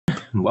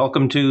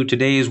Welcome to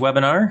today's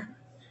webinar.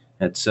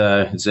 It's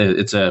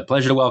a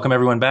pleasure to welcome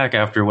everyone back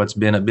after what's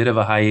been a bit of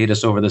a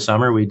hiatus over the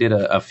summer. We did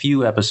a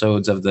few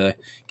episodes of the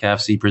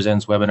CAPHC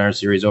Presents webinar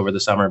series over the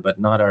summer, but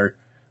not our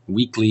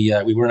weekly.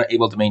 We weren't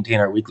able to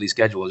maintain our weekly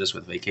schedule just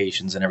with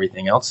vacations and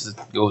everything else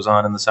that goes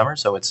on in the summer.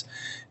 So it's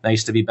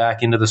nice to be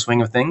back into the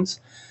swing of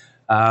things.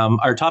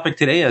 Our topic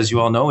today, as you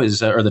all know, or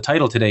the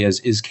title today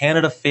is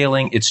Canada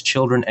Failing Its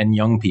Children and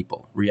Young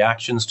People,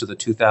 Reactions to the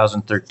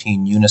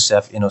 2013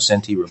 UNICEF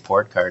Innocenti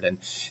Report Card. And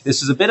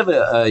this is a bit of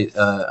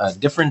a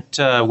different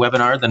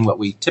webinar than what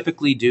we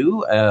typically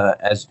do.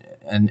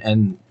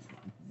 And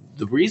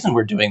the reason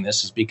we're doing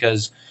this is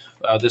because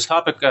this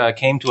topic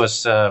came to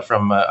us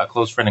from a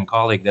close friend and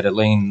colleague that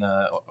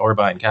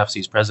Aynsley-Green,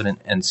 CAPHC's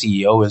president and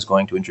CEO, is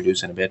going to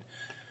introduce in a bit.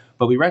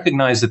 But we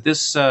recognize that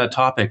this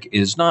topic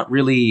is not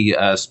really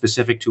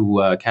specific to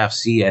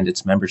CAPHC and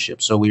its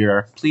membership. So we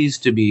are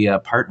pleased to be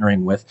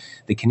partnering with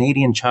the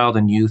Canadian Child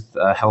and Youth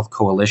Health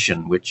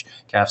Coalition, which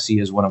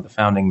CAPHC is one of the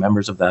founding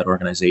members of that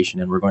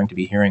organization. And we're going to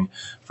be hearing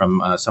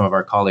from some of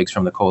our colleagues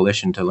from the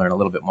coalition to learn a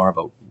little bit more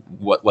about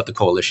what the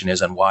coalition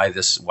is and why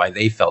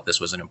they felt this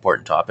was an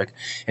important topic.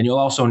 And you'll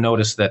also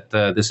notice that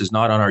this is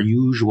not on our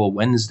usual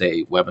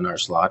Wednesday webinar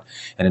slot.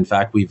 And in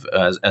fact, we've,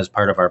 as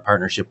part of our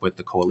partnership with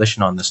the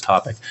coalition on this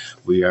topic,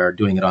 we are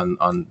doing it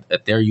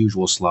at their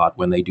usual slot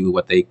when they do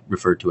what they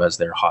refer to as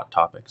their hot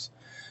topics.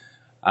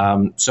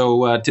 But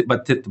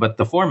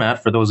the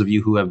format, for those of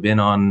you who have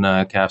been on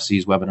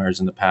CAPHC's webinars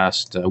in the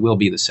past, will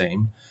be the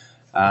same.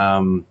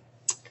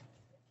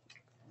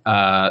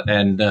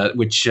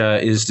 Which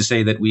is to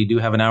say that we do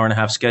have an hour and a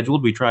half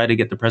scheduled. We try to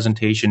get the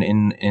presentation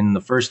in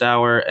the first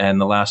hour,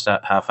 and the last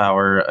half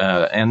hour,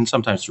 and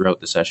sometimes throughout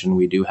the session,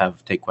 we do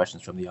take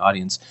questions from the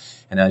audience.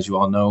 And as you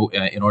all know,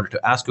 in order to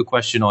ask a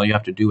question, all you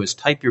have to do is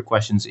type your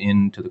questions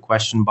into the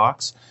question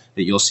box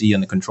that you'll see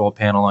in the control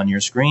panel on your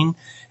screen.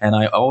 And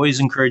I always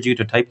encourage you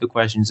to type the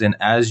questions in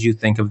as you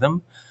think of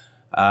them.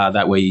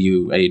 That way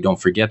you don't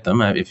forget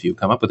them if you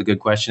come up with a good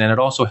question. And it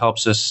also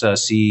helps us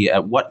see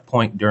at what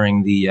point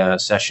during the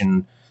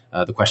session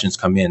the questions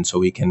come in,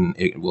 so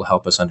it will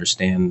help us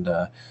understand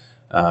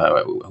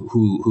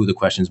who the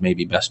questions may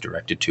be best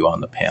directed to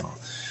on the panel.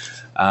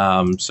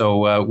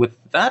 With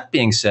that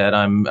being said,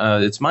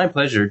 it's my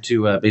pleasure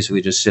to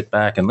basically just sit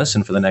back and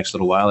listen for the next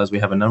little while, as we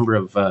have a number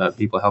of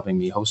people helping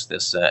me host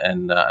this.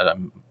 And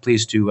I'm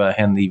pleased to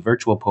hand the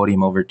virtual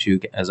podium over to,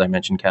 as I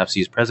mentioned,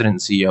 CAPHC's president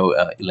and CEO,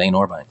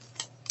 Aynsley-Green.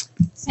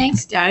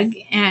 Thanks, Doug,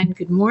 and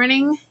good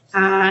morning.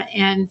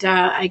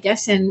 I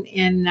guess in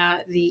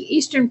the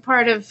eastern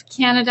part of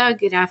Canada,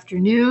 good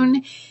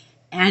afternoon,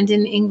 and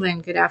in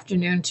England, good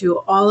afternoon to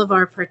all of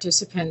our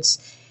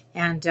participants.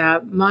 And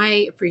my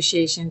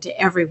appreciation to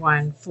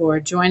everyone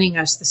for joining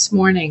us this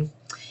morning.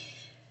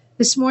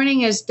 This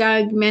morning, as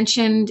Doug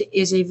mentioned,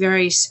 is a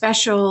very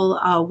special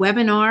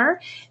webinar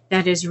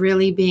that is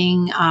really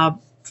being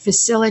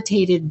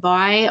facilitated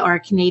by our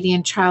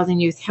Canadian Child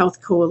and Youth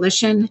Health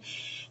Coalition,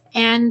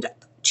 and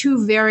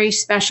two very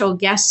special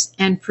guests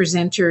and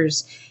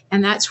presenters.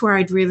 And that's where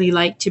I'd really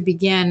like to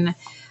begin.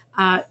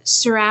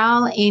 Sir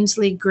Al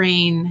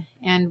Aynsley-Green,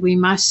 and we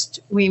must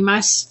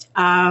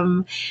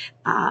turn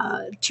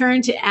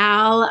to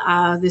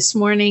Al this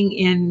morning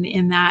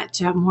in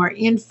that more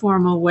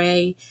informal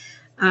way.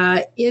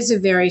 Is a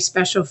very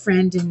special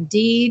friend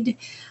indeed.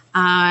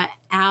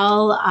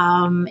 Al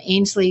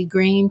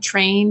Aynsley-Green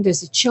trained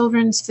as a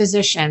children's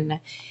physician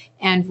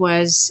and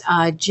was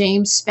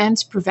James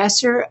Spence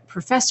Professor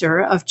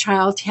of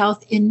Child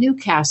Health in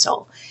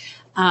Newcastle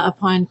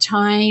upon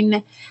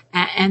Tyne,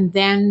 and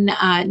then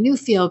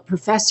Newfield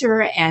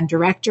Professor and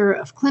Director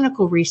of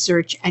Clinical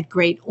Research at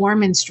Great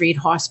Ormond Street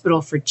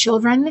Hospital for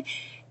Children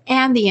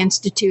and the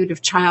Institute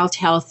of Child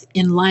Health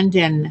in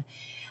London.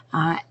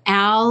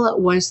 Al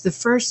was the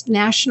first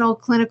National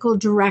Clinical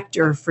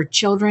Director for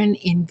Children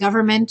in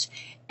Government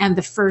and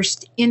the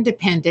first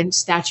independent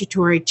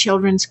statutory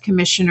Children's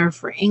Commissioner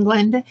for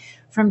England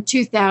from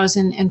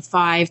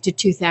 2005 to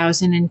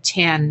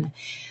 2010.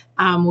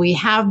 We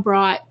have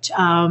brought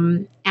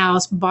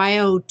Al's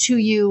bio to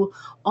you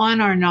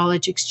on our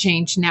Knowledge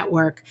Exchange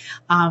Network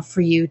for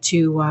you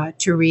to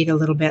read a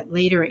little bit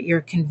later at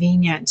your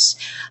convenience.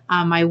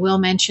 I will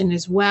mention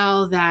as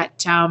well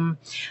that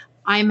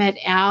I met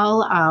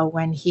Al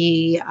when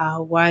he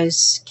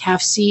was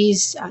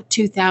CAPHC's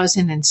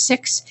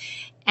 2006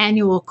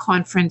 annual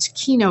conference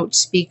keynote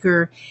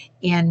speaker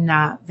in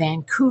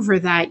Vancouver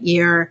that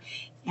year.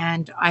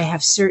 And I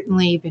have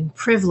certainly been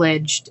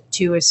privileged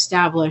to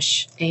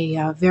establish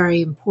a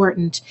very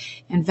important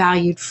and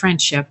valued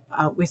friendship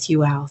with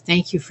you, Al.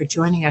 Thank you for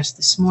joining us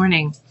this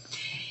morning.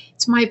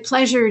 It's my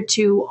pleasure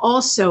to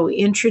also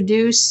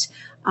introduce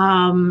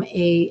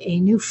a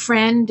new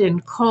friend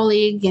and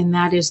colleague, and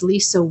that is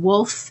Lisa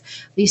Wolff.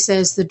 Lisa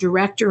is the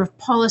Director of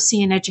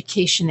Policy and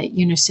Education at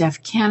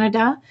UNICEF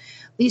Canada.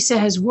 Lisa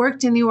has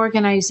worked in the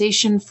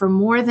organization for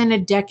more than a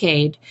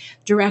decade,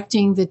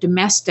 directing the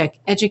domestic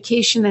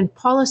education and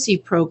policy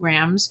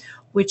programs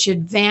which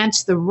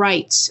advance the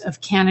rights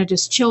of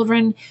Canada's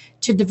children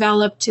to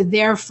develop to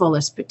their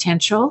fullest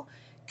potential,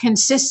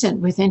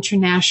 consistent with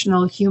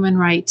international human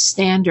rights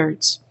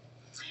standards.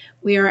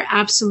 We are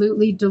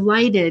absolutely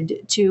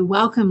delighted to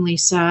welcome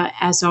Lisa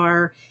as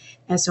our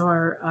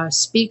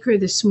speaker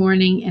this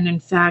morning, and in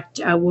fact,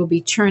 we'll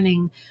be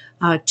turning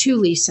to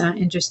Lisa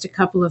in just a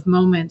couple of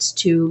moments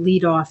to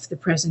lead off the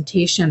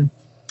presentation.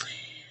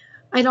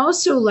 I'd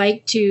also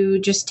like to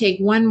just take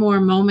one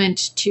more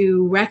moment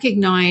to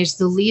recognize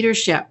the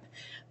leadership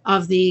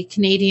of the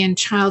Canadian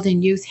Child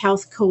and Youth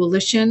Health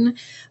Coalition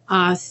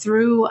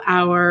through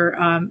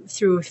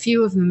a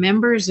few of the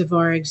members of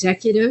our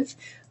executive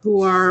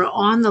who are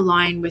on the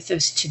line with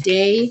us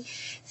today.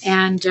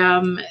 And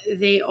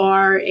they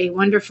are a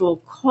wonderful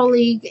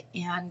colleague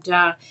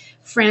and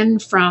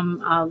friend from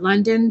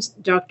London.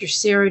 Dr.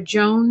 Sarah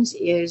Jones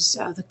is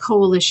the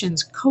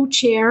coalition's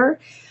co-chair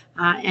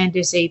and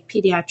is a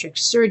pediatric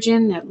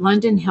surgeon at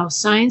London Health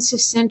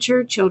Sciences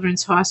Centre,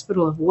 Children's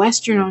Hospital of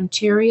Western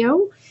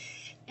Ontario,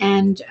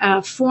 and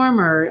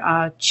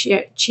former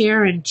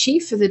chair and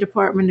chief of the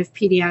Department of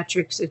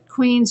Pediatrics at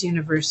Queen's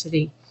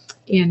University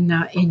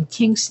in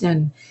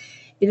Kingston.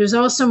 It is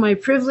also my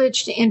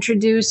privilege to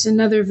introduce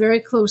another very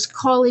close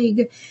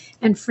colleague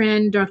and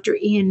friend, Dr.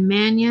 Ian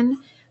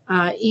Mannion.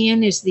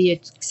 Ian is the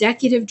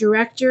Executive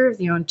Director of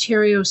the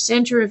Ontario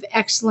Centre of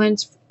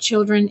Excellence for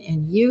Children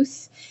and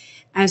Youth,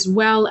 as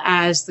well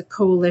as the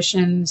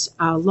Coalition's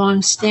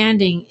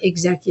long-standing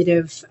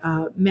executive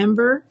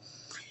member.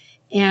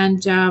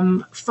 And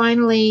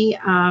finally,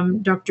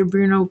 Dr.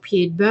 Bruno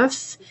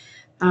Piedboeuf.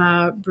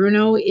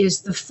 Bruno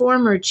is the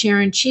former chair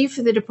and chief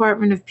of the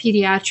Department of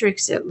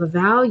Pediatrics at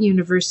Laval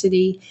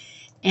University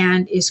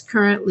and is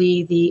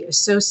currently the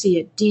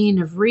associate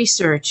dean of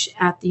research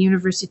at the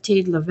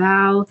Université de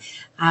Laval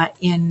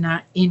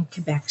in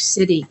Quebec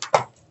City.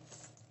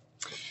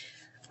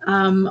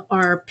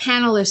 Our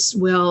panelists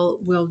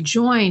will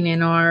join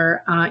in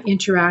our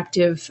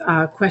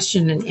interactive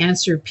question and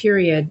answer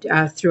period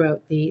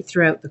throughout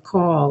the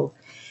call.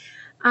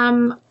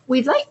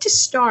 We'd like to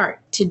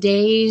start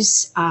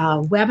today's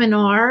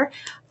webinar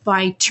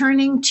by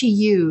turning to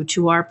you,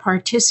 to our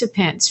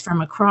participants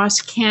from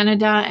across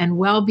Canada and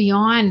well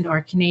beyond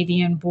our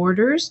Canadian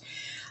borders,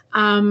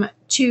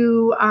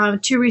 to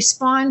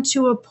respond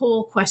to a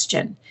poll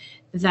question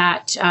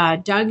that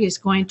Doug is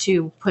going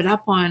to put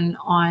up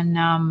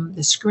on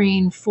the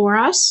screen for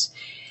us.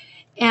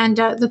 And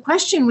the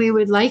question we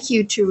would like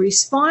you to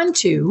respond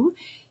to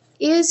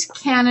is: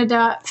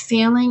 Canada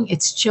failing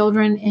its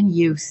children and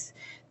youth?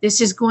 This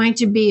is going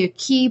to be a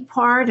key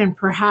part and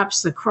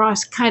perhaps the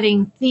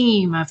cross-cutting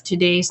theme of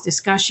today's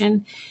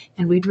discussion,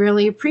 and we'd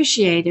really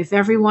appreciate if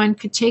everyone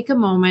could take a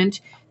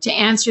moment to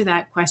answer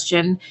that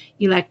question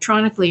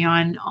electronically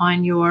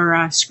on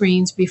your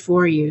screens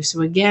before you.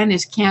 So again,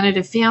 is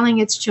Canada failing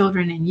its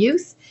children and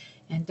youth?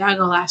 And Doug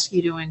will ask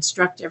you to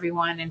instruct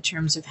everyone in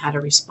terms of how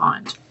to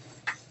respond.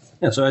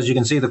 Yeah, so as you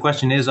can see, the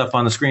question is up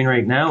on the screen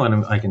right now,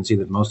 and I can see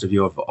that most of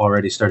you have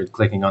already started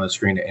clicking on the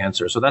screen to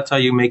answer. So that's how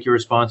you make your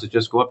responses.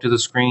 Just go up to the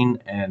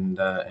screen and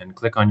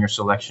click on your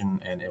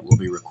selection, and it will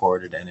be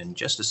recorded. And in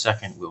just a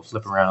second, we'll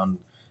flip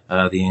around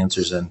the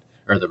answers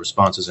or the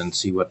responses and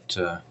see what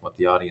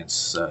the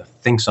audience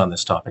thinks on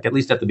this topic, at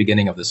least at the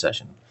beginning of the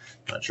session.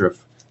 I'm not sure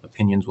if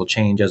opinions will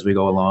change as we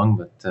go along,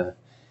 but all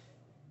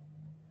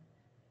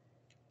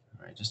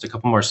right, just a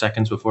couple more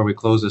seconds before we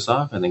close this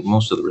off. I think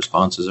most of the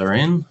responses are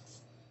in.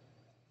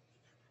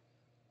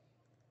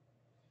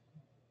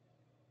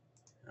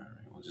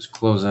 Just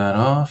close that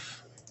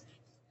off.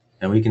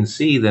 And we can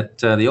see that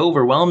the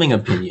overwhelming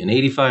opinion,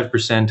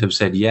 85%, have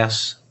said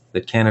yes,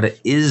 that Canada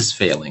is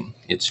failing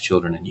its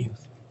children and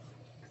youth.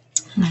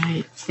 All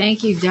right.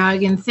 Thank you,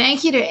 Doug. And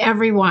thank you to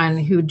everyone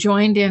who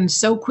joined in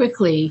so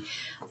quickly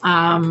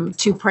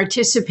to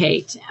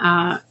participate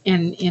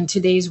in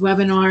today's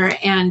webinar.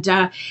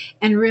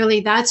 And really,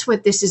 that's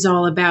what this is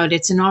all about.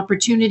 It's an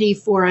opportunity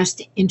for us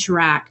to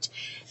interact.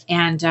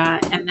 And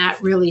that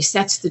really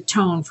sets the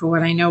tone for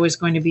what I know is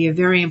going to be a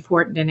very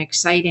important and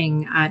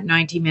exciting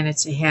 90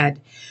 minutes ahead.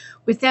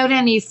 Without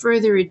any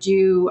further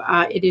ado,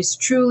 it is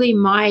truly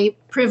my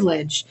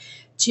privilege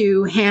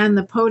to hand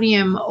the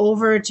podium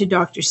over to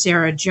Dr.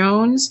 Sarah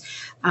Jones.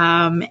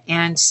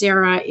 And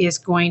Sarah is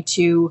going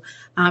to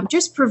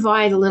just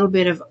provide a little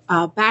bit of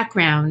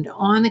background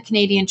on the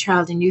Canadian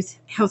Child and Youth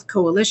Health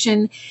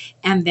Coalition,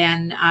 and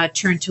then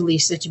turn to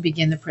Lisa to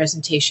begin the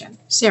presentation.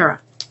 Sarah.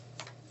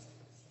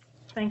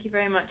 Thank you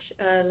very much,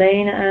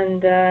 Lane,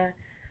 and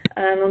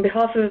on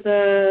behalf of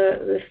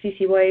the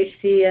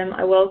CCYHC,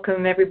 I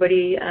welcome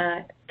everybody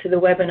to the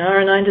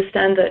webinar, and I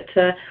understand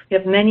that we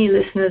have many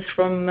listeners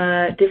from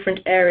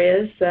different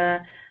areas,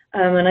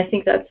 and I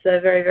think that's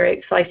very, very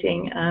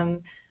exciting,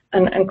 and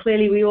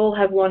clearly we all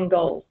have one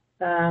goal,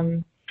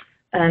 and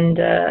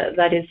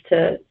that is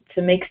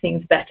to make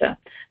things better.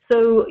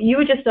 So you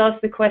were just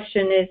asked the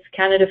question, is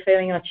Canada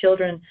failing our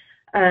children?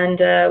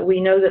 And we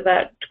know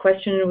that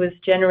question was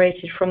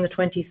generated from the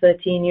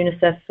 2013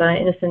 UNICEF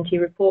Innocenti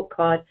report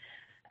card.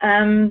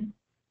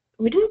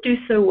 We didn't do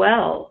so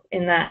well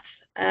in that.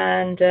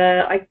 And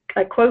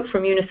I quote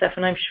from UNICEF,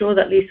 and I'm sure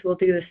that Lisa will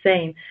do the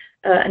same,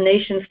 a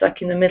nation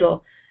stuck in the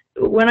middle.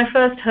 when I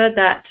first heard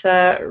that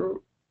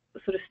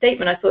sort of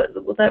statement, I thought,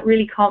 well, that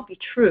really can't be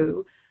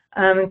true.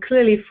 And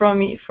clearly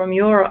from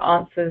your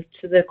answers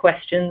to the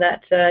question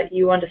that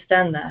you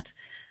understand that.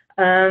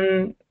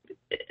 And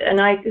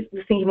I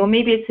was thinking, well,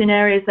 maybe it's in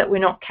areas that we're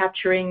not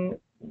capturing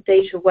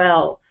data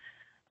well.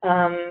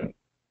 But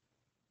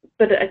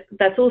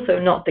that's also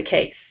not the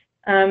case.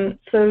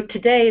 So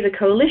today, the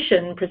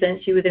Coalition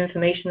presents you with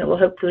information that will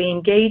hopefully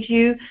engage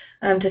you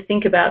to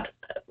think about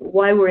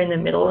why we're in the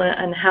middle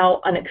and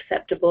how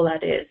unacceptable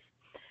that is.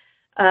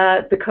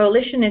 The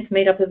Coalition is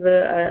made up of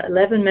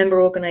 11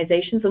 member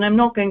organizations, and I'm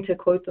not going to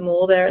quote them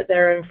all.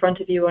 They're in front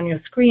of you on your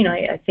screen.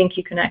 I think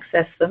you can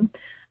access them.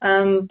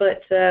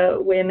 But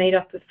we're made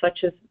up of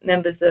such as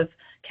members of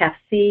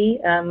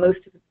CAPHC. Most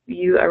of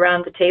you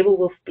around the table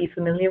will be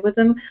familiar with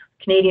them.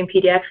 Canadian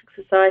Pediatric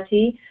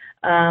Society,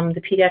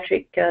 the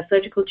Pediatric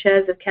Surgical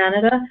Chairs of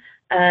Canada,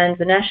 and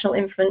the National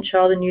Infant,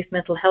 Child and Youth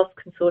Mental Health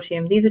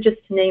Consortium. These are just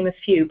to name a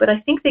few, but I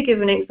think they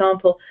give an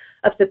example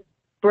of the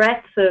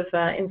breadth of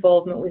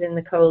involvement within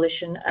the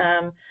Coalition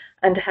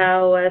and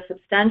how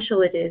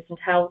substantial it is and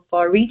how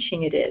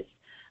far-reaching it is.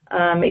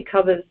 It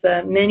covers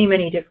many,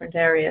 many different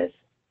areas.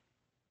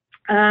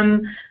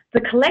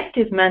 The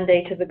collective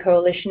mandate of the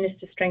Coalition is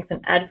to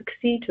strengthen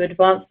advocacy to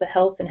advance the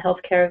health and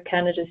healthcare of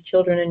Canada's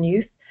children and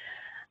youth.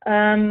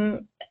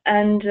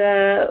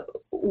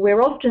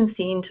 We're often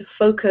seen to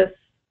focus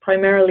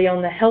primarily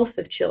on the health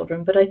of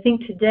children, but I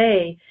think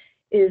today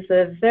is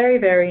a very,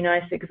 very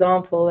nice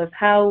example of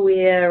how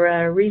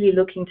we're really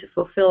looking to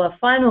fulfill a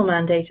final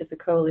mandate of the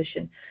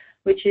Coalition,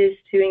 which is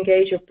to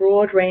engage a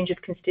broad range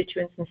of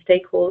constituents and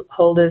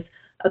stakeholders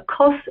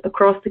across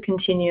the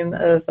continuum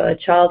of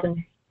child and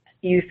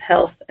youth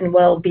health and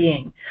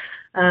well-being.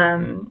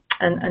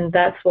 And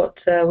that's what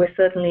we're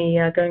certainly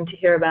going to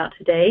hear about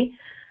today.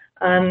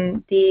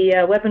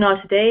 The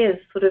webinar today is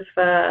sort of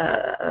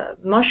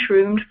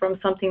mushroomed from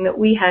something that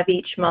we have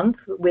each month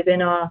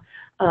within our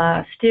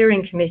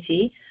steering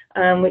committee,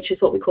 which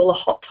is what we call a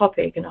hot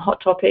topic. And a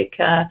hot topic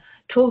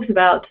talks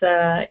about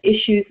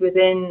issues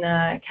within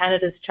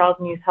Canada's child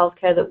and youth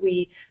healthcare that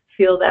we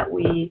feel that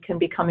we can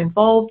become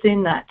involved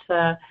in,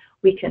 that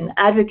we can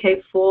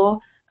advocate for.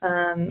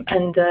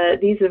 And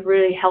these have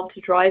really helped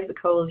to drive the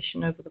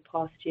Coalition over the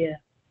past year.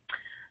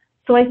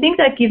 So I think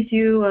that gives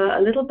you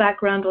a little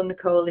background on the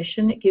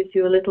Coalition. It gives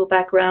you a little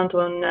background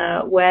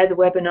on where the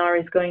webinar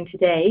is going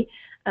today.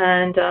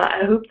 And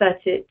I hope that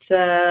it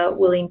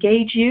will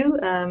engage you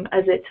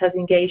as it has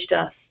engaged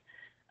us.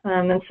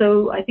 And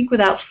so I think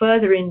without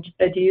further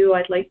ado,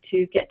 I'd like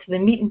to get to the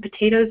meat and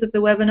potatoes of the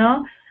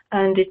webinar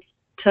and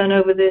turn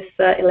over this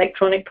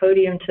electronic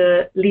podium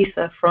to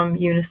Lisa from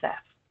UNICEF.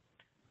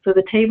 So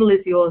the table is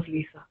yours,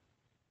 Lisa.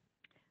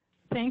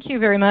 Thank you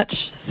very much,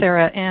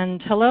 Sarah,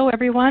 and hello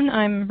everyone.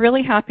 I'm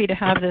really happy to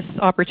have this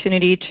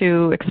opportunity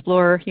to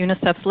explore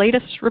UNICEF's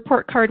latest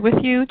report card with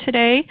you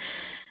today.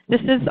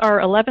 This is our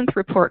 11th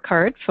report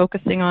card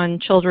focusing on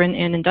children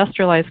in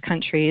industrialized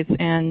countries,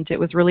 and it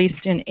was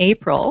released in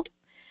April.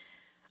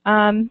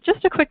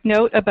 Just a quick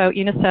note about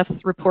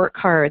UNICEF's report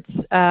cards.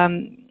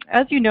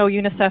 As you know,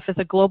 UNICEF is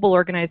a global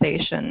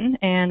organization,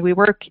 and we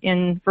work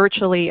in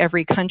virtually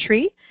every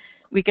country.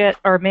 We get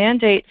our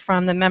mandate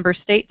from the member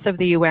states of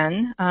the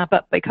UN,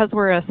 but because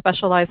we're a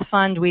specialized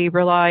fund, we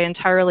rely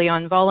entirely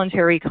on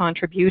voluntary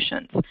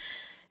contributions.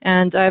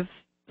 And I've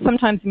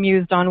sometimes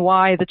mused on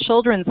why the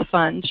Children's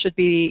Fund should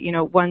be,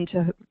 one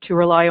to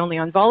rely only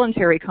on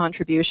voluntary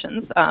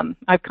contributions.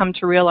 I've come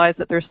to realize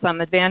that there's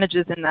some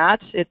advantages in that.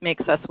 It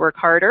makes us work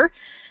harder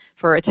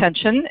for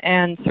attention,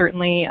 and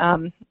certainly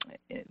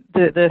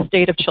the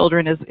state of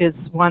children is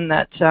one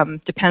that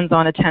depends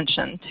on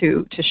attention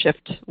to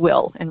shift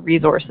will and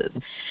resources.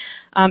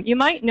 You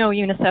might know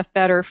UNICEF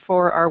better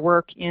for our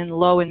work in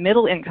low and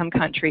middle income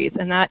countries,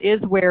 and that is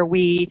where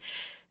we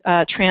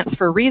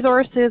transfer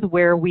resources,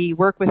 where we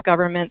work with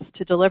governments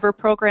to deliver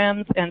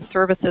programs and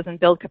services and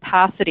build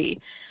capacity.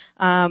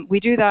 We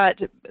do that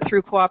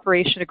through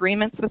cooperation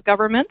agreements with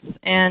governments,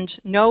 and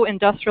no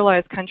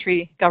industrialized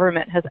country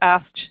government has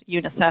asked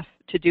UNICEF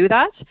to do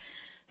that.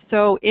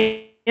 So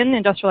in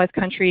industrialized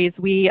countries,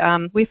 we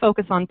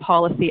focus on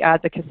policy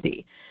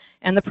advocacy.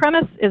 And the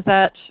premise is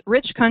that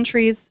rich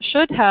countries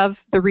should have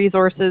the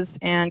resources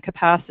and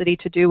capacity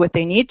to do what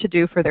they need to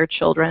do for their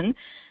children.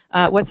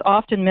 What's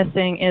often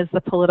missing is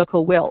the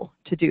political will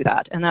to do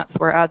that, and that's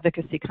where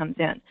advocacy comes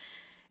in.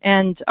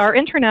 And our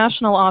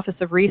International Office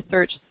of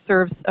Research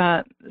serves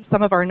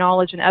some of our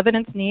knowledge and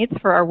evidence needs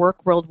for our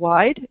work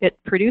worldwide. It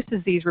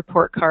produces these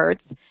report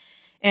cards,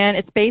 and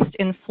it's based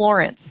in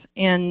Florence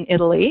in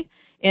Italy,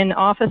 in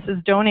offices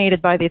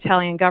donated by the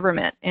Italian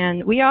government.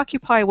 And we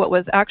occupy what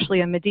was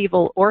actually a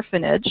medieval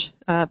orphanage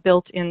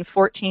built in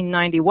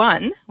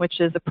 1491, which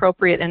is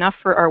appropriate enough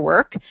for our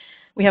work.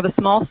 We have a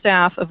small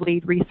staff of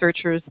lead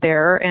researchers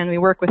there, and we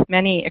work with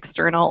many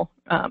external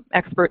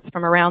experts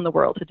from around the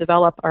world to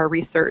develop our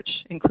research,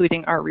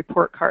 including our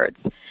report cards.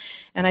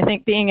 And I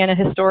think being in a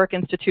historic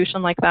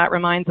institution like that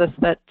reminds us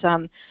that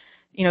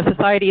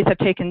societies have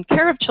taken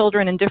care of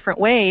children in different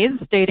ways,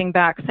 dating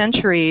back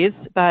centuries,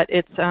 but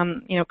it's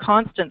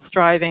constant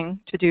striving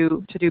to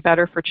do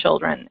better for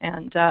children,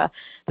 and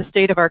the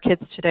state of our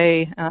kids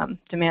today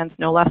demands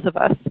no less of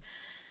us.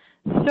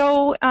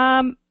 So,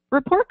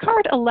 report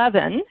card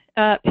 11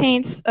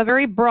 paints a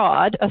very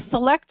broad, a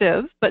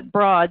selective but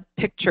broad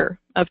picture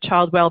of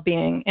child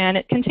well-being, and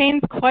it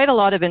contains quite a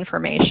lot of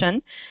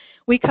information.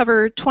 We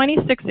cover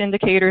 26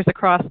 indicators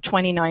across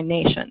 29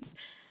 nations.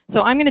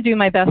 So I'm going to do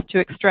my best to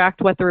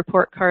extract what the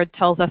report card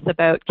tells us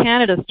about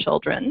Canada's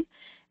children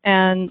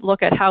and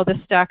look at how this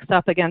stacks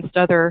up against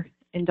other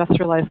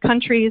industrialized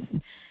countries,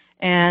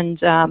 and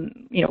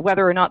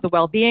whether or not the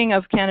well-being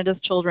of Canada's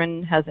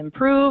children has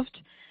improved.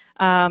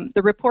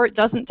 The report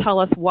doesn't tell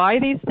us why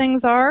these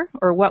things are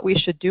or what we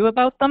should do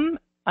about them.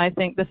 I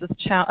think this is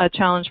a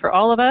challenge for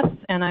all of us,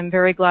 and I'm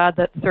very glad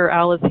that Sir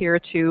Al is here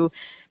to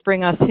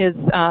bring us his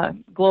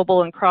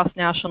global and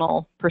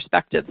cross-national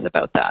perspectives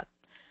about that.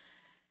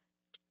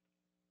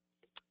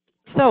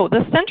 So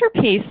the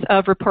centerpiece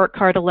of report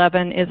card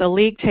 11 is a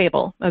league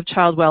table of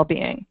child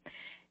well-being.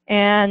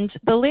 And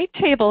the league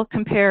table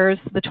compares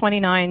the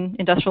 29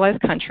 industrialized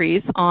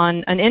countries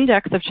on an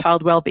index of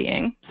child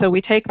well-being. So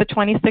we take the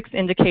 26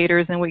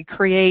 indicators and we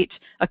create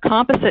a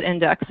composite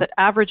index that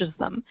averages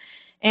them,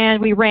 and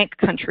we rank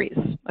countries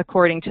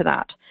according to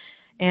that.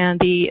 And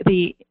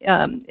the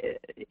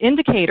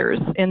indicators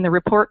in the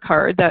report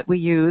card that we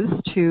use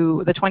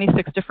the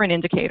 26 different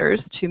indicators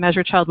to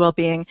measure child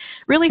well-being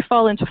really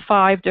fall into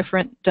 5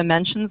 different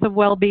dimensions of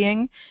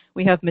well-being.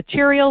 We have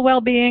material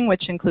well-being,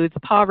 which includes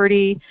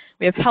poverty.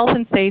 We have health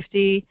and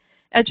safety,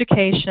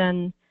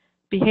 education,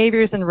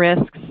 behaviors and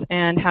risks,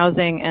 and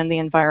housing and the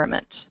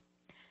environment.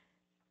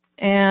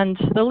 And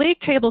the league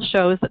table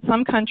shows that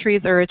some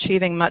countries are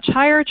achieving much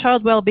higher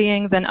child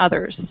well-being than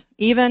others,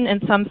 even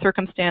in some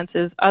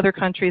circumstances, other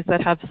countries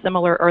that have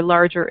similar or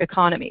larger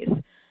economies.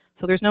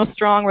 So there's no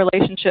strong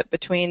relationship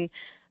between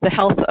the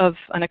health of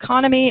an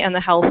economy and the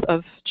health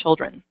of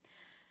children.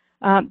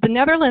 The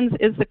Netherlands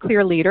is the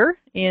clear leader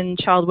in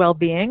child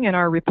well-being in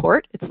our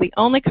report. It's the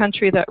only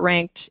country that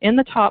ranked in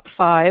the top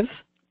 5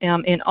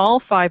 in all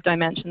 5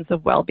 dimensions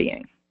of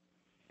well-being.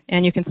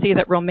 And you can see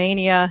that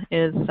Romania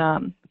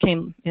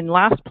came in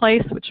last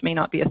place, which may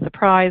not be a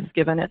surprise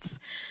given its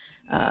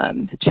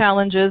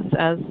challenges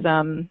as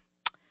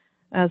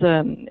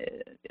a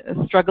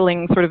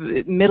struggling sort of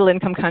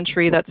middle-income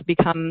country that's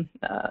become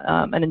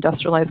an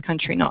industrialized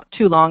country not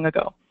too long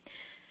ago.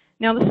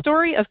 Now, the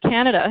story of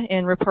Canada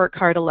in report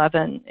card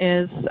 11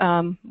 is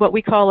what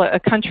we call a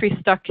country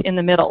stuck in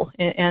the middle,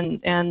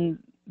 and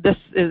this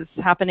is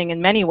happening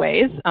in many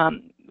ways.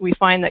 We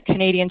find that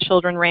Canadian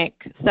children rank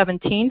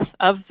 17th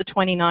of the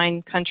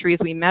 29 countries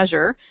we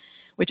measure,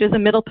 which is a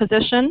middle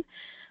position,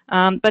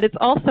 but it's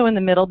also in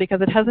the middle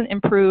because it hasn't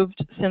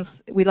improved since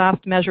we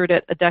last measured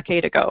it a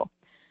decade ago.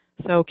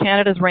 So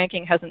Canada's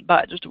ranking hasn't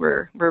budged.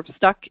 We're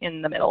stuck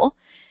in the middle.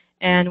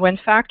 And when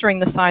factoring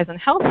the size and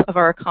health of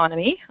our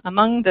economy,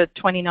 among the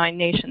 29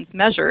 nations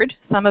measured,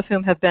 some of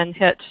whom have been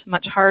hit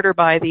much harder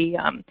by the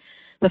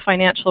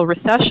financial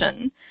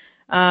recession,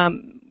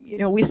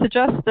 we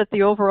suggest that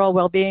the overall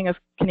well-being of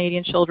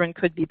Canadian children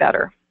could be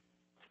better.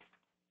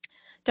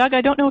 Doug, I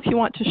don't know if you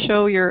want to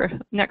show your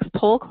next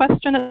poll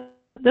question at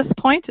this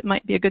point. It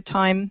might be a good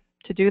time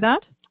to do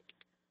that.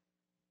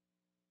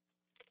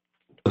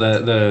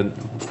 The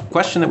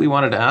question that we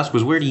wanted to ask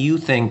was, where do you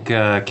think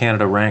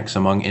Canada ranks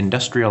among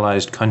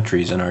industrialized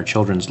countries in our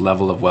children's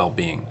level of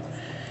well-being?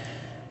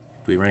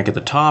 Do we rank at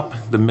the top,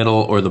 the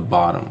middle, or the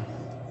bottom?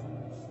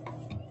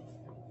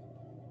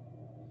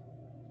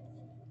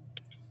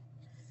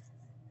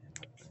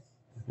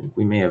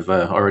 We may have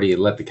already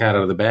let the cat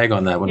out of the bag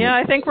on that one. Yeah,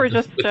 I think we're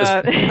just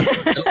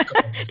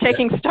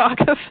taking stock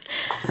of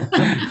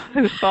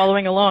who's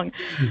following along.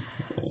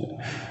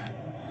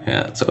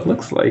 Yeah, so it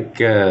looks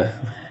like... I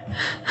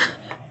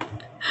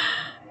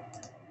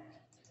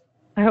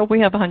hope we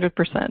have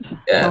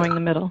 100% going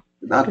the middle.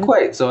 Not Good.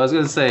 quite. So I was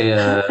going to say,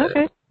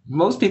 okay.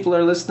 Most people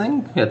are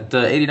listening. At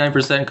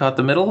 89% caught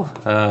the middle,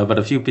 but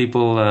a few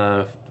people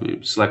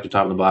selected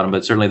top and the bottom,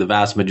 but certainly the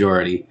vast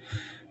majority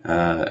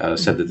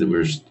said that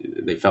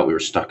they felt we were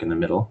stuck in the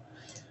middle.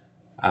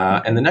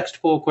 And the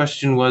next poll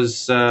question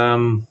was, how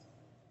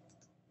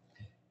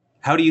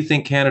do you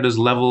think Canada's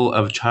level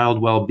of child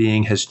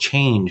well-being has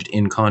changed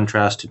in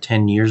contrast to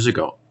 10 years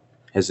ago?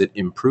 Has it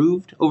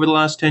improved over the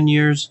last 10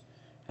 years?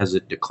 Has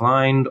it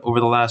declined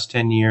over the last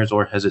 10 years,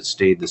 or has it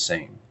stayed the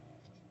same?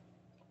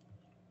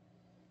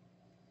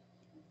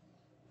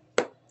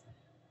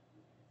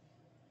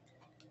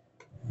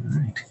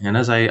 Right. And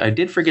as I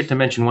did forget to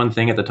mention one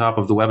thing at the top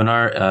of the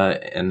webinar,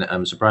 and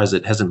I'm surprised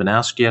it hasn't been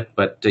asked yet,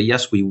 but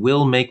yes, we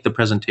will make the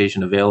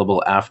presentation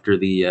available after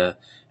the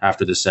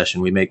session.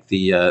 We make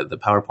the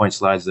PowerPoint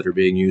slides that are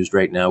being used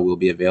right now will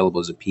be available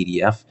as a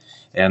PDF,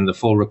 and the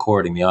full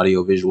recording, the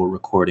audio-visual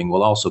recording,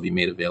 will also be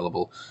made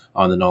available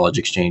on the Knowledge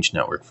Exchange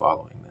Network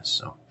following this.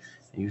 So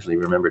I usually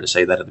remember to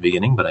say that at the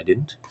beginning, but I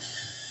didn't.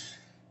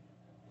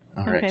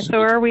 All right. Okay,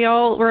 so we're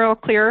all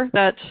clear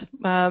that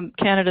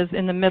Canada's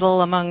in the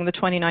middle among the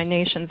 29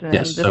 nations, and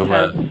Yes, this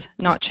has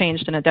not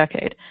changed in a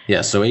decade.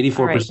 Yeah, so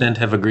 84%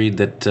 have agreed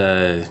that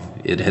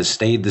it has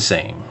stayed the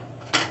same.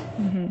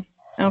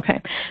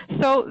 Okay,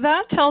 so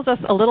that tells us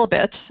a little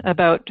bit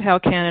about how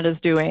Canada's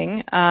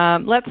doing.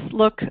 Let's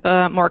look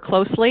more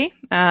closely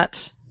at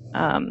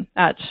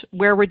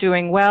where we're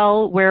doing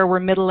well, where we're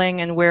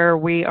middling, and where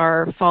we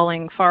are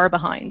falling far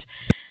behind.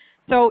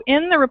 So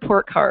in the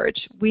report card,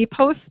 we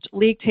post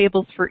league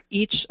tables for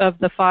each of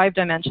the 5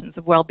 dimensions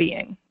of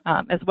well-being,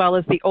 as well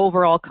as the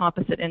overall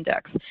composite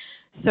index.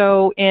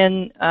 So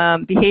in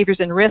behaviors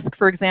and risk,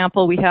 for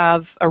example, we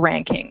have a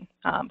ranking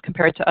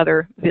compared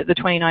to the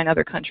 29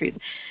 other countries.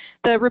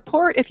 The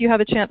report, if you have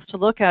a chance to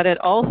look at it,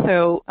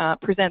 also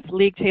presents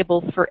league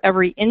tables for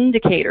every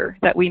indicator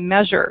that we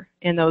measure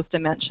in those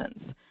dimensions.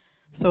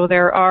 So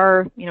there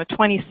are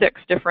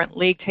 26 different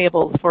league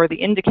tables for the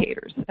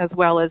indicators, as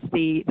well as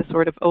the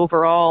sort of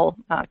overall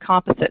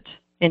composite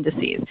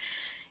indices.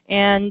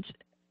 And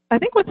I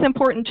think what's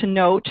important to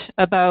note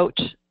about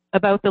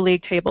the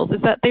league tables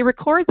is that they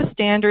record the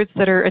standards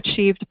that are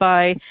achieved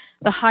by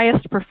the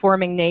highest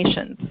performing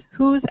nations.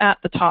 Who's at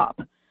the top?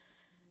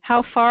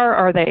 How far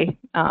are they,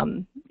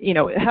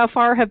 how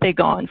far have they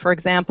gone, for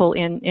example,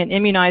 in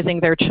immunizing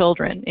their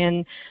children,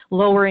 in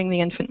lowering the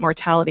infant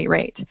mortality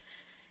rate?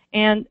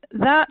 And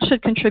that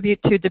should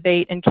contribute to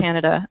debate in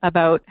Canada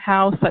about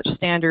how such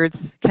standards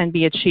can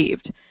be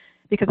achieved,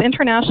 because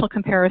international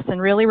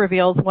comparison really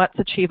reveals what's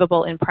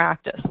achievable in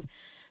practice.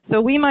 So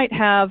we might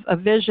have a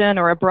vision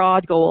or a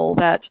broad goal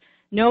that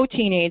no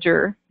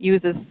teenager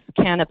uses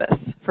cannabis,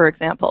 for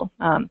example.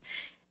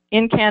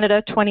 In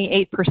Canada,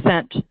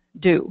 28%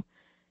 do.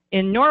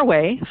 In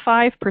Norway,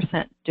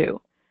 5%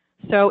 do.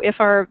 So if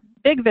our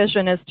big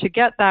vision is to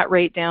get that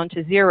rate down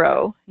to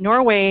 0,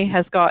 Norway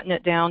has gotten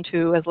it down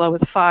to as low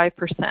as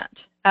 5%.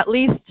 At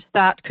least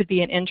that could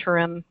be an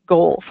interim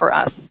goal for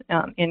us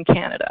in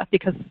Canada,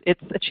 because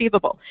it's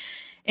achievable.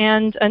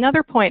 And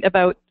another point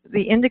about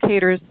the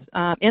indicators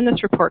in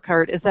this report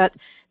card is that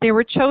they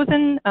were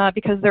chosen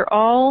because they're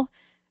all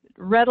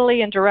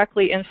readily and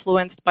directly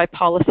influenced by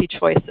policy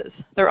choices.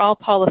 They're all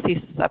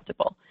policy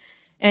susceptible.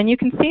 And you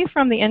can see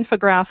from the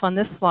infograph on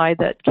this slide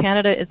that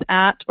Canada is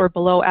at or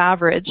below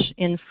average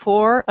in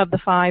 4 of the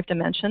 5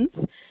 dimensions.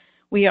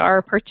 We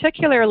are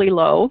particularly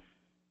low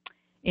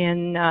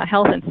in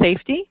health and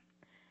safety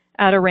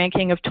at a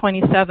ranking of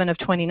 27 of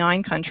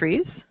 29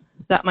 countries.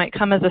 That might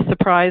come as a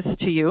surprise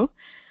to you.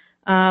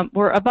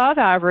 We're above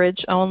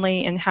average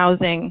only in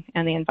housing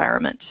and the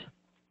environment.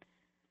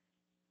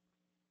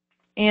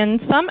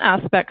 In some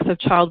aspects of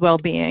child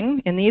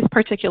well-being, in these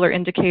particular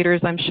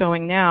indicators I'm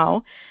showing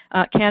now,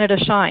 Canada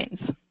shines.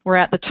 We're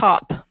at the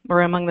top.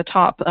 We're among the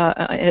top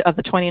of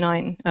the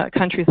 29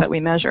 countries that we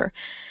measure.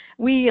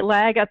 We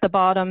lag at the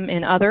bottom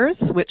in others,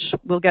 which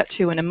we'll get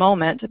to in a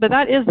moment, but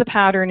that is the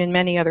pattern in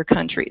many other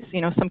countries.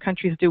 Some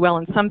countries do well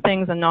in some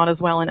things and not as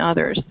well in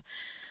others.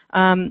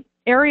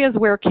 Areas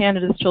where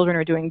Canada's children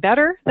are doing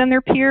better than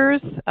their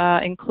peers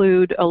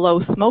include a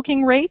low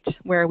smoking rate,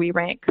 where we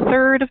rank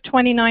 3rd of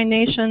 29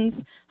 nations,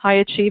 high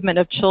achievement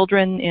of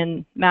children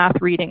in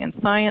math, reading, and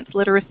science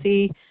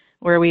literacy,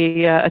 where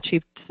we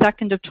achieved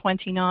 2nd of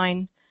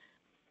 29.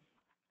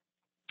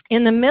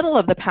 In the middle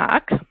of the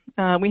pack,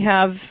 we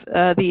have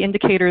the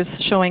indicators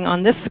showing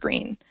on this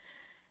screen.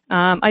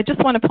 I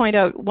just want to point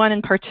out one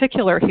in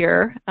particular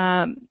here,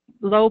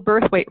 low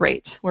birth weight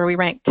rate, where we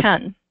rank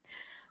 10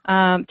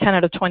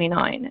 out of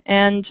 29.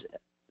 And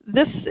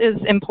this is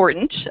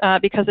important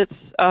because it's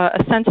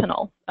a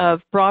sentinel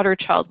of broader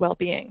child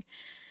well-being.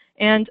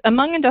 And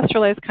among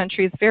industrialized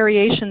countries,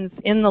 variations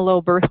in the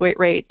low birth weight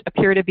rate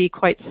appear to be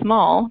quite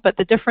small, but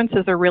the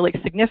differences are really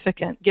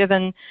significant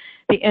given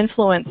the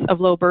influence of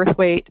low birth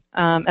weight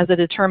as a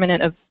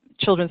determinant of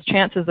children's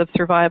chances of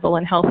survival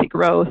and healthy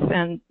growth,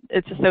 and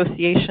its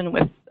association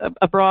with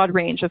a broad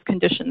range of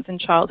conditions in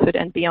childhood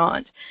and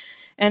beyond.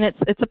 And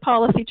it's a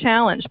policy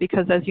challenge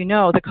because, as you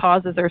know, the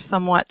causes are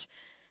somewhat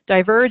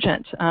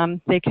divergent.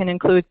 They can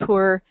include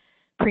poor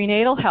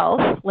prenatal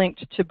health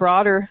linked to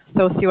broader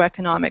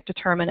socioeconomic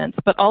determinants,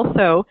 but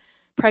also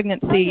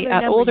pregnancy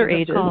at older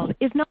ages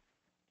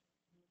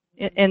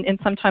in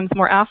sometimes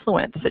more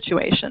affluent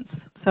situations.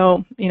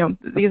 So,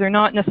 these are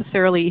not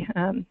necessarily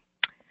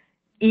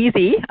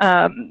easy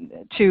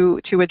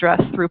to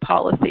address through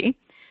policy,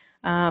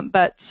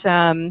 but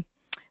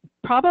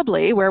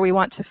probably where we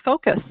want to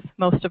focus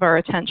most of our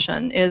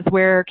attention is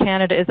where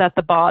Canada is at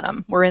the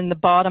bottom. We're in the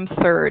bottom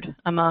 3rd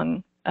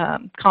among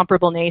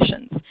comparable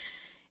nations.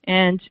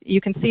 And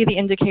you can see the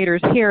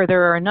indicators here.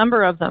 There are a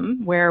number of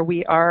them where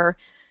we are,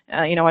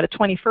 at a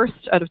 21st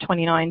out of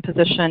 29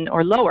 position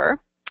or lower.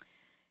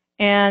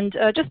 And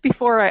just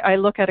before I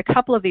look at a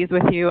couple of these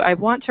with you, I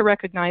want to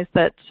recognize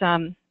that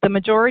the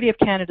majority of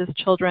Canada's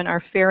children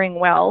are faring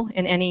well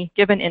in any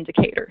given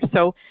indicator.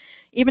 So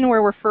even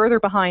where we're further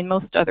behind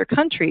most other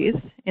countries,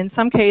 in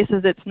some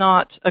cases it's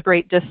not a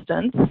great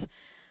distance.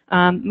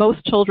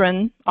 Most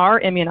children are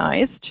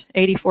immunized,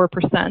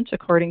 84%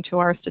 according to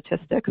our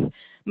statistics.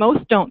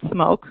 Most don't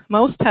smoke.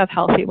 Most have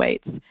healthy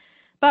weights.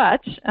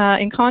 But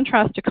in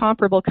contrast to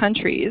comparable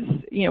countries,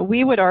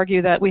 we would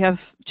argue that we have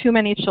too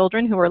many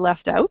children who are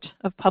left out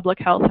of public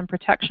health and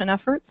protection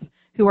efforts,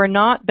 who are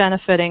not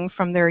benefiting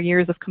from their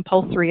years of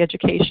compulsory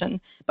education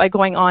by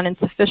going on in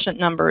sufficient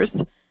numbers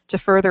to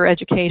further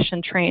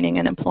education, training,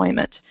 and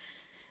employment.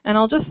 And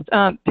I'll just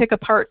pick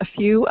apart a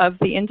few of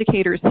the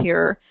indicators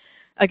here,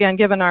 again,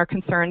 given our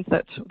concerns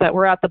that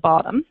we're at the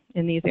bottom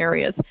in these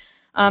areas.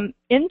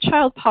 In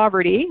child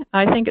poverty,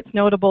 I think it's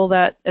notable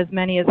that as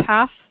many as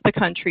half the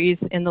countries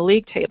in the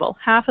league table,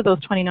 half of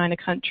those 29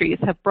 countries,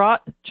 have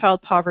brought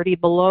child poverty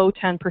below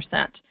 10%.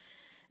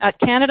 At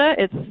Canada,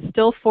 it's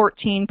still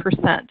 14%,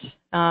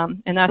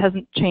 and that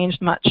hasn't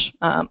changed much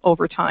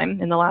over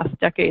time, in the last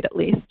decade at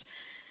least.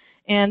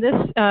 And this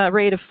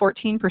rate of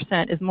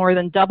 14% is more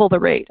than double the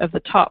rate of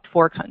the top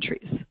 4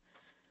 countries.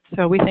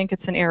 So we think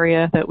it's an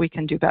area that we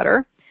can do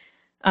better.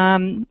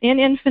 In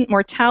infant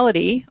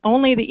mortality,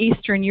 only the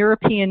Eastern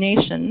European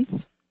nations,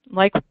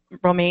 like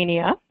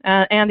Romania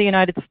and the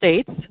United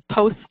States,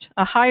 post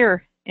a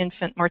higher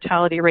infant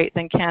mortality rate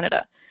than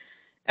Canada.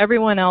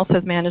 Everyone else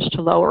has managed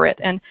to lower it.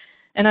 And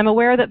I'm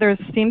aware that there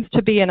seems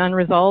to be an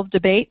unresolved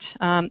debate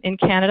in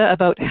Canada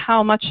about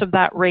how much of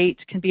that rate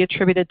can be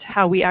attributed to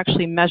how we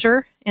actually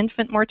measure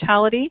infant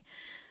mortality,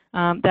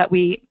 that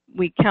we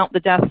count the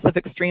deaths of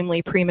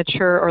extremely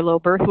premature or low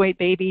birth weight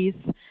babies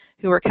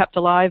who are kept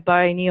alive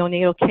by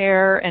neonatal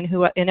care and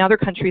who in other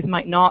countries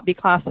might not be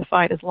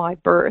classified as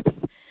live births.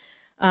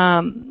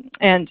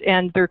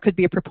 And there could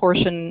be a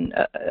proportion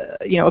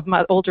of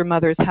older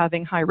mothers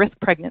having high-risk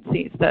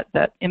pregnancies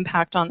that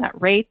impact on that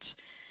rate.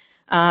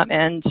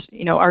 And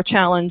our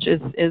challenge is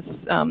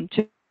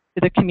to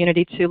the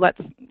community to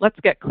let's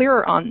get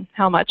clearer on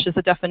how much is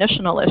a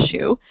definitional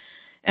issue,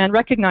 and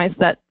recognize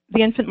that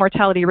the infant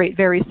mortality rate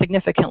varies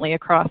significantly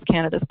across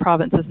Canada's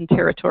provinces and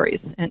territories,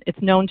 and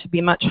it's known to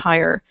be much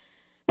higher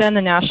than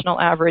the national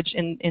average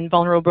in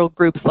vulnerable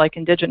groups like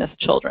Indigenous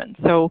children.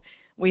 So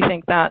we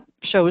think that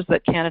shows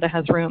that Canada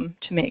has room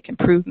to make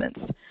improvements.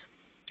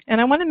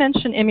 And I want to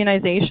mention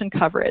immunization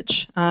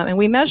coverage. And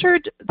we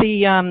measured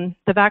the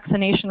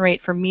vaccination rate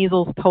for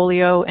measles,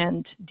 polio,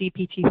 and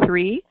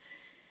DPT3.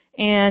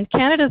 And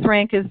Canada's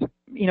rank is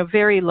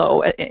very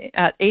low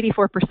at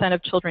 84%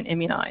 of children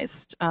immunized.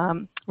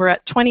 We're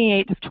at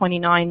 28 of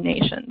 29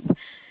 nations.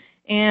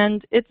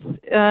 And it's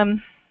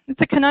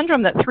a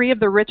conundrum that 3 of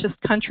the richest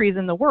countries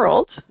in the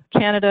world,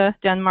 Canada,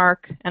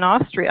 Denmark, and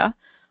Austria,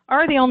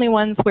 are the only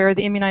ones where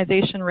the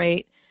immunization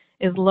rate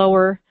is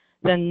lower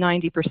than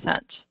 90%.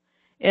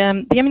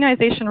 The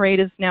immunization rate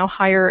is now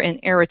higher in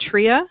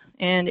Eritrea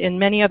and in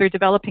many other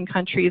developing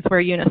countries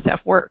where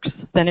UNICEF works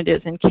than it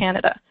is in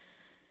Canada.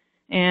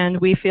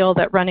 And we feel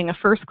that running a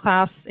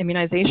first-class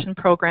immunization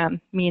program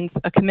means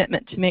a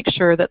commitment to make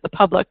sure that the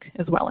public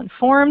is well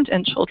informed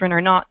and children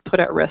are not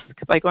put at risk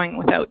by going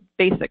without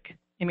basic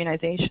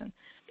immunization.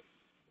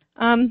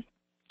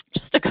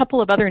 Just a couple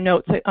of other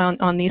notes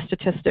on these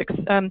statistics.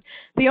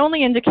 The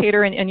only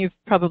indicator, and you've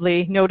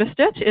probably noticed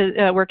it,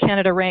 is, where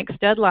Canada ranks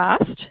dead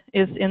last,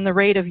 is in the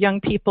rate of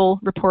young people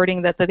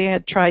reporting that they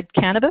had tried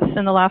cannabis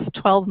in the last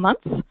 12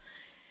 months.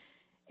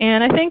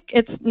 And I think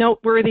it's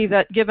noteworthy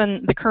that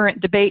given the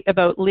current debate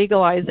about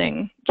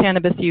legalizing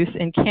cannabis use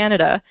in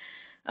Canada,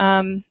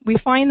 we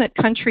find that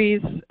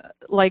countries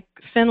like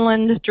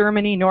Finland,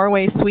 Germany,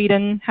 Norway,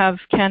 Sweden have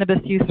cannabis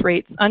use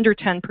rates under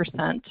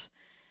 10%.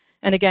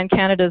 And again,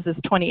 Canada's is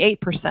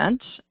 28%.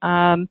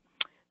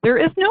 There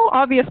is no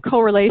obvious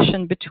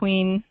correlation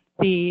between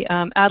the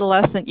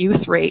adolescent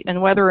use rate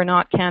and whether or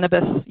not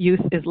cannabis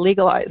use is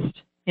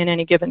legalized in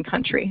any given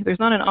country. There's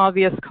not an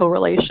obvious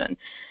correlation.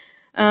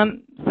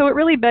 So it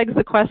really begs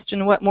the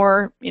question what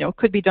more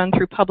could be done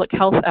through public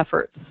health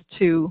efforts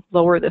to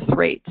lower this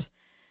rate.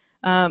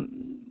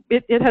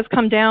 It has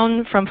come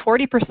down from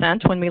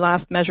 40% when we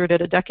last measured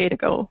it a decade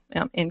ago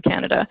in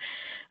Canada.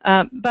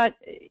 But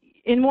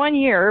in 1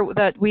 year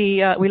that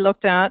we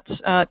looked at,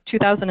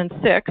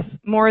 2006,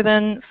 more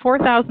than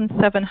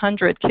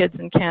 4,700 kids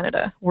in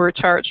Canada were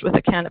charged with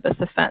a cannabis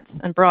offense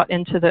and brought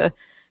into the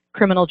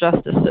criminal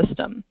justice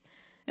system.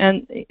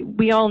 And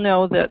we all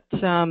know that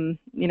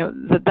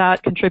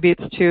that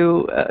contributes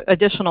to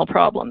additional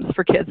problems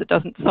for kids. It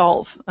doesn't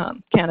solve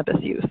cannabis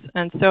use.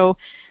 And so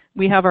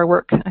we have our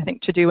work, I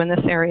think, to do in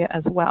this area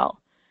as well.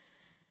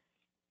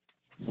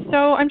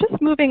 So I'm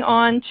just moving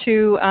on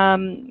to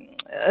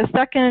a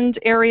second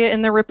area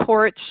in the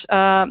report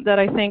that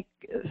I think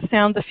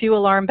sounds a few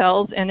alarm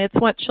bells, and it's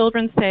what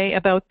children say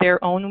about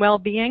their own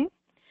well-being.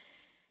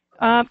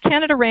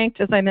 Canada ranked,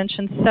 as I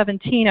mentioned,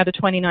 17 out of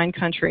 29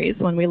 countries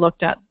when we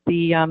looked at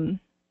the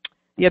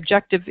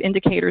objective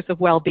indicators of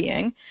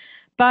well-being,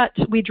 but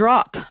we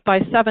drop by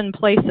 7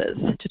 places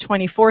to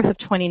 24th of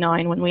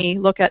 29 when we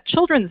look at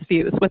children's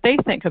views, what they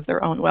think of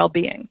their own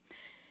well-being.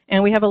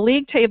 And we have a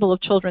league table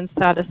of children's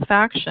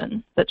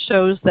satisfaction that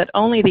shows that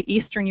only the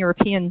Eastern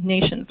European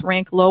nations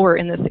rank lower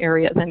in this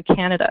area than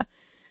Canada.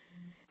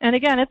 And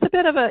again, it's a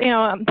bit of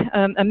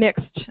a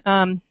mixed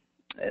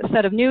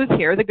set of news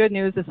here. The good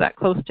news is that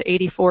close to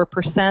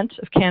 84%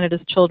 of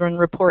Canada's children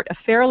report a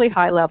fairly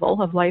high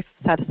level of life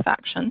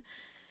satisfaction.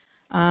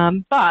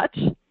 But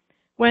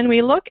when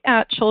we look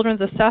at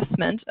children's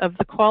assessment of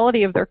the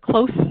quality of their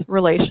close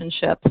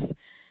relationships,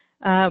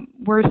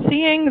 we're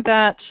seeing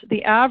that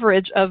the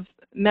average of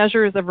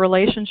measures of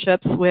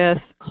relationships with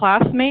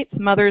classmates,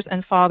 mothers,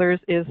 and fathers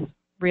is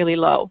really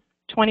low.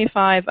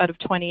 25 out of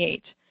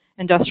 28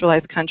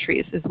 industrialized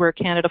countries is where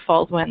Canada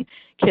falls when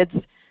kids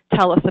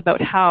tell us about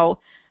how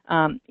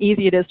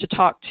easy it is to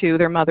talk to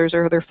their mothers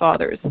or their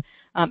fathers,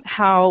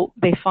 how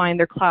they find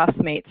their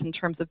classmates in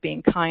terms of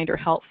being kind or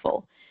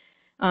helpful.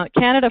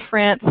 Canada,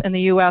 France, and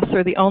the US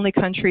are the only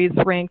countries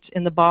ranked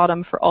in the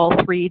bottom for all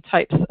three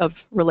types of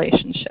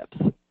relationships.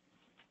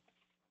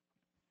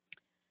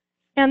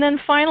 And then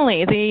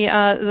finally,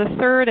 the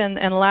third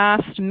and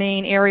last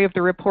main area of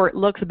the report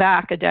looks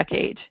back a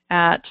decade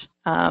at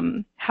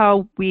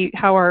how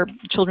our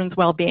children's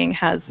well-being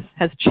has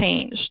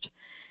changed.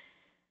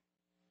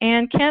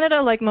 And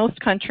Canada, like most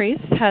countries,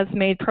 has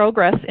made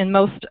progress in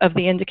most of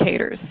the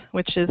indicators,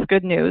 which is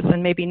good news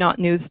and maybe not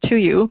news to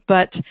you,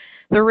 but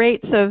the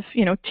rates of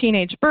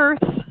teenage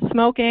births,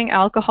 smoking,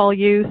 alcohol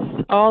use,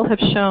 all have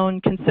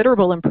shown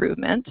considerable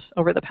improvement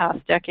over the past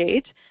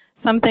decade.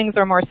 Some things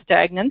are more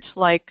stagnant,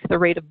 like the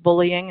rate of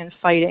bullying and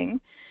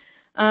fighting.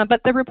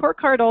 But the report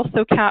card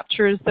also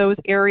captures those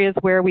areas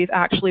where we've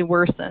actually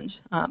worsened,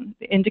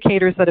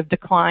 indicators that have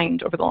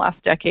declined over the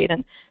last decade,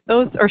 and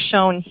those are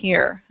shown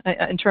here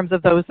in terms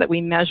of those that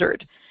we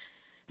measured.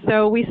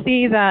 So we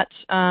see that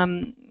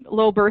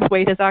low birth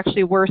weight has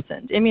actually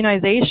worsened.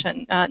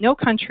 Immunization, no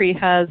country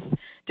has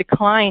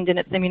declined in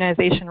its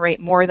immunization rate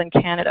more than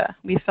Canada.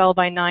 We fell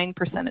by 9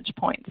 percentage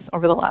points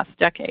over the last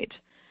decade.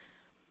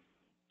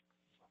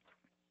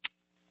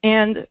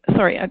 And,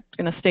 sorry, I'm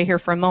going to stay here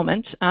for a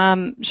moment.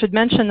 Should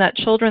mention that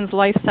children's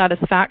life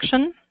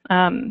satisfaction,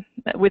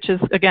 which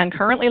is, again,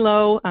 currently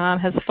low,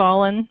 has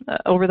fallen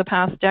over the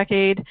past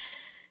decade.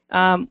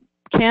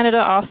 Canada,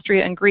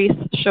 Austria, and Greece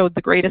showed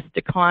the greatest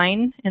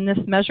decline in this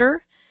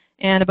measure,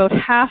 and about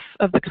half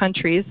of the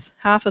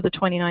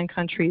 29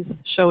 countries,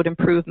 showed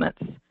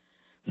improvements.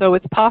 So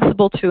it's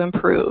possible to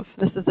improve.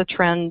 This is a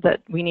trend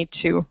that we need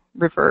to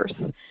reverse.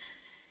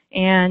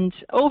 And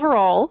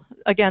overall,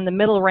 again, the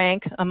middle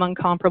rank among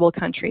comparable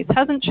countries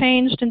hasn't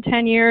changed in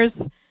 10 years.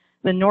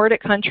 The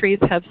Nordic countries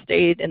have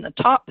stayed in the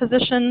top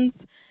positions.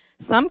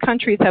 Some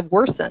countries have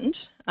worsened,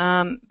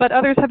 but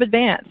others have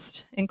advanced,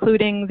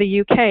 including the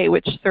UK,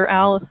 which Sir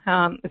Al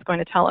is going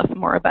to tell us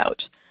more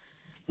about.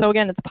 So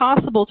again, it's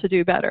possible to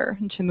do better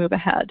and to move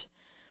ahead.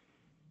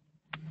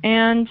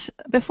 And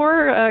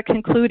before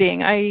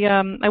concluding,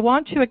 I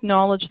want to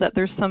acknowledge that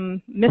there's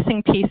some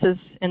missing pieces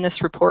in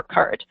this report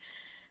card.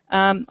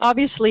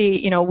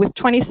 Obviously, with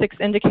 26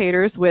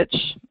 indicators, which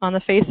on the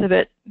face of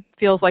it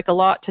feels like a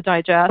lot to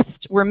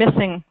digest, we're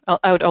missing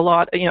out a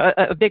lot,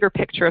 a bigger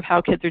picture of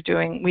how kids are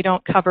doing. We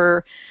don't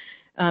cover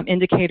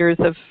indicators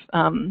of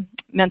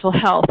mental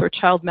health or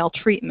child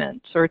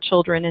maltreatment or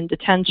children in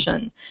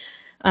detention.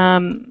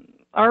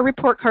 Our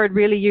report card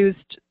really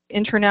used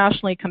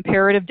internationally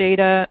comparative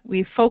data.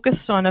 We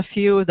focused on a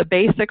few of the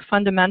basic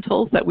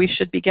fundamentals that we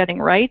should be getting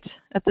right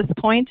at this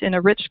point in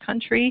a rich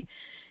country,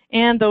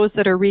 and those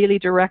that are really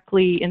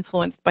directly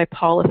influenced by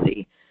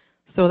policy.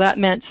 So that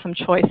meant some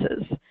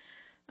choices.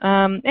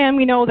 And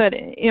we know that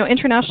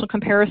international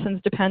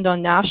comparisons depend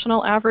on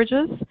national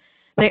averages.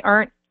 They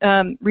aren't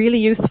really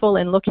useful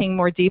in looking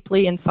more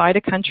deeply inside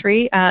a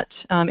country at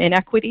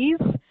inequities.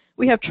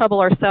 We have trouble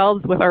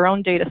ourselves with our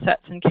own data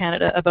sets in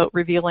Canada about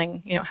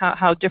revealing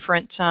how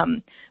different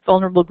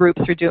vulnerable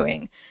groups are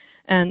doing.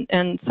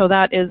 And so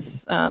that is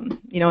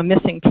a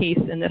missing piece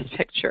in this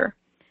picture.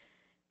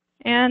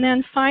 And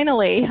then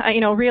finally,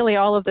 really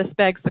all of this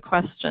begs the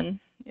question,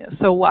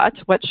 so what?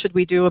 What should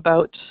we do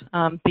about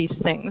these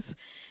things,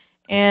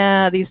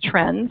 these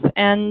trends?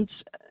 And,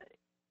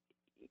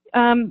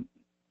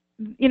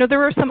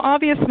 there are some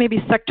obvious maybe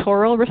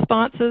sectoral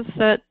responses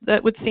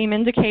that would seem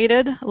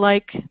indicated,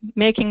 like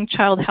making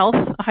child health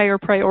a higher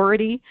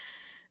priority,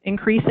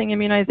 increasing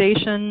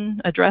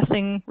immunization,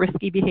 addressing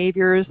risky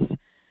behaviors,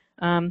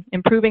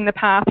 improving the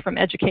path from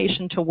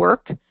education to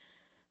work.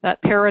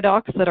 That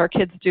paradox that our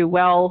kids do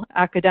well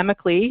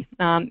academically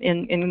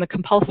in the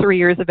compulsory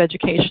years of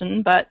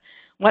education, but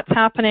what's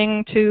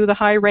happening to the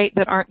high rate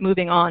that aren't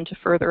moving on to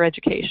further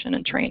education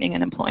and training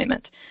and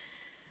employment?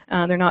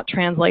 They're not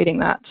translating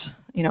that,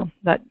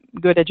 that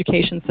good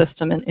education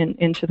system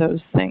into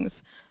those things.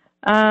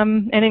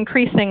 And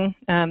increasing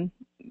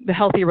the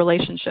healthy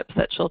relationships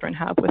that children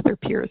have with their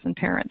peers and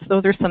parents.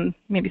 Those are some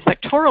maybe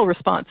sectoral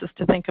responses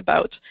to think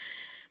about.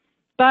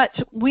 But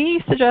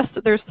we suggest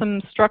that there's some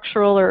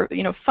structural or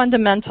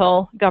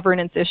fundamental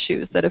governance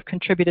issues that have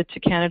contributed to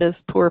Canada's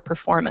poor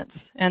performance,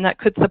 and that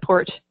could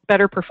support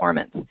better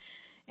performance.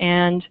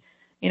 And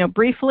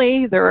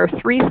briefly, there are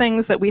 3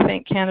 things that we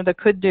think Canada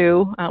could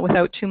do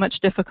without too much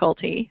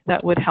difficulty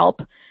that would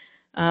help.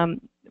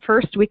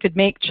 First, we could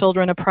make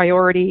children a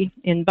priority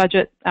in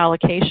budget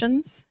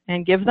allocations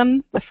and give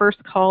them the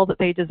first call that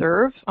they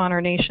deserve on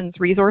our nation's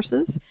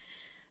resources.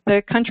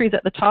 the countries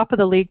at the top of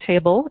the league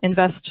table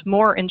invest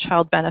more in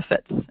child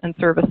benefits and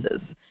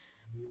services.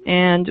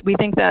 And we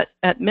think that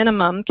at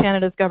minimum,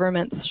 Canada's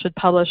governments should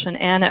publish an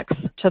annex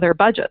to their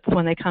budgets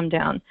when they come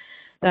down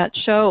that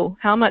show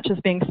how much is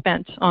being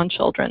spent on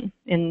children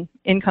in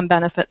income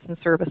benefits and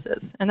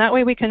services. And that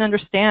way we can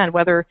understand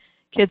whether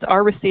kids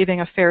are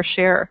receiving a fair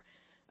share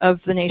of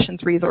the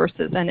nation's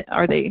resources. And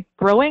are they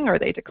growing? Are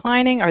they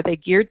declining? Are they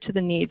geared to the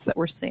needs that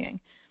we're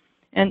seeing?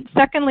 And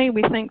secondly,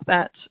 we think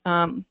that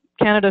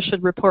Canada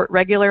should report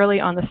regularly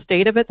on the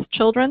state of its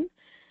children.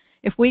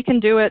 If we can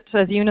do it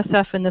as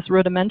UNICEF in this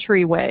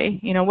rudimentary way,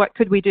 what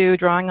could we do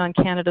drawing on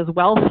Canada's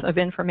wealth of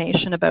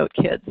information about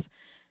kids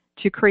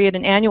to create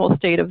an annual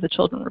State of the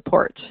Children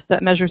report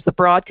that measures the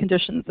broad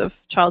conditions of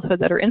childhood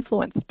that are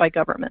influenced by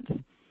governments.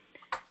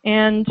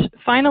 And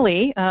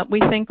finally, we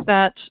think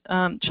that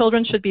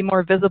children should be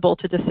more visible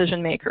to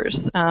decision makers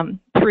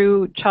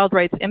through child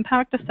rights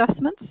impact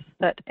assessments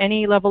that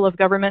any level of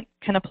government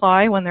can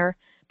apply when they're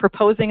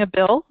proposing a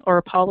bill or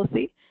a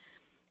policy,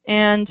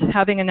 and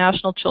having a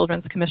National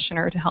Children's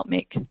Commissioner to help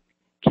make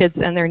kids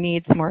and their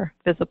needs more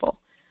visible.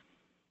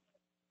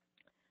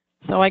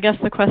 So I guess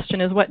the question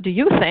is, what do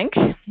you think?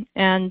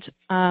 And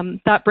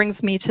that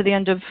brings me to the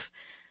end of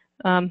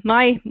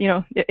my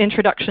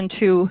introduction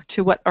to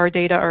what our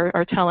data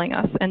are telling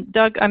us. And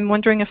Doug, I'm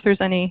wondering if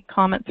there's any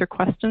comments or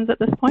questions at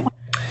this point.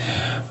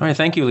 All right,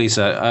 thank you,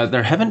 Lisa.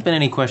 There haven't been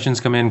any questions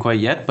come in quite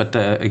yet, but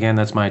again,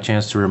 that's my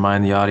chance to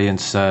remind the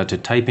audience to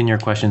type in your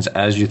questions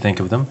as you think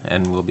of them,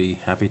 and we'll be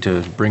happy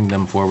to bring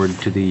them forward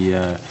to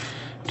the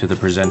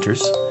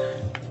presenters.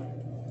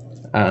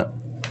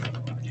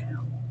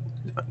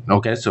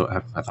 Okay, so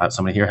I thought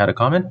somebody here had a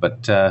comment,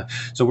 but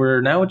so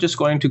we're now just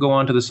going to go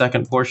on to the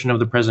second portion of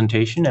the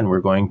presentation, and we're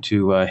going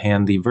to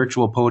hand the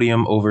virtual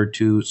podium over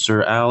to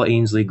Sir Al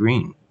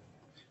Aynsley-Green.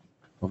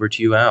 Over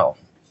to you, Al.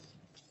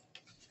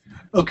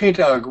 Okay,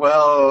 Doug.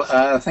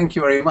 Well, thank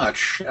you very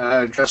much.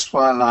 Just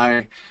while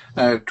I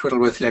twiddle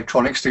with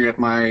electronics to get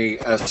my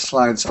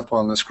slides up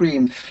on the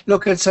screen.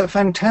 Look, it's a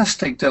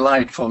fantastic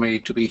delight for me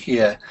to be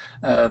here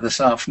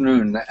this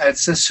afternoon.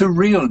 It's a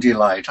surreal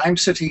delight. I'm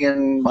sitting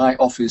in my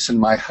office in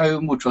my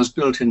home, which was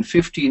built in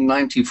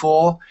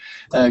 1594,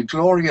 a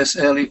glorious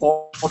early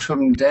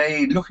autumn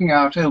day, looking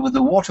out over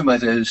the water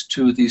meadows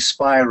to the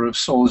spire of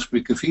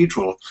Salisbury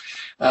Cathedral.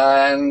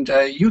 And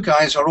you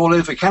guys are all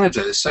over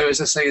Canada, so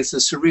as I say, it's a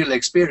surreal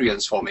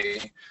experience for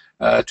me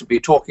to be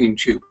talking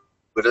to you.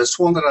 But it's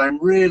one that I'm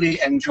really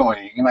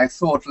enjoying, and I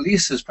thought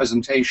Lisa's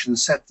presentation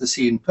set the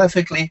scene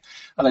perfectly,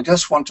 and I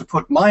just want to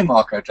put my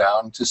marker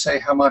down to say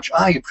how much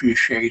I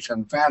appreciate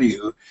and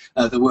value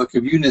the work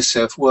of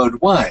UNICEF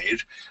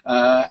worldwide,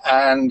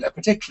 and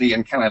particularly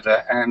in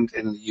Canada and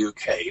in the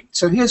UK.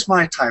 So here's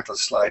my title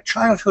slide,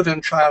 Childhood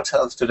and Child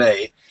Health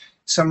Today,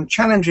 Some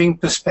Challenging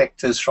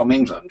Perspectives from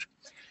England.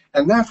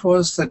 And that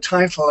was the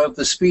title of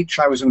the speech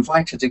I was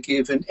invited to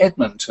give in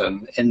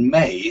Edmonton in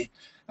May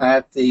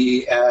at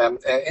the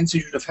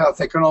Institute of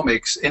Health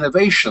Economics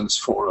Innovations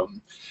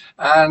Forum.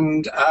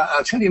 And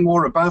I'll tell you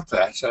more about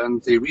that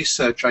and the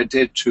research I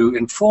did to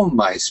inform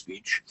my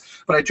speech.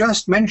 But I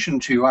just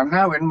mentioned to you, I'm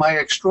now in my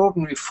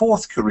extraordinary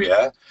fourth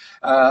career.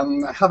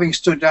 Having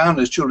stood down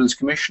as Children's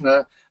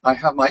Commissioner, I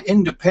have my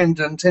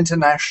independent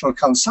international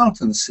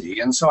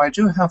consultancy, and so I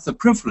do have the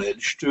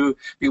privilege to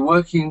be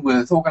working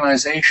with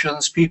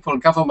organizations, people,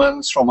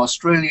 governments from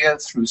Australia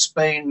through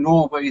Spain,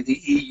 Norway,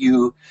 the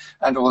EU,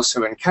 and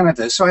also in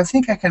Canada. So I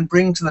think I can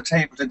bring to the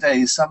table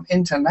today some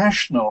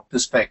international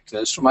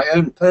perspectives from my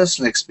own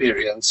personal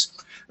experience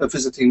of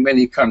visiting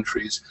many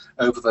countries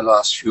over the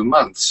last few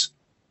months.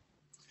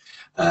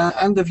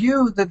 And the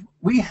view that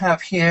we have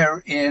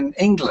here in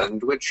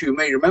England, which you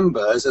may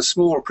remember as a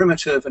small,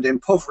 primitive and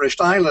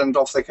impoverished island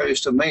off the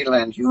coast of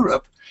mainland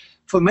Europe,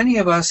 for many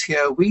of us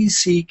here, we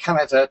see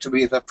Canada to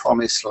be the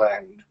promised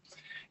land.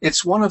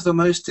 It's one of the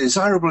most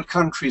desirable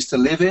countries to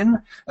live in,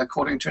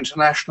 according to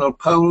international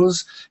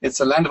polls.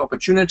 It's a land of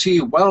opportunity,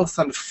 wealth,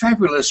 and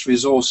fabulous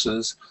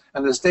resources.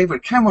 And as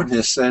David Cameron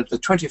has said, the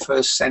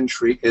 21st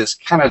century is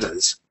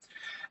Canada's.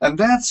 And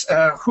that's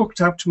hooked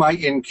up to my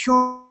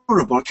incurable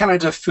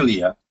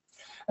Canada-philia.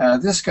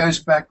 This goes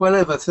back well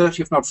over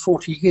 30, if not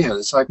 40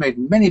 years. I've made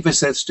many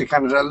visits to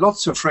Canada,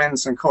 lots of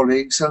friends and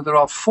colleagues, and there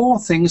are four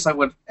things I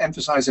would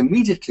emphasize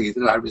immediately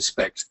that I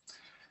respect.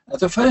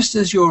 The first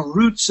is your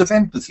Roots of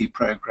Empathy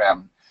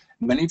program.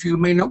 Many of you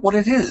may know what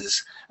it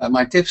is.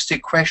 My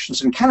dipstick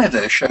questions in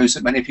Canada shows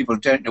that many people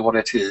don't know what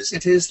it is.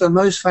 It is the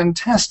most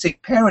fantastic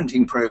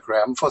parenting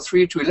program for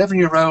 3 to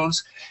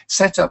 11-year-olds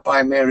set up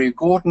by Mary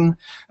Gordon,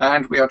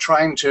 and we are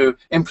trying to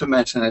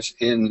implement it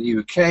in the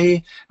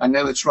UK. I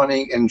know it's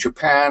running in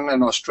Japan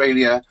and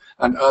Australia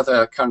and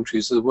other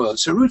countries of the world.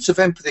 So Roots of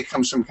Empathy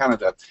comes from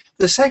Canada.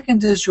 The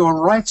second is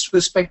your Rights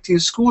Respecting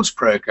Schools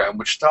program,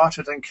 which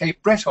started in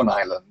Cape Breton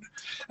Island.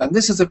 And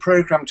this is a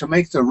program to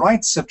make the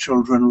rights of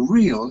children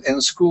real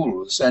in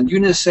schools. And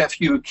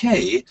UNICEF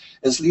UK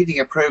is leading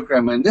a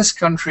program in this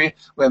country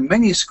where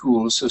many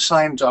schools have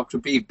signed up to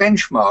be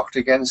benchmarked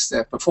against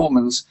their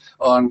performance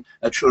on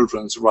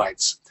children's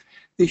rights.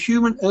 The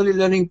Human Early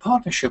Learning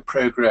Partnership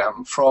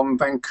Program from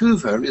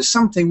Vancouver is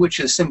something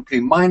which is simply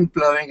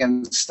mind-blowing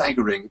and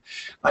staggering.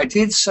 I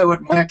did so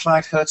at Maya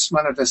Clyde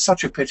Hertzman. It is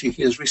such a pity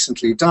he has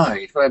recently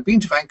died, but I've been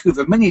to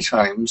Vancouver many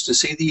times to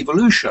see the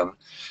evolution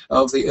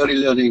of the Early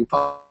Learning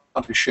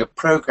Partnership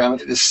Program.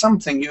 It is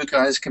something you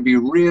guys can be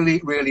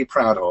really, really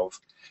proud of.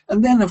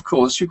 And then, of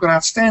course, you've got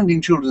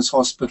outstanding children's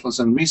hospitals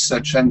and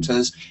research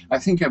centres. I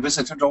think I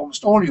visited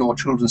almost all your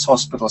children's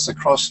hospitals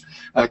across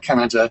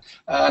Canada,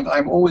 and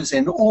I'm always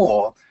in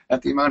awe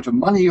at the amount of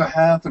money you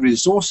have, the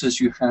resources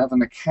you have, and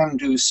the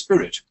can-do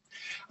spirit.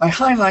 I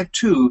highlight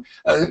two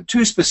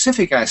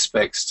specific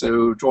aspects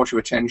to draw to your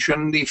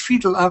attention: the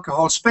fetal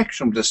alcohol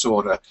spectrum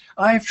disorder.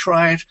 I've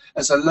tried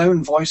as a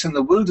lone voice in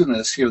the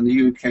wilderness here in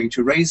the UK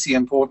to raise the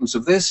importance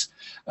of this.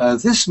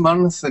 This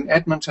month in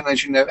Edmonton,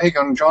 as you know,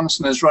 Egon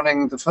Johnson is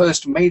running the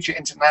first major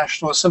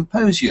international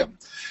symposium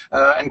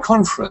and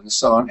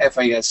conference on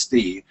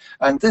FASD,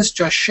 and this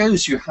just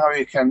shows you how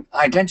you can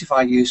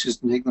identify uses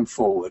and take them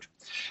forward.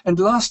 And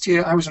last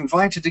year, I was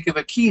invited to give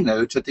a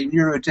keynote at the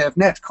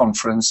NeuroDevNet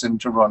conference in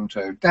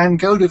Toronto. Dan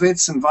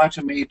Goldovitz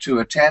invited me to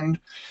attend,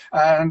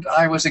 and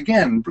I was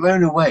again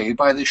blown away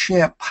by the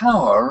sheer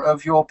power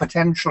of your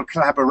potential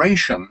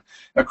collaboration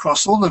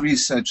across all the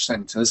research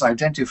centers,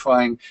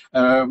 identifying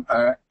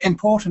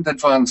important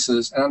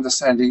advances in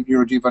understanding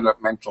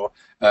neurodevelopmental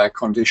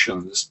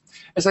conditions.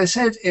 As I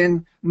said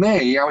in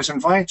May, I was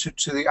invited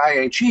to the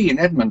IHE in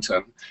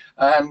Edmonton,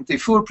 and the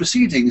full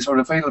proceedings are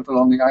available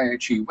on the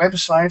IHE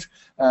website.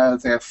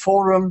 Their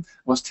forum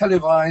was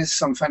televised,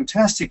 some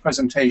fantastic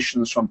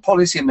presentations from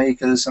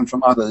policymakers and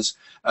from others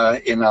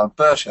in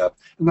Alberta.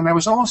 And then I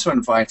was also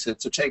invited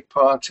to take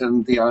part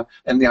in the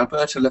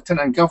Alberta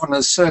Lieutenant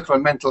Governor's Circle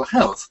on Mental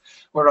Health,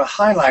 where I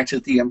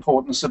highlighted the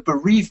importance of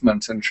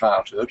bereavement in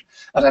childhood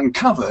and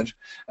uncovered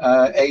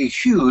a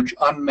huge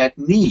unmet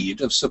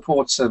need of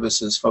support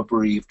services for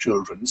bereaved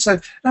children. So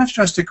that's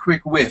just a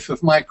quick whiff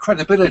of my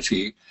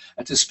credibility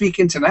to speak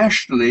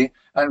internationally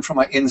and from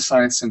my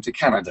insights into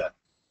Canada.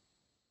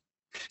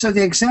 So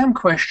the exam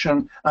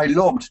question I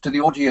lobbed to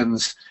the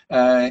audience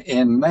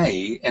in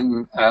May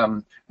in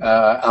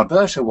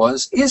Alberta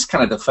was, is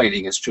Canada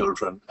failing its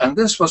children? And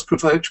this was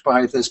provoked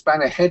by this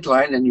banner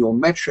headline in your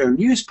Metro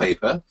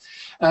newspaper.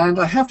 And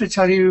I have to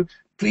tell you,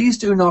 please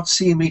do not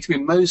see me to be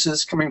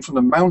Moses coming from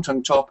the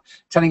mountaintop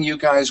telling you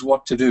guys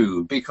what to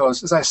do,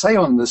 because as I say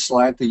on this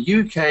slide, the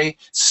UK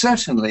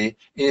certainly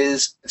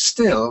is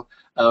still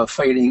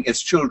failing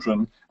its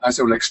children, as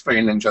I will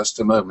explain in just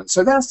a moment.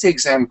 So that's the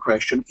exam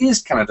question: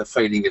 is Canada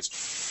failing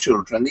its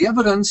children? The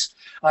evidence,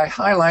 I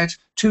highlight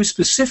two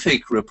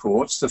specific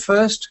reports. The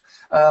first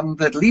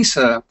that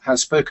Lisa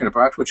has spoken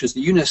about, which is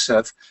the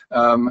UNICEF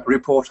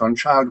report on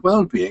child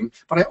well-being,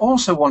 but I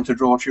also want to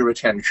draw to your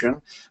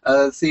attention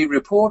the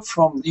report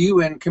from the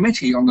UN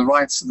Committee on the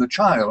Rights of the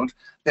Child,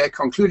 their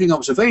concluding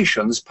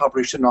observations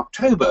published in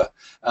October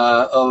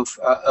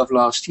of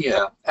last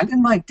year. And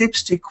in my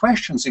dipstick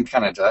questions in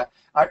Canada,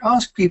 I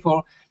asked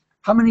people,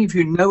 how many of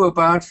you know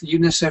about the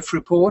UNICEF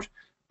report?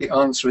 The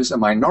answer is a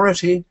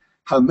minority.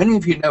 How many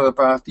of you know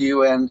about the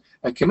UN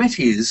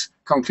Committee's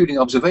concluding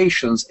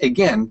observations?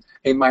 Again,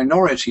 a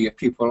minority of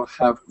people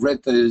have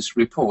read those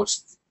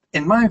reports.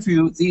 In my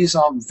view, these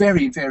are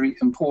very, very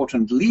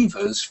important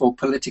levers for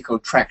political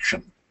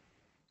traction.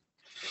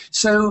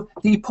 So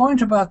the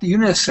point about the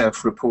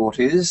UNICEF report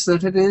is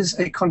that it is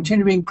a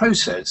continuing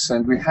process,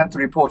 and we had the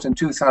report in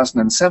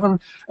 2007,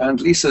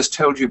 and Lisa's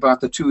told you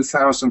about the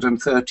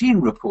 2013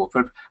 report,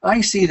 but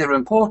I see their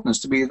importance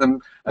to be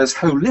them as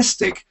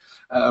holistic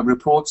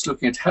reports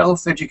looking at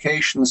health,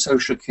 education,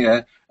 social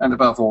care, and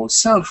above all,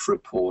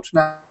 self-report.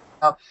 Now,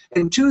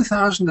 in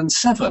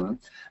 2007,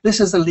 this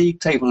is the league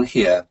table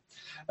here.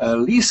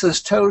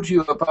 Lisa's told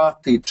you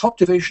about the top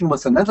division,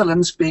 with the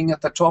Netherlands being at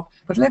the top,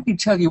 but let me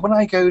tell you, when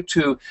I go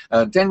to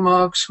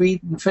Denmark,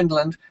 Sweden,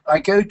 Finland, I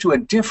go to a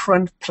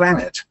different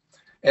planet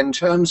in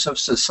terms of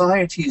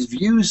society's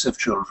views of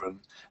children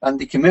and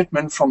the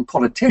commitment from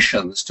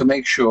politicians to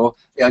make sure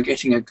they are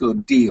getting a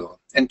good deal.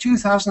 In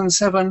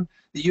 2007,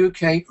 the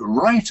UK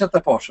right at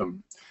the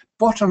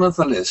bottom of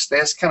the list.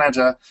 There's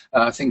Canada,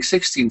 I think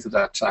 16th at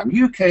that time.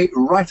 UK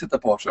right at the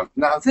bottom.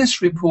 Now,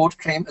 this report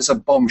came as a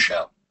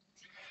bombshell.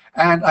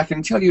 And I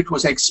can tell you it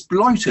was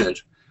exploited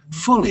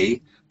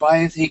fully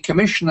by the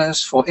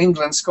commissioners for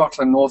England,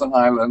 Scotland, Northern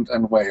Ireland,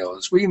 and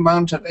Wales. We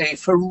mounted a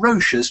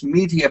ferocious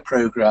media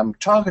program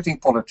targeting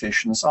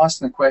politicians,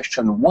 asking the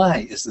question,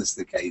 why is this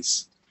the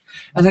case?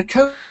 And it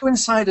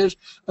coincided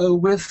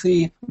with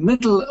the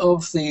middle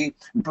of the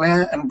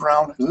Blair and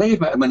Brown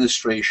Labour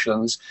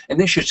administration's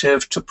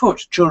initiative to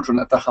put children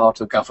at the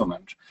heart of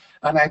government.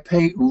 And I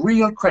pay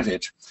real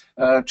credit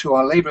to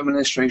our Labour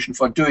administration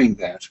for doing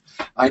that.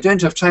 I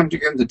don't have time to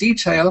go into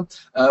detail,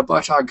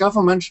 but our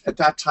government at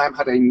that time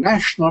had a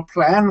national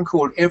plan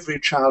called Every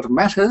Child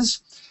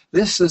Matters.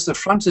 This is the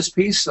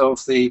frontispiece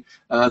of the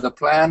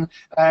plan,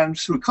 and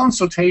through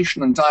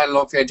consultation and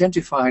dialogue, they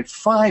identified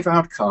 5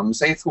 outcomes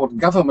they thought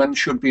government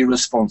should be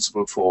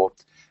responsible for: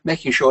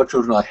 making sure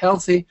children are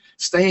healthy,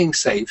 staying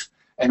safe,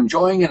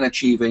 enjoying and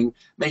achieving,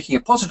 making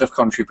a positive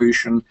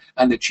contribution,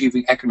 and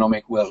achieving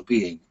economic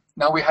well-being.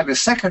 Now, we had a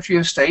Secretary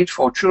of State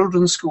for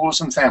Children, Schools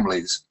and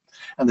Families,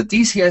 and the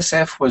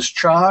DCSF was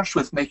charged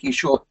with making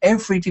sure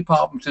every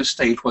Department of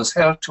State was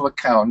held to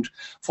account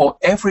for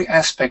every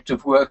aspect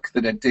of work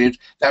that it did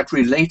that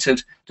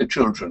related to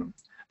children.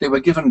 They were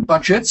given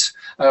budgets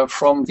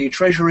from the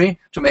Treasury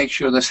to make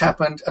sure this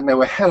happened, and they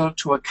were held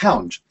to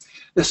account.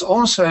 This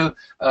also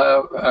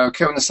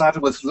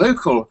coincided with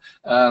local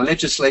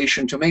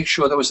legislation to make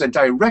sure there was a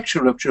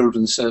director of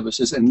children's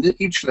services in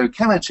each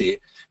locality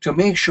to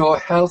make sure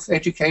health,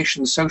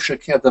 education, social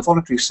care, the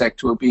voluntary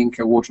sector were being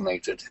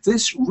coordinated.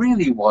 This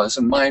really was,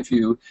 in my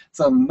view,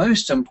 the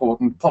most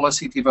important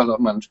policy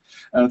development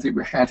that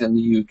we had in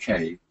the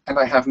UK. And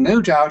I have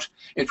no doubt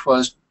it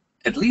was,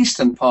 at least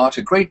in part,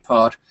 a great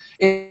part,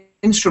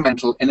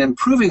 instrumental in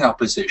improving our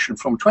position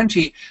from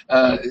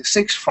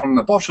 26 from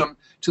the bottom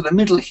to the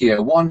middle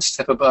here, one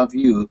step above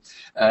you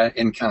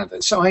in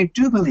Canada. So I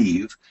do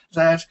believe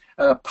that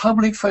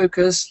public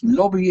focus,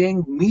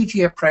 lobbying,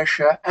 media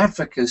pressure,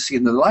 advocacy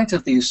in the light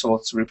of these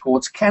sorts of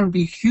reports can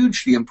be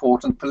hugely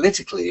important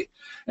politically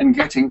in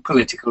getting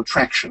political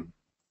traction.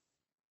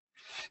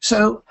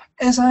 So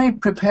as I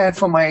prepared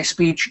for my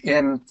speech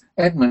in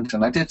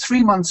Edmonton, I did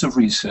 3 months of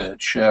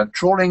research,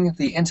 trawling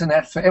the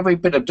internet for every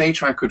bit of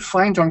data I could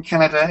find on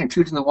Canada,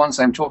 including the ones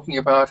I'm talking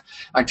about.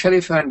 I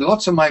telephoned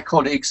lots of my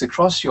colleagues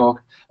across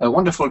your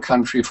wonderful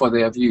country for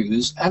their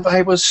views, and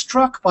I was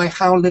struck by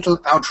how little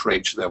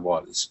outrage there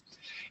was.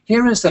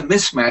 Here is the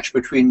mismatch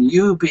between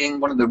you being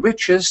one of the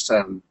richest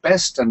and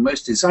best and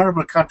most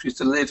desirable countries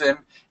to live in,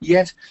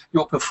 yet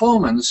your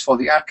performance for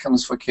the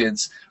outcomes for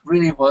kids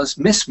really was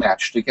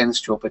mismatched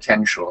against your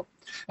potential.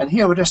 And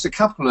here are just a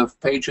couple of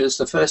pages.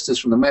 The first is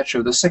from the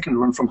Metro, the second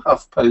one from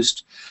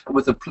HuffPost,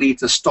 with a plea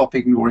to stop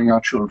ignoring our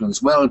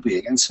children's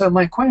well-being. And so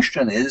my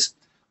question is,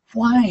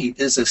 why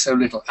is there so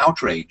little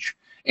outrage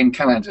in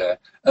Canada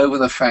over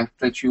the fact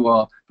that you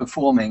are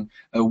performing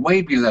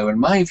way below, in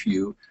my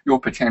view, your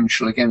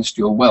potential against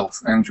your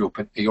wealth and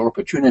your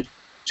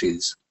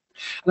opportunities?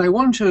 And I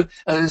want to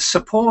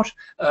support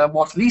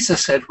what Lisa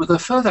said with a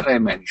further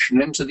dimension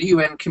into the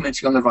UN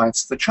Committee on the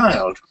Rights of the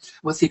Child,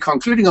 with the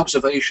concluding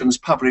observations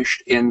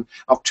published in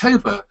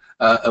October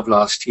of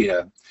last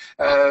year.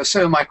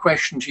 So my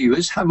question to you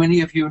is, how many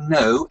of you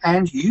know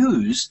and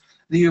use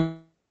the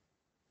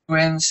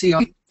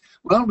UNCRC?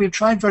 Well, we've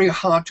tried very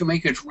hard to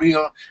make it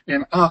real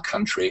in our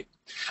country.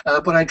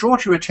 But I draw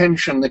to your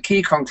attention the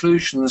key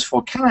conclusions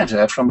for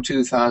Canada from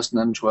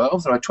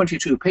 2012. There are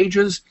 22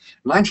 pages,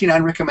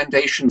 99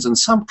 recommendations and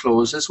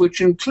sub-clauses, which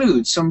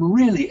include some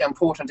really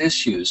important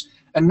issues.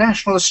 A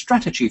national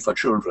strategy for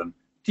children.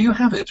 Do you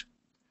have it?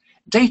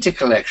 Data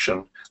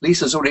collection.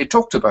 Lisa's already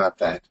talked about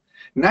that.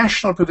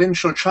 National,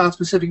 provincial,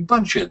 child-specific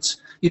budgets.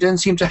 You don't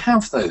seem to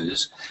have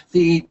those.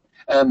 The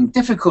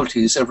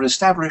difficulties of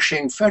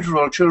establishing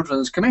federal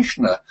children's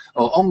commissioner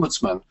or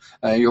ombudsman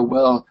you're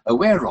well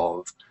aware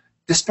of.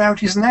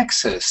 Disparities in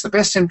access, the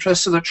best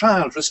interests of the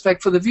child,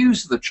 respect for the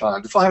views of the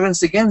child,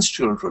 violence against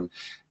children,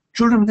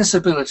 children with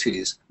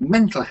disabilities,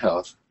 mental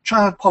health,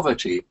 child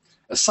poverty,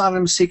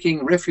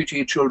 asylum-seeking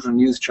refugee children,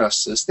 youth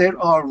justice. There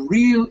are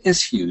real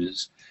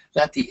issues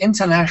that the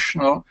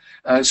International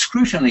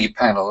Scrutiny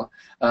Panel,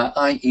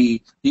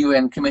 i.e. the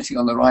UN Committee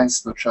on the Rights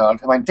of the Child,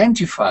 have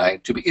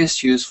identified to be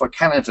issues for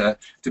Canada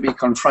to be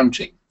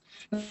confronting.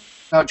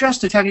 Now,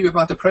 just to tell you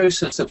about the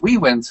process that we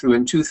went through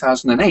in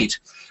 2008,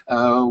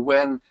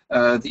 when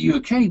the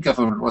UK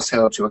government was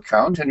held to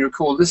account, and you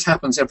recall this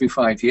happens every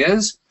 5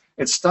 years,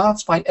 it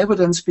starts by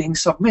evidence being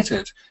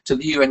submitted to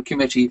the UN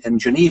Committee in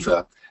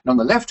Geneva. And on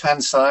the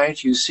left-hand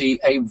side, you see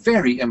a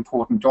very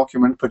important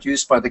document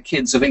produced by the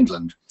Kids of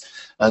England,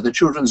 the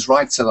Children's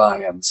Rights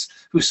Alliance,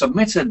 who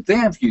submitted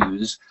their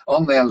views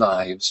on their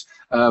lives.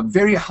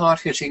 Very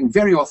hard-hitting,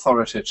 very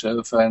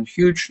authoritative, and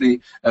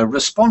hugely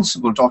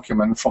responsible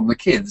document from the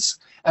kids.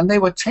 And they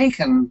were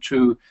taken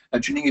to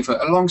Geneva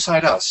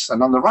alongside us.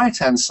 And on the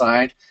right-hand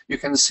side, you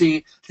can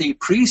see the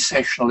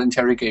pre-sessional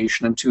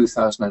interrogation in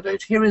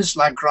 2008. Here is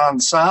La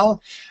Grande Salle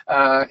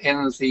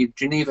in the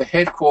Geneva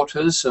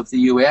headquarters of the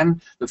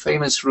UN, the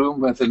famous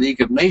room where the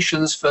League of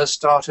Nations first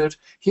started.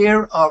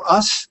 Here are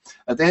us.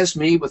 There's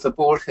me with the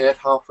bald head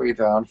halfway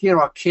down.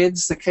 Here are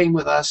kids that came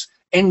with us,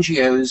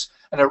 NGOs,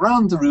 and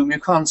around the room, you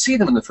can't see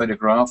them in the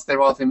photograph,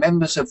 there are the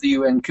members of the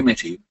UN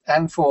Committee.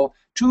 And for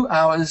 2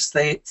 hours,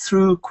 they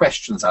threw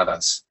questions at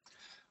us.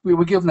 We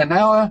were given an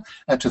hour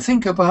to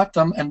think about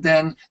them, and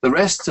then the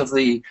rest of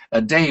the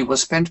day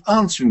was spent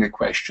answering the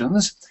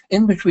questions,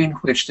 in between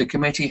which the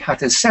committee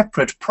had a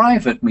separate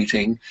private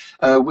meeting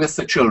with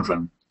the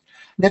children.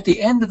 And at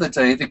the end of the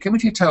day, the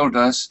committee told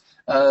us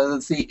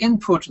the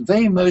input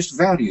they most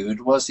valued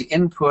was the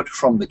input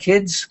from the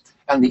kids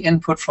and the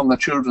input from the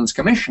children's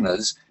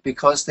commissioners,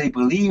 because they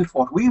believed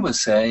what we were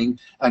saying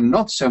and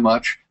not so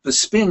much the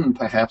spin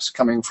perhaps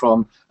coming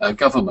from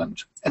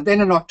government. And then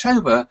in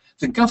October,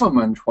 the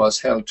government was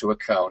held to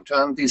account,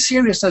 and the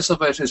seriousness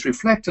of it is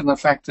reflected in the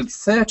fact that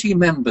 30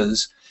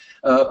 members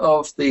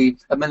of the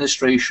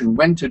administration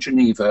went to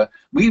Geneva.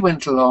 We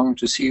went along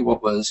to see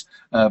what was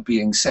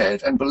being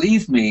said, and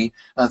believe me,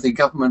 the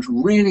government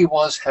really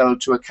was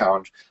held to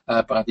account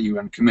by the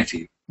UN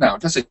Committee. Now,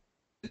 does it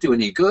do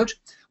any good?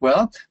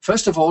 Well,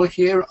 first of all,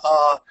 here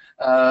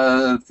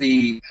are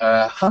the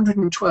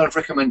 112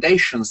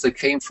 recommendations that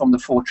came from the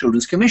 4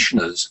 children's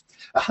commissioners.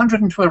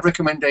 112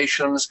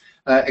 recommendations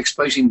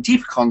exposing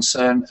deep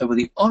concern over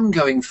the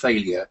ongoing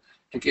failure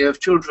to give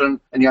children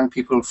and young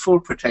people full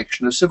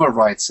protection of civil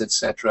rights,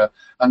 etc.,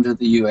 under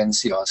the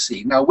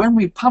UNCRC. Now, when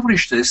we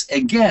published this,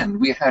 again,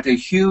 we had a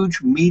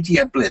huge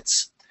media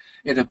blitz.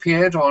 It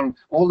appeared on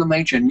all the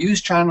major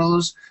news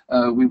channels.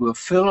 We were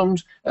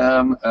filmed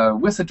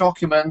with the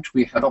document.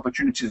 We had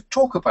opportunity to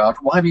talk about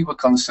why we were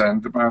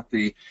concerned about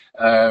the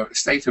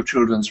state of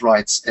children's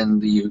rights in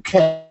the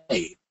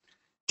UK.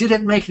 Did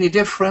it make any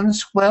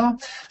difference? Well,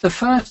 the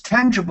first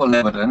tangible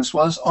evidence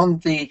was on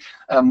the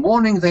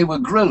morning they were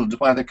grilled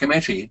by the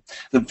committee.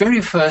 The very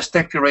first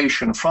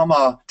declaration from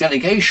our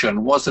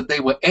delegation was that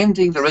they were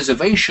ending the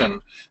reservation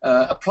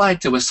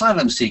applied to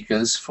asylum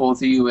seekers for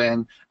the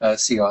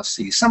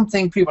UNCRC,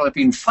 something people have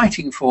been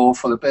fighting for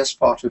the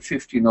best part of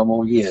 15 or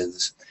more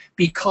years,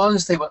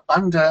 because they were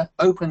under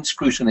open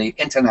scrutiny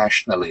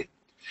internationally.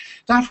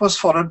 That was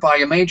followed by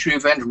a major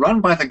event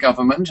run by the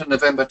government in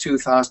November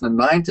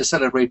 2009 to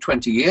celebrate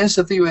 20 years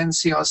of the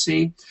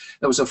UNCRC.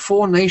 There was a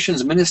 4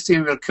 nations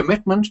ministerial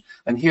commitment,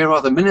 and here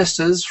are the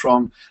ministers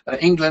from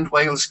England,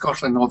 Wales,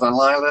 Scotland, Northern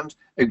Ireland,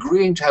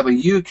 agreeing to have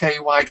a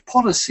UK-wide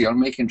policy on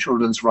making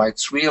children's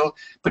rights real,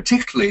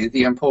 particularly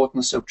the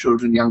importance of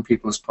children and young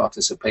people's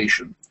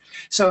participation.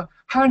 So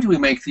how do we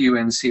make the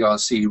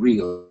UNCRC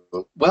real?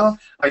 Well,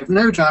 I've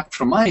no doubt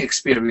from my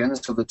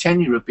experience of the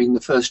tenure of being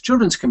the first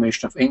Children's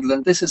Commissioner of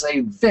England, this is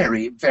a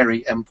very,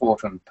 very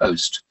important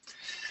post.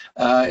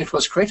 It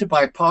was created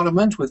by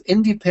Parliament with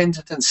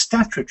independent and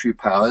statutory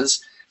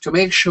powers to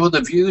make sure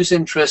the views,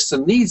 interests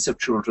and needs of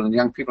children and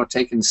young people are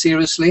taken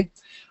seriously.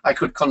 I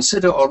could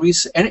consider or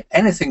research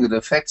anything that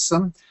affects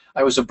them.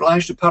 I was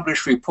obliged to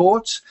publish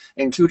reports,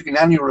 including an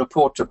annual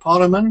report to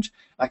Parliament.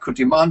 I could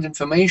demand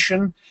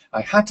information.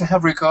 I had to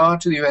have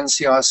regard to the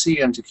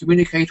UNCRC and to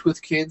communicate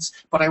with kids,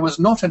 but I was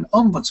not an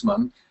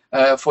ombudsman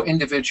for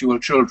individual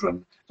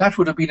children. That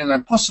would have been an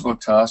impossible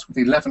task with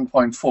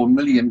 11.4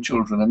 million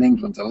children in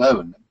England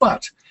alone.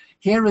 But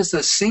here is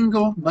the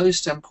single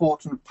most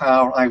important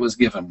power I was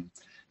given: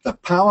 the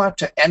power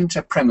to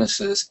enter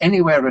premises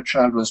anywhere a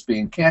child was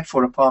being cared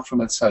for apart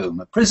from its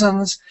home.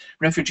 Prisons,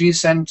 refugee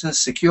centres,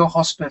 secure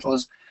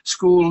hospitals,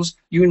 schools,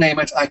 you name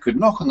it. I could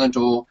knock on the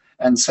door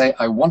and say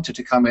I wanted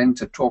to come in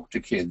to talk to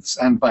kids.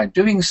 And by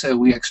doing so,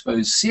 we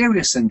expose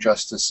serious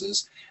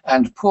injustices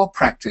and poor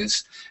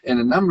practice in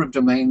a number of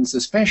domains,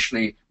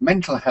 especially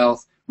mental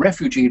health,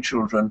 refugee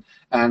children,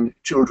 and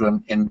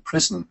children in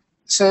prison.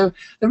 So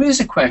there is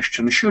a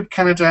question, should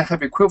Canada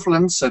have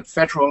equivalents at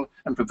federal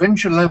and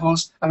provincial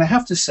levels? And I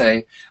have to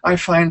say, I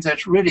find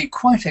that really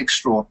quite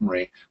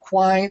extraordinary,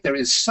 why there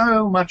is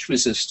so much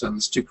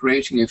resistance to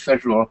creating a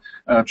federal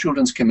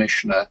children's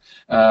commissioner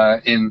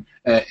in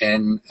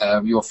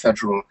your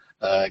federal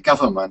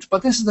government.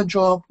 But this is a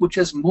job which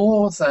is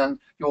more than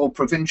your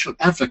provincial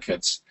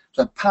advocates.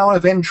 The power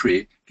of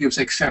entry gives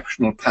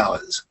exceptional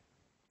powers.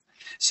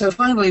 So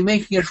finally,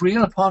 making it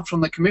real, apart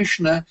from the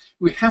commissioner,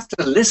 we have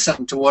to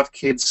listen to what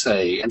kids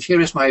say. And here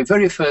is my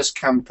very first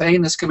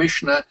campaign as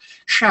commissioner: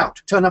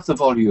 shout, turn up the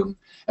volume.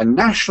 A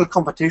national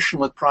competition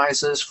with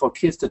prizes for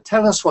kids to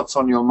tell us what's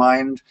on your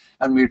mind,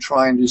 and we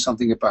try and do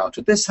something about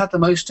it. This had the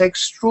most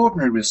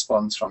extraordinary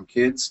response from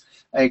kids.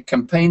 A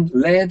campaign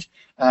led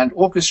and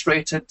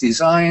orchestrated,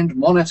 designed,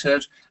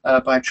 monitored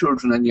by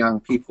children and young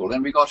people.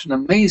 And we got an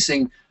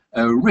amazing,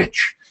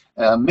 rich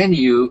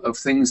menu of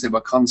things they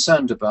were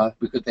concerned about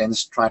we could then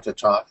try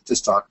to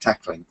start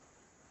tackling.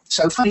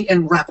 So finally,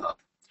 in wrap-up,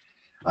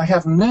 I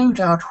have no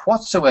doubt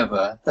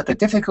whatsoever that the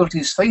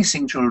difficulties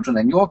facing children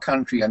in your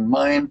country and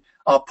mine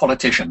are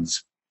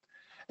politicians.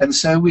 And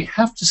so we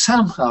have to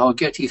somehow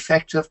get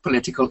effective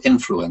political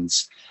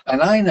influence.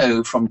 And I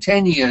know from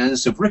 10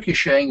 years of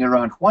ricocheting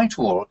around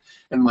Whitehall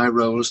in my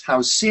roles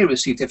how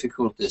seriously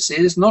difficult this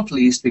is, not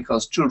least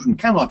because children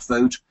cannot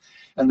vote,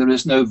 and there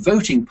is no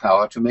voting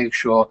power to make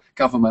sure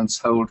governments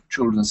hold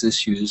children's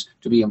issues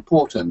to be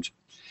important.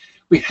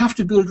 We have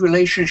to build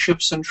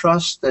relationships and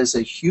trust. There's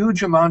a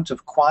huge amount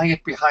of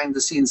quiet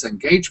behind-the-scenes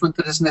engagement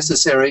that is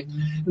necessary.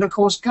 And of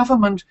course,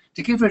 government,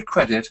 to give it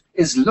credit,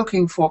 is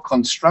looking for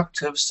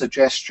constructive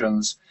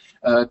suggestions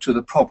to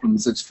the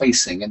problems it's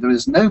facing. And there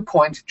is no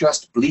point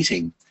just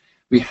bleating.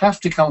 We have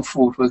to come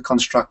forward with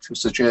constructive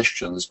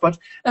suggestions. But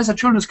as a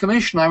Children's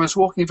Commissioner, I was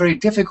walking a very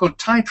difficult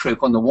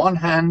tightrope. On the one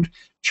hand,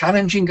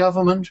 challenging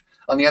government,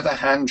 on the other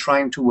hand,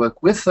 trying to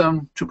work with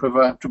them to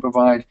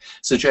provide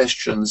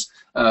suggestions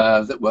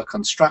that were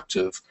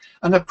constructive.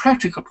 And a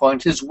practical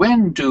point is,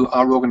 when do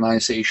our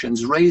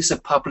organizations raise a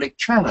public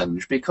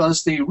challenge?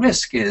 Because the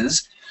risk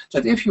is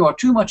that if you are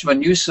too much of a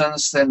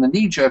nuisance, then the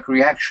knee-jerk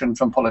reaction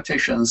from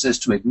politicians is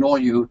to ignore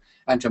you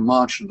and to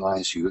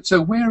marginalize you.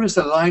 So where is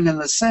the line in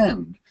the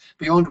sand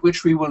beyond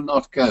which we will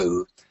not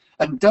go?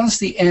 And does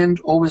the end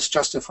always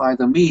justify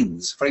the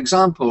means? For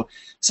example,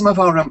 some of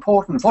our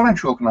important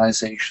voluntary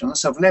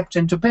organizations have leapt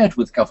into bed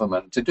with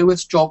government to do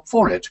its job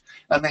for it,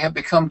 and they have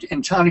become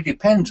entirely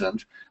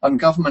dependent on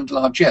government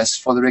largesse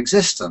for their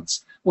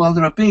existence. Well,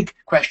 there are big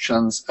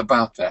questions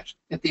about that.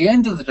 At the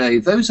end of the day,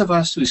 those of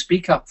us who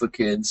speak up for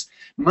kids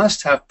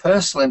must have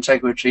personal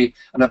integrity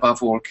and,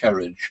 above all,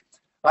 courage.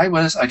 I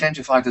was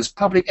identified as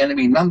public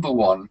enemy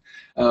 #1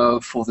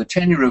 for the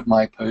tenure of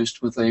my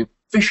post, with a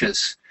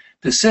vicious,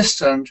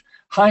 persistent,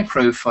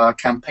 high-profile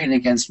campaign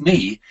against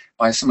me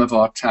by some of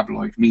our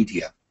tabloid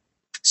media.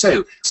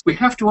 So we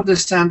have to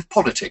understand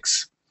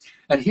politics.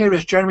 And here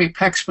is Jeremy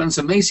Paxman's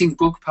amazing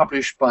book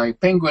published by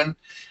Penguin,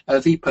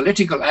 The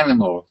Political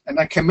Animal, and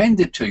I commend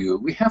it to you.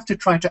 We have to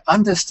try to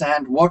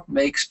understand what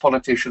makes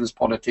politicians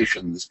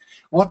politicians,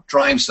 what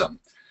drives them.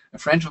 A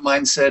friend of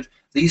mine said,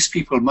 these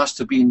people must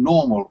have been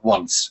normal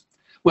once.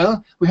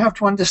 Well, we have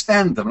to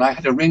understand them, and I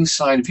had a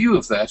ringside view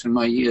of that in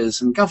my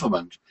years in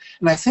government.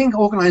 And I think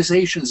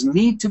organizations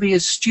need to be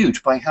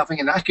astute by having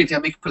an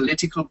academic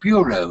political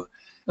bureau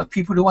of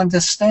people who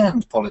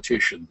understand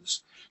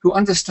politicians, who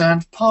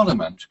understand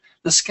parliament.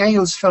 The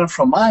scales fell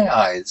from my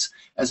eyes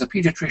as a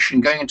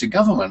pediatrician going into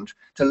government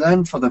to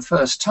learn for the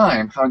first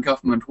time how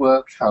government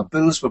worked, how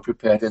bills were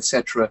prepared,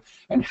 etc.,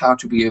 and how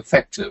to be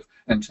effective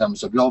in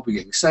terms of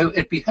lobbying. So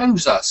it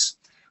behoves us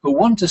who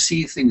want to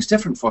see things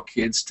different for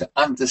kids to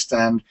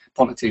understand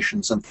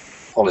politicians and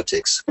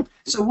politics.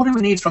 So what do we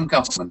need from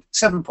government?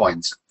 7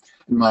 points,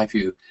 in my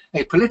view.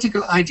 A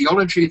political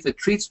ideology that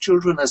treats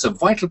children as a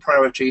vital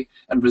priority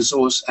and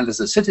resource and as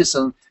a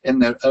citizen in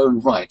their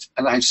own right.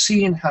 And I've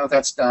seen how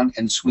that's done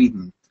in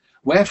Sweden,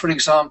 where, for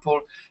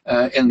example,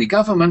 in the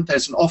government,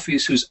 there's an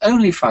office whose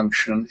only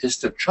function is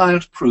to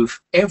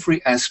child-proof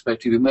every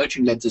aspect of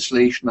emerging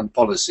legislation and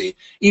policy,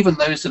 even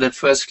those that at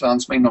first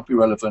glance may not be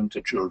relevant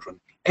to children.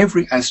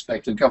 Every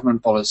aspect of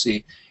government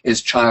policy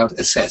is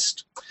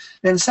child-assessed.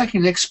 Then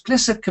second,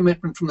 explicit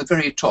commitment from the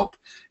very top,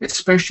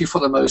 especially for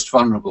the most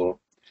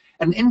vulnerable.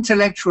 An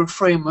intellectual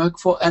framework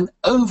for an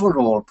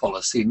overall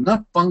policy,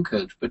 not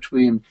bunkered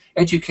between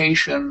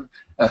education,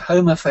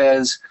 home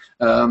affairs,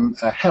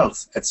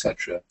 health,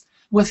 etc.,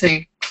 with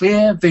a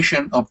clear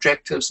vision,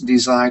 objectives, and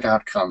desired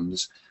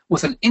outcomes,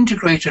 with an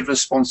integrated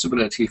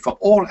responsibility for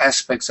all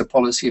aspects of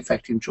policy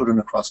affecting children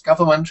across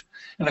government,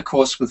 and of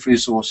course with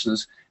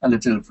resources and a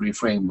delivery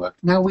framework.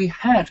 Now, we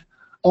had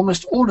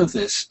almost all of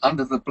this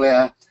under the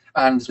Blair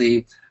and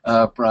the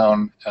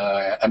Brown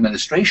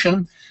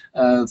administration.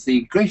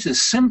 The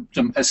greatest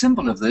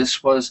symbol of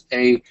this was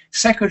a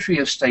Secretary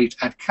of State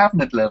at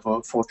cabinet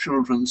level for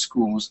children,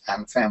 schools,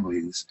 and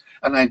families.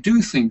 And I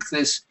do think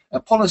this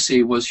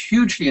policy was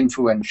hugely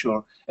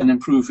influential in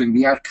improving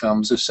the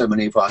outcomes of so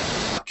many of our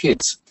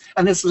kids.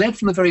 And it's led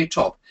from the very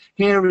top.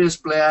 Here is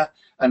Blair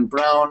and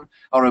Brown.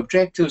 Our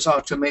objectives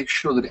are to make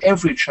sure that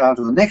every child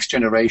of the next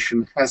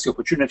generation has the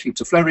opportunity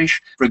to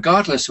flourish,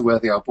 regardless of where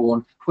they are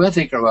born, where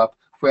they grow up,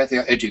 where they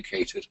are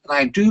educated. And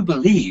I do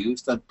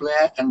believe that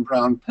Blair and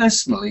Brown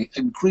personally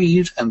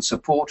agreed and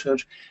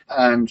supported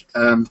and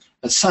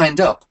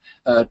signed up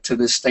to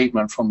this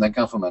statement from their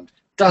government.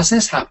 Does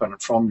this happen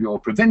from your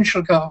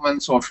provincial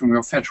governments or from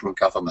your federal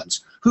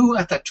governments? Who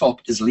at the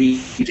top is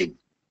leading?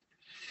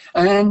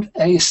 And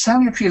a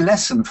salutary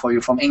lesson for you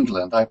from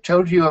England. I've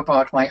told you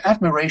about my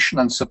admiration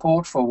and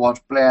support for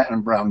what Blair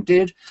and Brown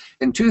did.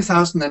 In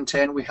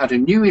 2010, we had a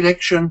new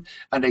election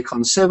and a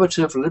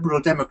Conservative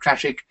Liberal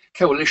Democratic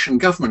coalition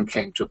government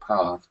came to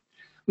power.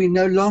 We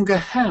no longer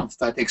have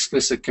that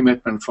explicit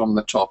commitment from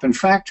the top. In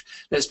fact,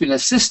 there's been a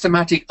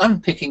systematic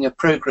unpicking of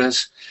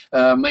progress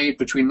made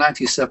between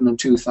 1997 and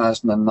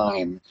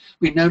 2009.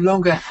 We no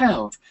longer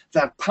have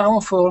that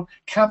powerful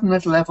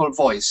cabinet-level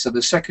voice of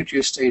the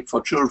Secretary of State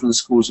for Children,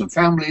 Schools and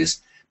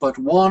Families, but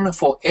one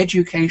for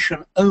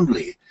education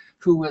only,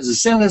 who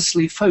was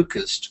zealously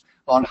focused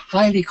on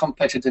highly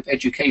competitive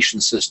education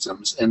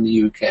systems in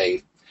the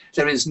UK.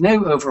 There is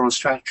no overall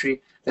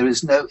strategy, there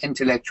is no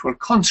intellectual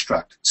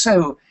construct.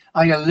 So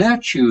I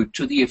alert you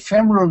to the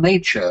ephemeral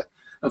nature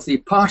of the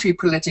party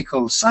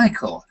political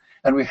cycle,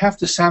 and we have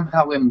to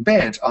somehow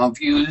embed our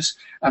views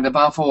and,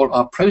 above all,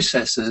 our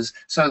processes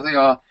so they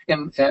are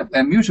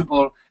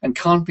immutable and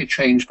can't be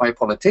changed by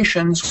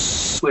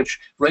politicians, which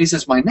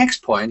raises my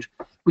next point.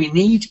 We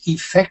need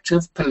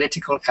effective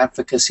political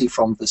advocacy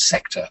from the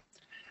sector.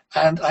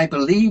 And I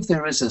believe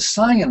there is a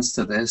science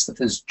to this that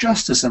is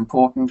just as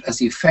important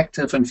as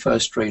effective and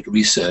first-rate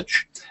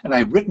research. And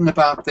I've written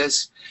about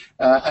this,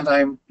 and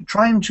I'm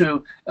trying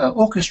to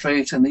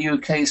orchestrate in the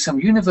UK some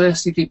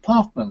university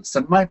departments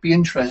that might be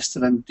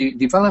interested in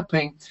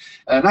developing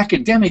an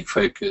academic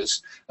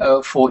focus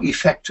for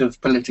effective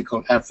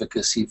political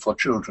advocacy for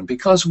children,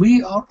 because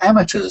we are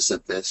amateurs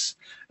at this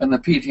in the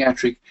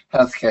pediatric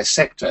healthcare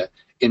sector,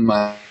 in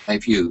my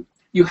view.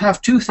 You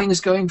have two things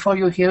going for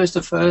you. Here is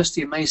the first,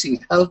 the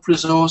amazing help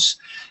resource.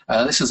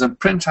 This is a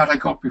printout I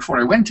got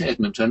before I went to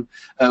Edmonton,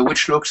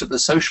 which looks at the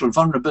social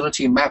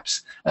vulnerability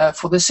maps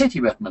for the city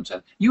of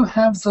Edmonton. You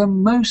have the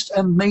most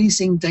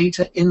amazing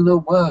data in the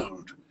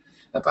world.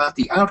 about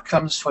the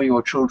outcomes for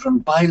your children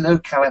by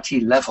locality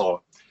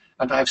level.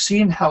 And I've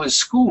seen how a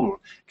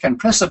school can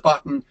press a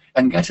button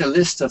and get a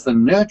list of the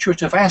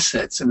nurturative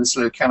assets in this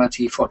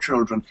locality for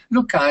children.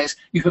 Look, guys,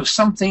 you have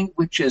something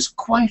which is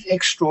quite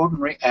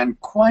extraordinary and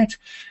quite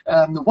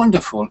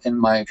wonderful in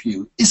my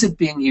view. Is it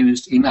being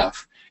used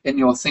enough in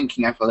your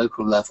thinking at a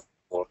local level?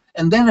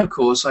 And then, of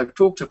course, I've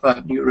talked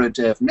about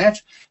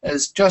NeuroDevNet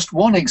as just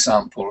one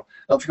example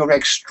of your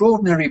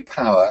extraordinary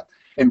power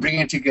in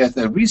bringing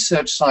together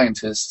research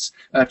scientists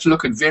to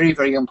look at very,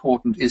 very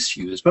important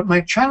issues. But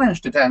my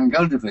challenge to Dan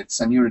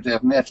Goldovitz and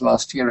NeuroDevNet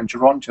last year in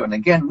Toronto, and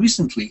again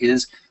recently,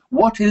 is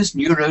what is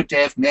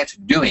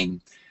NeuroDevNet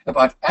doing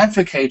about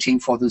advocating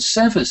for the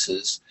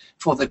services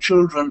for the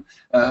children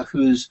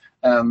whose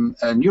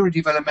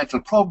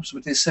neurodevelopmental problems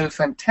which is so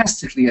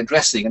fantastically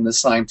addressing in the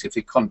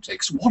scientific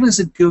context? What is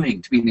it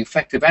doing to be an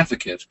effective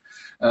advocate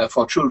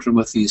for children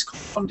with these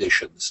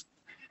conditions?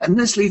 And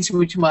this leads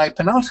me to my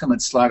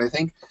penultimate slide, I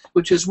think,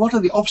 which is what are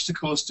the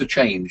obstacles to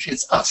change?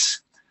 It's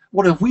us.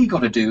 What have we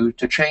got to do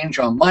to change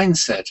our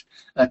mindset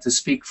to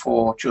speak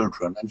for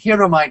children? And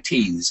here are my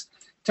T's.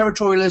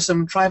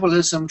 Territorialism,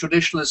 tribalism,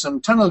 traditionalism,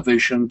 tunnel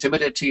vision,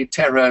 timidity,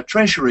 terror,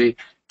 treasury,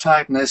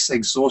 tiredness,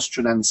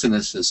 exhaustion, and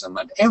cynicism.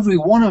 And every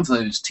one of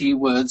those T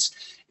words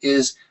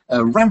is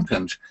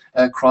rampant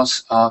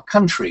across our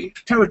country.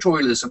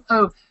 Territorialism,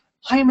 oh,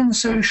 I'm in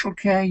social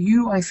care,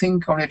 you, I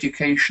think, are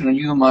education, and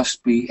you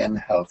must be in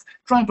health.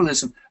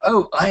 Tribalism,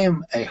 oh, I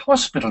am a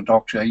hospital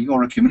doctor,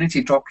 you're a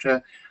community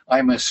doctor,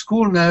 I'm a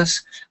school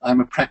nurse, I'm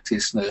a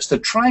practice nurse. The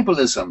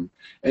tribalism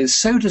is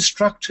so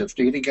destructive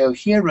to go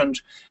here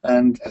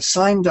and a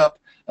signed up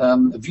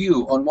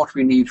view on what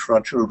we need for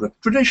our children.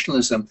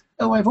 Traditionalism,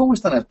 oh, I've always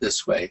done it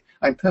this way.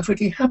 I'm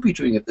perfectly happy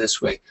doing it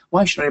this way.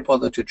 Why should I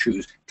bother to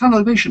choose?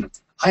 Tunnel vision,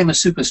 I'm a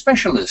super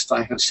specialist.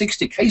 I have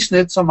 60 case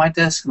notes on my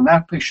desk in an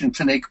outpatient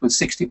clinic with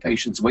 60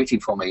 patients waiting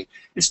for me.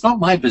 It's not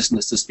my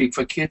business to speak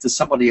for kids, it's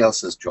somebody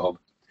else's job.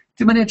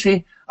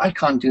 Timidity, I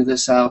can't do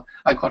this, Al.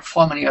 I've got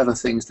far many other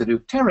things to do.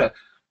 Terror,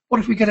 what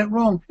if we get it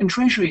wrong? In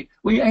treasury,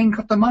 we ain't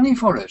got the money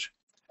for it.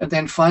 And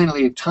then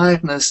finally,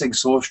 tiredness,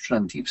 exhaustion,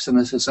 and deep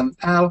cynicism.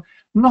 Al,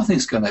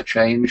 nothing's going to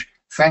change.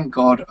 Thank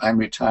God I'm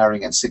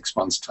retiring in 6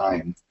 months'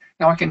 time.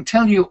 Now, I can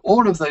tell you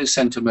all of those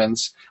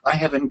sentiments I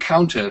have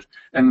encountered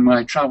in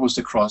my travels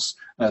across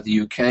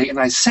the UK, and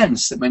I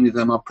sense that many of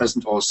them are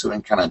present also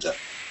in Canada.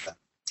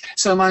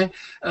 So my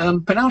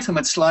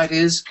penultimate slide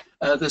is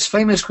this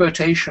famous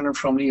quotation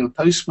from Neil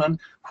Postman: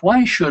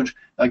 why should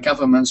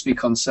governments be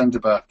concerned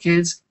about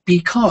kids?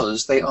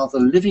 Because they are the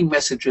living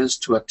messages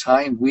to a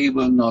time we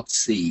will not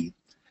see,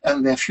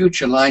 and their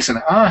future lies in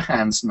our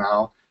hands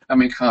now, and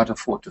we can't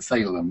afford to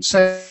fail them.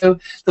 So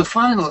the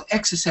final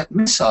exocet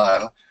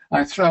missile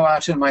I throw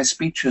out in my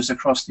speeches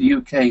across the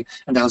UK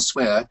and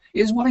elsewhere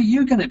is, what are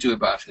you going to do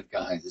about it,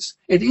 guys?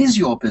 It is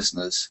your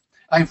business.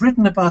 I've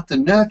written about the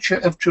nurture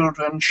of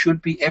children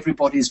should be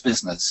everybody's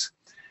business.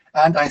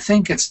 And I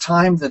think it's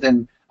time that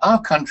in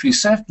our country,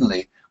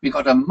 certainly, we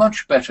got a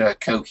much better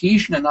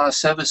cohesion in our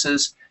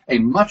services, a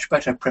much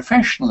better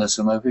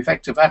professionalism of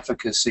effective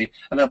advocacy,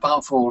 and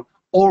above all,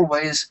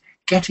 always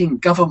getting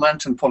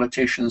government and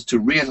politicians to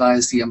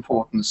realize the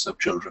importance of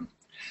children.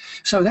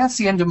 So that's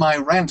the end of my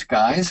rant,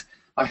 guys.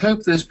 I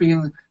hope there's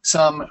been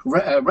some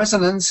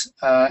resonance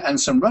and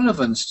some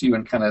relevance to you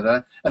in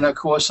Canada, and of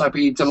course I'd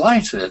be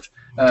delighted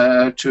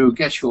to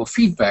get your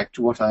feedback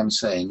to what I'm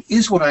saying.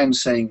 Is what I'm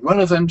saying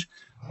relevant,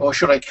 or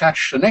should I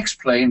catch the next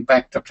plane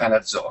back to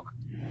Planet Zog?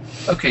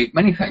 Okay,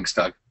 many thanks,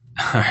 Doug.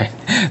 All right.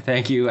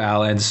 Thank you,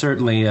 Al. And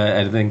certainly,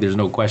 I think there's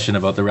no question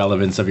about the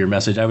relevance of your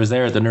message. I was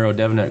there at the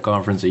NeuroDevNet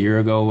conference a year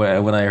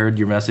ago when I heard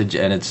your message,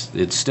 and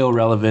it's still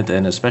relevant,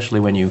 and especially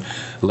when you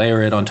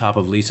layer it on top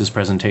of Lisa's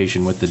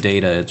presentation with the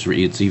data,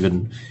 it's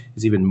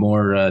even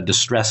more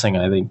distressing,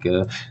 I think,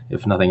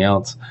 if nothing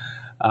else.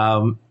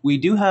 We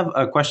do have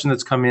a question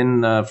that's come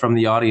in from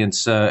the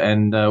audience,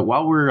 and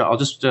I'll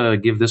just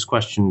give this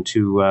question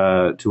to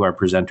our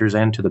presenters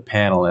and to the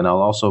panel, and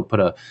I'll also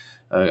put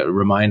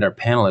remind our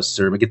panelists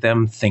or get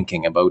them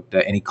thinking about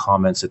any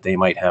comments that they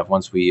might have.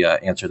 Once we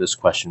answer this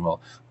question,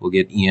 we'll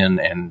get Ian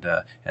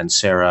and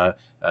Sarah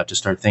to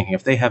start thinking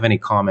if they have any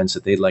comments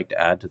that they'd like to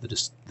add to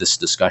this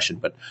discussion.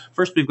 But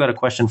first, we've got a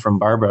question from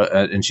Barbara,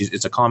 and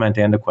it's a comment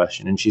and a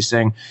question, and she's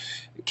saying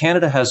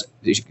Canada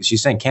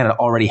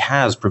already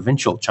has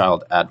provincial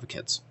child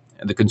advocates.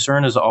 And the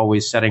concern is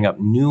always setting up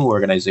new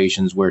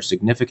organizations where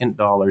significant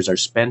dollars are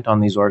spent on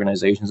these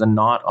organizations and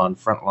not on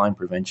frontline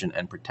prevention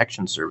and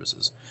protection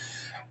services.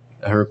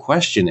 Her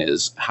question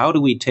is, how do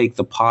we take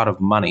the pot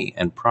of money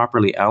and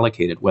properly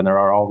allocate it when there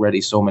are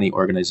already so many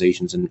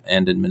organizations and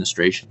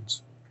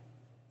administrations?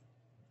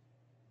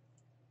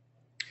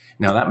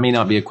 Now, that may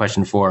not be a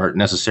question for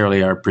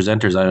necessarily our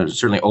presenters. I would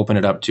certainly open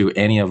it up to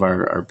any of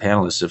our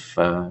panelists if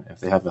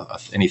they have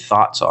any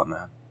thoughts on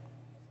that.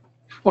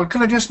 Well,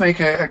 could I just make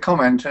a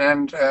comment?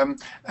 And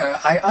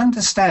I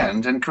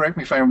understand, and correct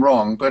me if I'm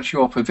wrong, but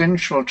your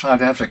provincial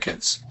child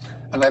advocates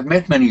and I've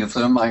met many of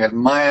them. I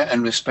admire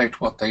and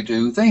respect what they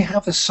do. They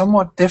have a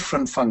somewhat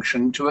different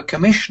function to a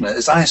commissioner,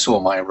 as I saw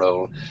my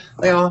role.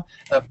 They are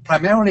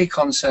primarily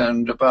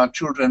concerned about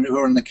children who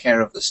are in the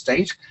care of the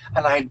state,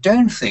 and I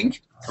don't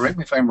think, correct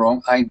me if I'm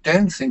wrong, I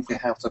don't think they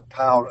have the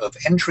power of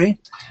entry,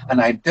 and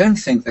I don't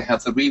think they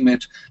have the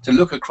remit to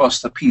look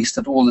across the piece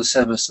at all the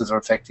services that are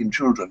affecting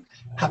children.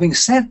 Having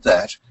said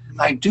that,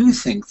 I do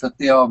think that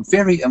they are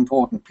very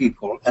important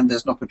people, and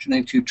there's an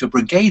opportunity to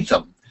brigade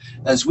them,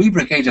 as we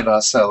brigaded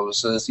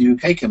ourselves as the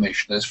UK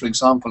commissioners, for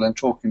example, in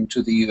talking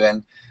to the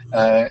UN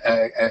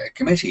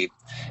committee.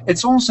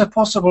 It's also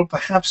possible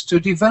perhaps to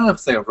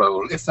develop their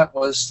role if that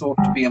was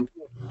thought to be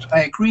important.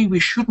 I agree we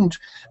shouldn't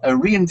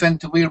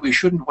reinvent the wheel, we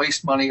shouldn't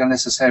waste money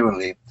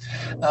unnecessarily,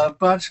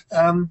 but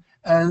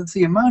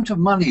the amount of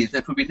money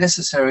that would be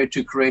necessary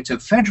to create a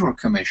federal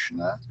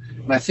commissioner,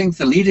 and I think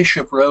the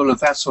leadership role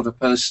of that sort of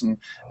person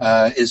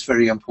is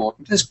very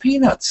important, is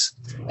peanuts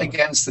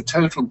against the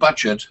total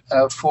budget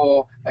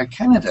for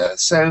Canada.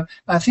 So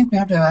I think we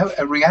have to have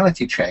a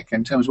reality check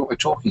in terms of what we're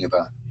talking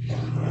about.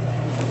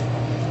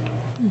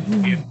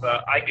 If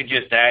I could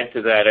just add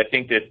to that, I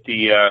think that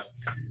the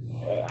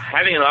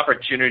having an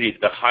opportunity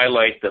to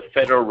highlight the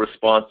federal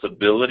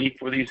responsibility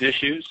for these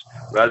issues,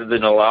 rather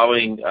than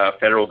allowing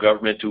federal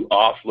government to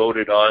offload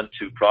it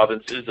onto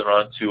provinces or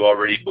onto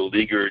already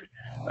beleaguered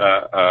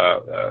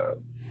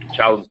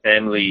child and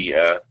family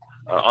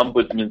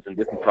ombudsmen in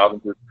different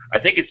provinces. I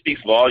think it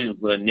speaks volumes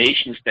when a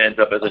nation stands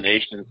up as a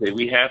nation and say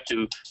we have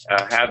to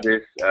have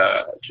this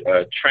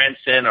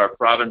transcend our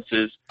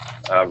provinces,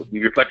 we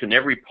reflect in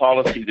every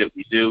policy that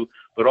we do,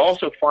 but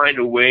also find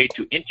a way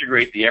to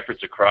integrate the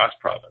efforts across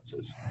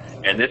provinces.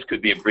 And this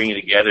could be bringing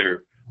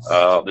together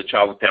the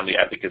child and family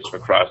advocates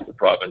from across the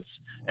province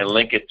and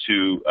link it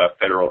to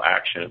federal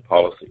action and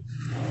policy.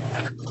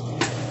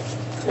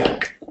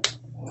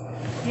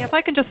 Yeah, if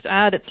I can just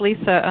add, it's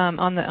Lisa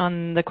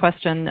on the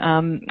question.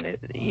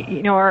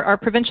 You know, our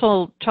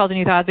provincial child and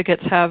youth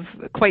advocates have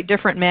quite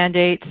different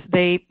mandates.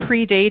 They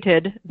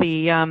predated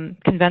the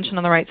Convention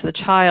on the Rights of the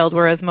Child,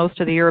 whereas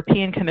most of the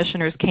European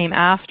commissioners came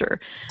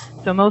after.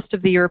 So most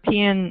of the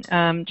European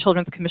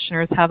children's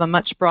commissioners have a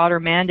much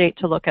broader mandate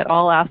to look at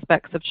all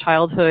aspects of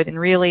childhood and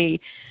really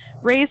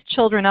raise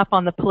children up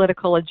on the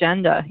political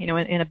agenda, you know,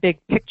 in a big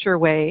picture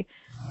way.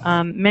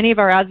 Many of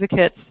our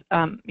advocates,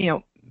 you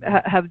know,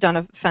 have done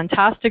a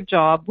fantastic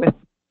job with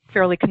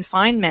fairly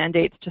confined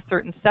mandates to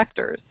certain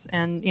sectors.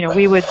 And, you know,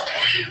 we would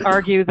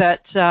argue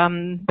that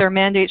their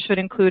mandate should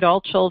include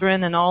all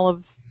children and all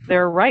of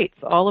their rights,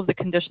 all of the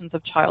conditions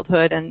of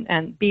childhood,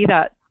 and be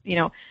that, you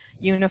know,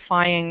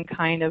 unifying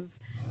kind of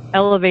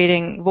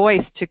elevating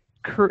voice to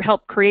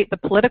help create the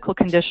political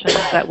conditions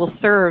that will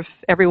serve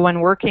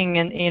everyone working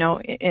in, you know,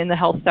 in the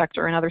health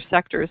sector and other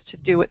sectors to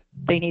do what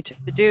they need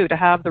to do, to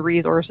have the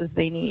resources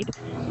they need,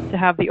 to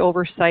have the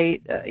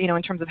oversight, you know,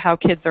 in terms of how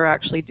kids are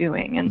actually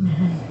doing.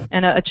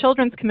 And a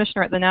children's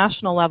commissioner at the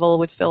national level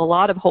would fill a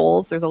lot of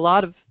holes. There's a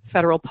lot of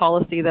federal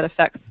policy that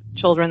affects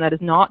children that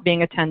is not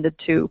being attended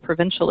to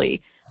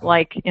provincially,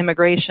 like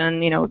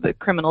immigration, you know, the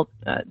criminal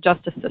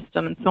justice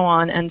system, and so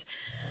on. And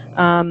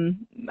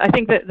I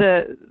think that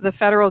the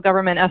federal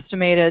government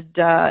estimated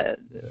a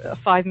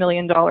 $5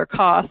 million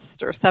cost,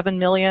 or $7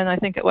 million, I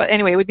think it was.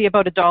 Anyway, it would be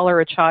about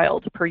 $1 a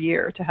child per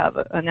year to have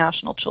a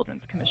national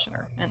children's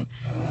commissioner. And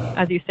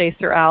as you say,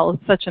 Sir Al,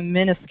 it's such a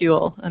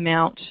minuscule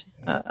amount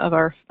of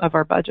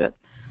our budget.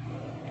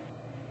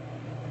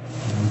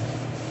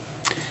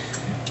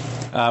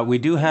 We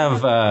do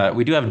have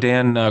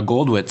Dan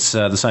Goldwitz,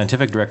 the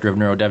scientific director of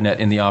NeuroDevNet,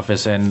 in the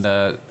office, and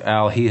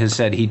Al, he has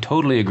said he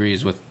totally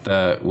agrees with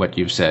what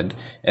you've said,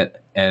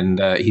 and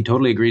he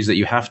totally agrees that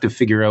you have to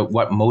figure out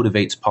what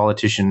motivates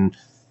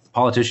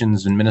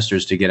politicians and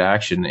ministers to get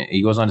action.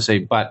 He goes on to say,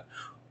 but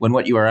when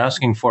what you are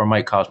asking for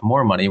might cost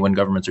more money, when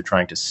governments are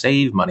trying to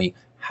save money,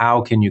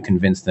 how can you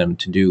convince them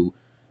to do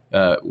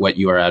what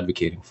you are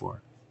advocating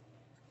for?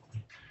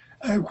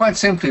 Quite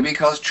simply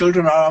because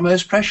children are our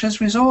most precious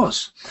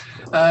resource.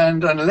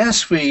 And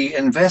unless we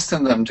invest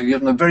in them to give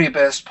them the very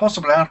best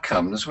possible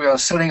outcomes, we are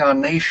selling our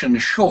nation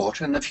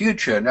short in the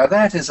future. Now,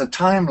 that is a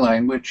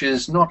timeline which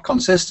is not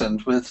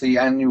consistent with the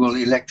annual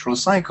electoral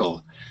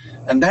cycle.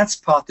 And that's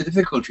part of the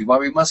difficulty, why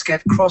we must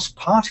get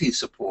cross-party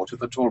support,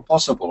 if at all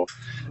possible,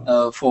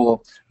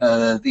 for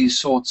these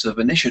sorts of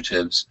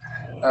initiatives.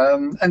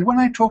 And when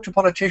I talk to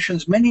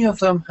politicians, many of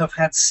them have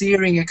had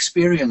searing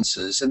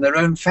experiences in their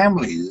own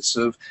families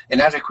of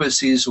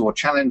inadequacies or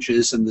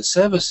challenges in the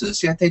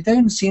services, yet they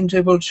don't seem to be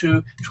able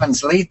to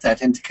translate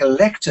that into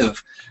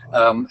collective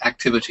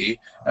activity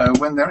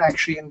when they're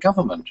actually in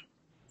government.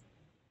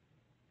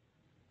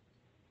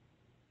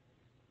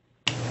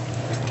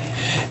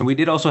 And we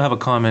did also have a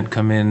comment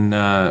come in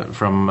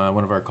from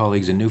one of our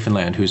colleagues in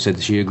Newfoundland who said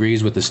she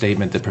agrees with the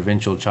statement that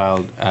provincial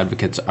child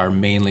advocates are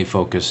mainly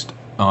focused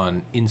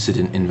on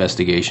incident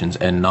investigations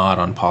and not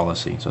on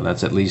policy. So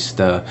that's at least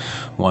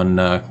one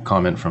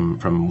comment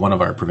from one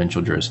of our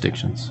provincial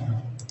jurisdictions.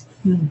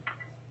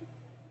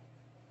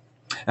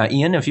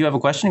 Ian, if you have a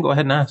question, go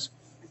ahead and ask.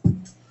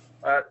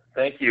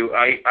 Thank you.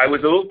 I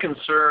was a little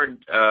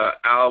concerned,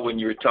 Al, when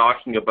you were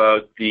talking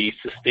about the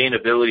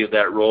sustainability of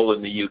that role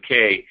in the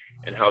UK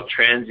and how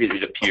transient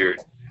it appeared.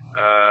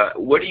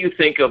 What do you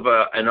think of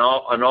an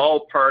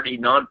all-party,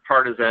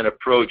 non-partisan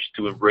approach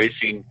to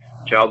embracing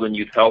child and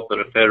youth health at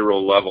a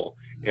federal level?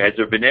 Has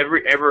there been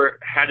ever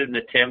had an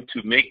attempt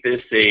to make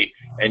this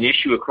an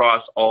issue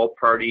across all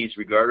parties,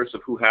 regardless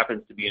of who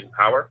happens to be in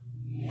power?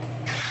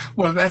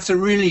 Well, that's a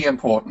really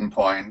important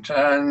point,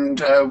 and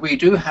we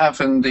do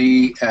have in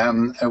the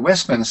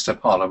Westminster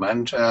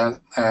Parliament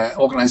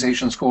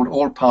organisations called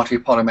all-party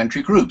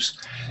parliamentary groups,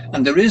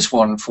 and there is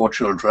one for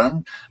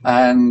children,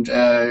 and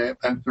there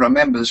are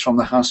members from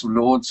the House of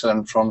Lords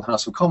and from the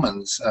House of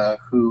Commons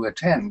who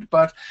attend.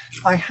 But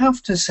I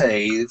have to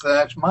say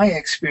that my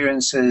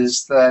experience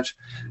is that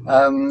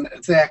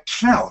their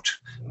clout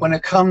when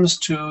it comes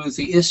to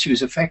the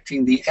issues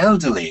affecting the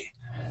elderly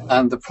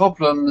and the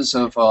problems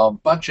of our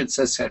budgets,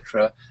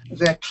 etc.,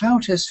 their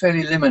clout is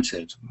fairly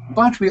limited.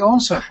 But we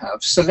also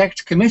have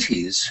select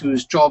committees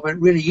whose job it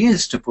really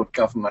is to put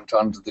government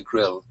under the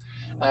grill.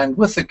 And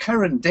with the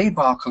current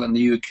debacle in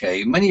the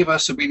UK, many of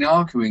us have been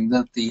arguing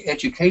that the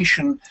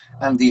Education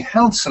and the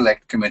Health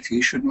Select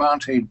Committee should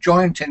mount a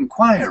joint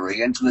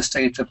inquiry into the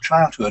state of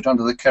childhood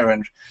under the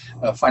current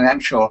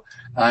financial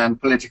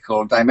and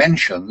political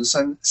dimensions,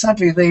 and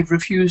sadly they've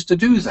refused to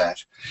do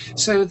that.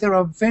 So there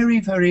are very,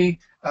 very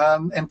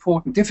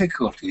important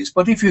difficulties,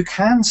 but if you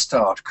can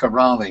start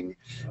corralling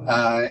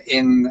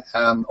in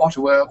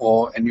Ottawa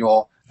or in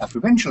your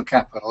provincial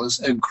capitals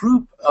a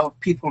group of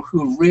people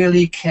who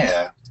really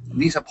care,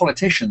 these are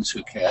politicians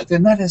who care,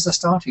 then that is the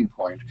starting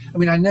point. I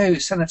mean, I know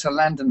Senator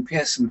Landon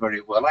Pearson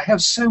very well. I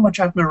have so much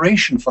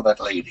admiration for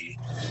that lady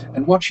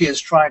and what she has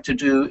tried to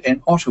do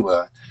in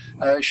Ottawa.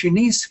 She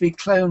needs to be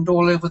cloned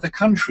all over the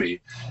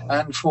country,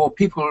 and for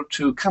people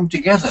to come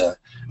together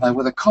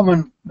with a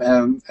common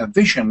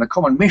vision, a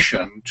common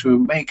mission to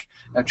make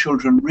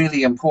children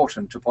really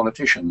important to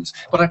politicians.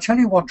 But I tell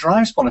you what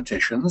drives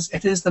politicians,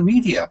 it is the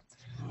media.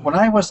 When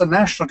I was the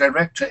national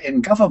director in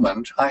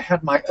government, I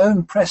had my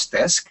own press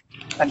desk,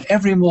 and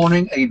every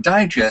morning a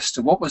digest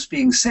of what was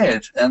being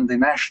said in the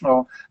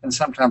national and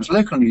sometimes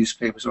local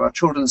newspapers about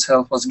children's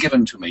health was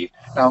given to me.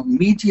 Now,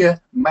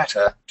 media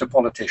matter to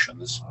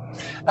politicians.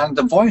 And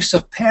the voice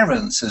of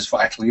parents is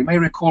vital. You may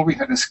recall we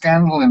had a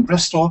scandal in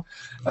Bristol,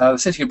 the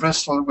city of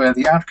Bristol, where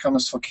the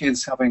outcomes for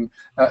kids having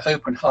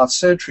open heart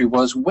surgery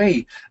was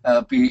way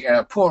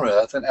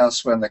poorer than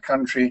elsewhere in the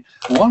country.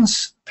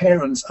 Once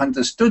parents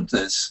understood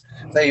this,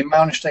 they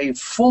mounted a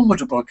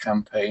formidable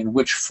campaign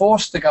which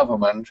forced the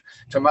government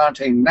to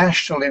mount a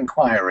national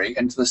inquiry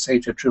into the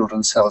state of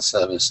children's health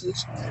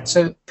services.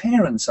 So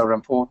parents are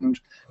important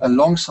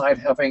alongside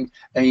having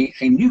a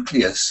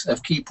nucleus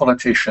of key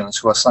politicians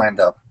who are signed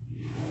up.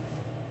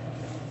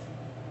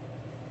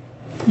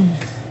 All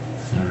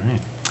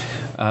right.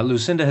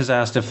 Lucinda has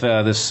asked if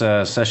this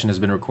session has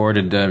been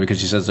recorded because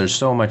she says there's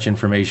so much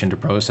information to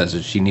process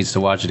that she needs to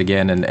watch it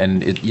again.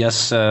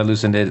 Yes,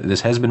 Lucinda,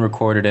 this has been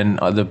recorded, and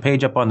the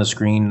page up on the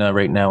screen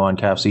right now on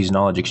CAPHC's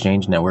Knowledge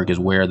Exchange Network is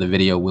where the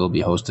video will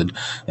be hosted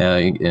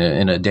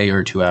in a day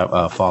or two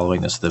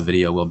following this. The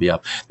video will be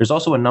up. There's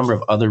also a number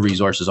of other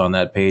resources on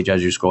that page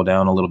as you scroll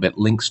down a little bit,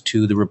 links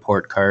to the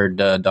report card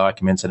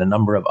documents and a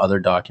number of other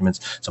documents,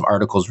 some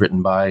articles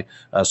written by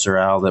Sir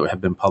Al that have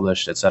been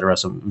published, etc.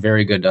 Some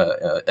very good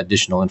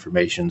additional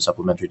information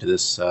supplementary to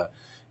this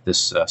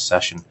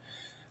session.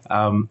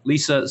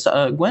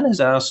 Lisa, Gwen has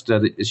asked,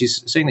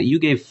 she's saying that you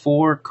gave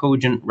 4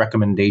 cogent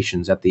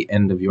recommendations at the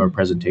end of your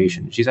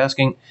presentation. She's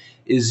asking,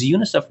 is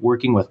UNICEF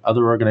working with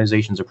other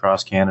organizations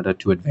across Canada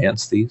to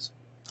advance these?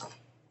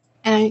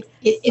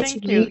 It's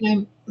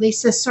me,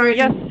 Lisa, sorry.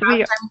 Yes,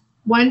 I'm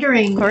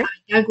wondering, Doug,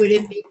 would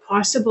it be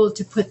possible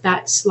to put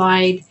that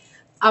slide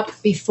up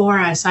before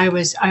us? I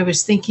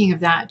was thinking of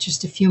that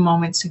just a few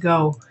moments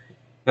ago.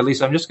 Yeah,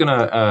 Lisa, I'm just going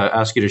to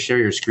ask you to share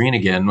your screen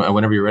again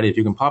whenever you're ready. If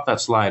you can pop that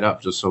slide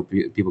up just so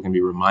people can be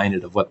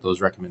reminded of what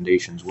those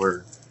recommendations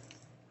were.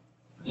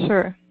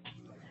 Sure.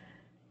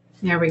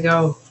 There we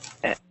go.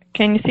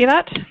 Can you see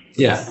that?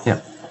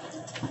 Yeah.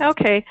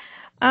 Okay.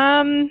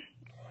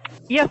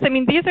 Yes, I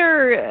mean, these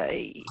are,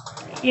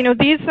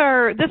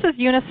 this is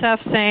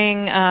UNICEF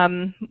saying,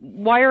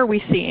 why are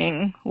we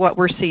seeing what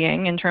we're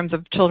seeing in terms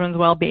of children's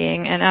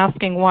well-being, and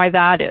asking why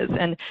that is.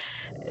 And,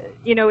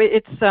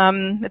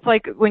 it's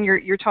like when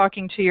you're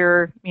talking to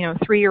your,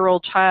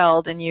 3-year-old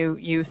child and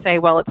you say,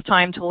 well, it's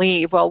time to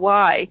leave. Well,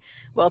 why?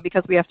 Well,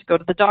 because we have to go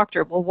to the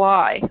doctor. Well,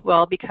 why?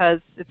 Well, because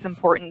it's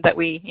important that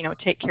we,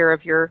 take care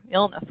of your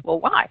illness.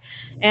 Well, why?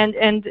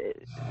 And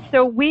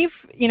so we've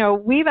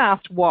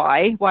asked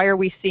why are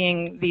we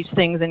seeing these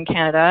things in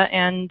Canada?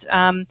 And,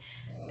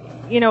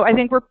 I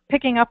think we're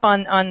picking up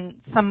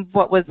on some of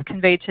what was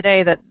conveyed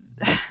today, that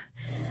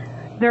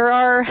there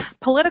are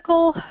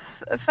political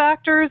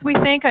factors, we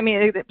think. I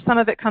mean, some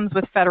of it comes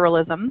with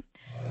federalism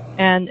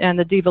and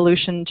the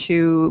devolution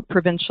to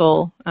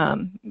provincial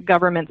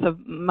governments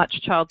of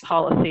much child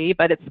policy,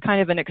 but it's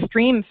kind of an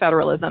extreme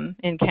federalism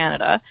in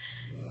Canada.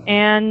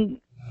 And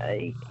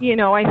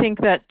I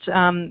think that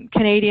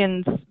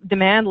Canadians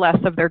demand less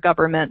of their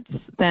governments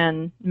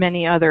than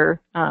many other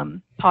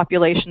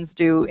populations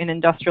do in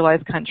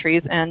industrialized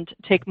countries, and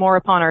take more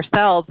upon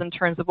ourselves in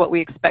terms of what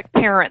we expect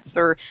parents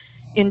or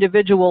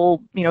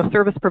individual,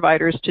 service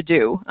providers to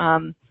do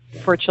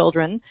for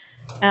children.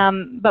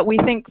 But we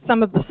think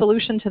some of the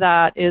solution to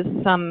that is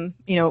some,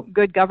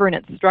 good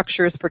governance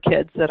structures for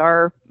kids that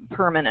are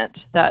permanent,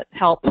 that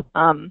help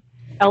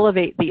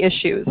elevate the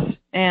issues.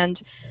 And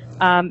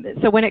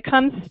so when it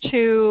comes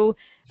to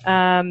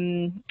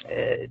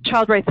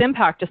child rights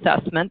impact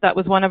assessment, that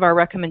was one of our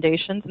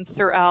recommendations, and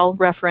Sir Al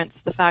referenced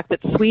the fact that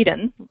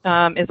Sweden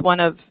is one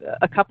of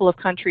a couple of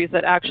countries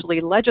that actually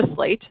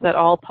legislate that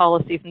all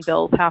policies and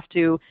bills have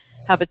to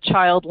have a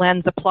child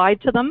lens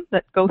applied to them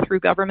that go through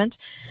government.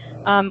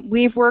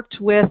 We've worked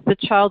with the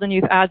Child and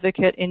Youth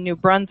Advocate in New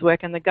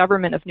Brunswick and the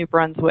government of New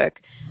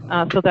Brunswick,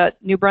 so that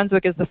New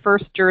Brunswick is the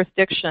first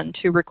jurisdiction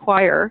to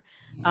require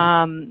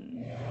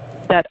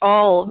that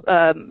all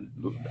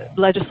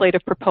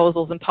legislative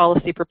proposals and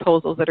policy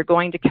proposals that are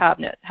going to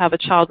cabinet have a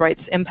child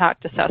rights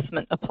impact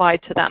assessment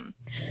applied to them.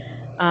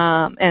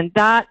 And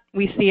that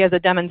we see as a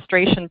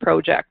demonstration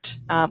project.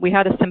 We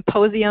had a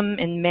symposium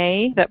in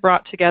May that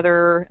brought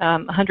together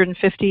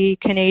 150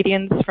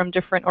 Canadians from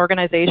different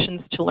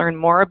organizations to learn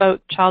more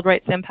about child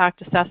rights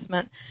impact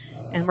assessment.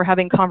 And we're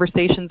having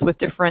conversations with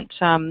different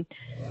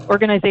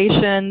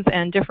organizations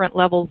and different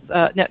levels,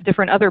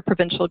 different other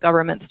provincial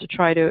governments to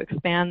try to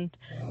expand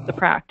the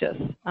practice.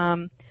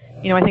 I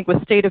think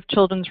with State of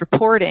Children's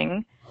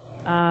reporting,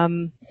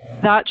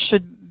 that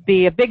should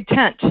be a big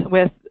tent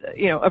with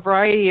a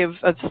variety of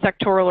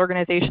sectoral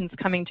organizations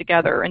coming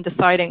together and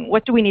deciding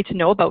what do we need to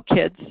know about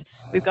kids.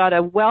 We've got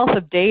a wealth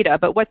of data,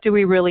 but what do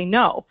we really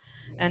know?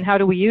 And how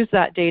do we use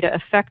that data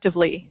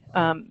effectively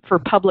for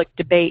public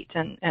debate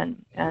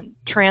and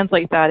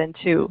translate that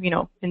into,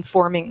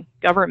 informing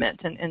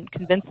government and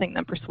convincing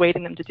them,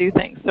 persuading them to do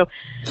things. So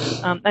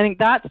I think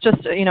that's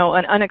just, an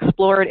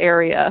unexplored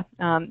area.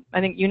 I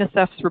think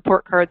UNICEF's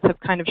report cards have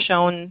kind of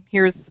shown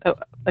here's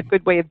a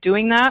good way of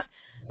doing that.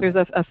 There's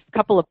a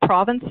couple of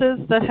provinces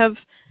that have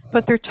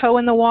put their toe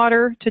in the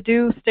water to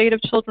do State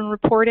of Children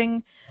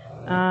reporting.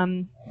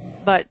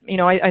 But,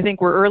 I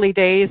think we're early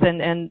days,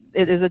 and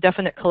it is a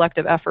definite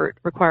collective effort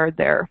required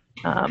there.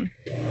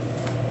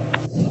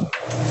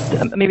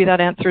 Maybe that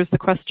answers the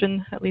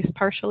question, at least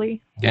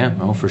partially.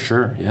 Yeah, for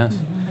sure, yes.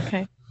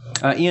 Okay.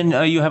 Ian,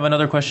 you have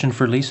another question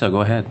for Lisa.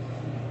 Go ahead.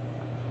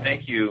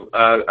 Thank you.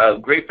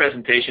 Great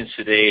presentations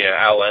today,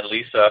 Al and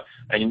Lisa.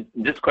 And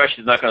this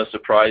question is not going to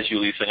surprise you,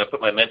 Lisa. I'm going to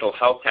put my mental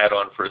health hat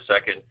on for a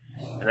second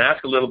and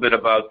ask a little bit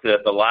about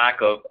the lack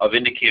of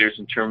indicators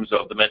in terms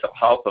of the mental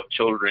health of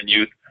children and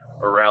youth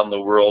around the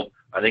world.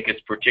 I think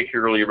it's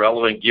particularly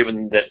relevant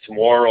given that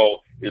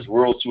tomorrow is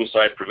World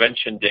Suicide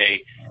Prevention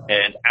Day,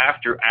 and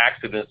after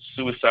accidents,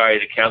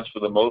 suicide accounts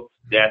for the most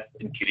deaths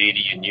in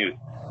Canadian youth.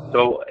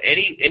 So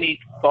any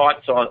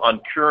thoughts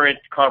on current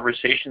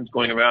conversations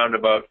going around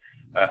about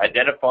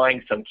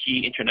identifying some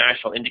key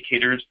international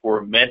indicators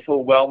for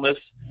mental wellness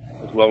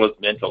as well as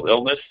mental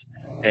illness,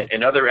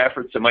 and other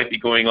efforts that might be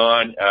going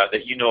on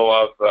that you know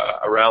of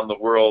around the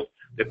world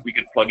that we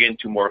could plug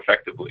into more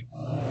effectively?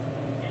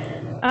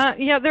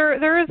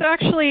 There is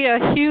actually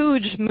a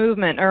huge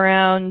movement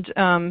around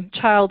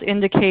child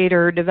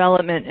indicator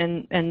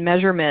development and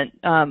measurement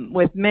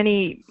with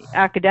many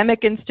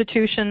academic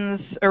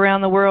institutions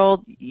around the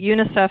world.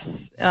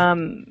 UNICEF's,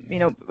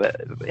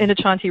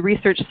 Innocenti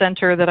Research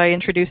Center that I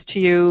introduced to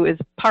you is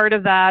part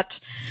of that.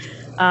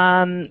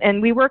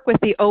 And we work with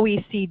the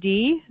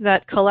OECD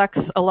that collects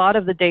a lot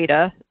of the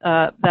data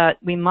that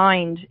we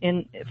mined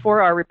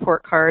for our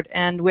report card,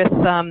 and with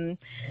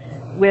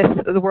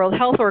the World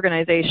Health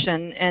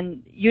Organization.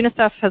 And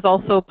UNICEF has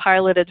also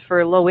piloted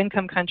for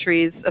low-income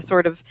countries a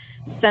sort of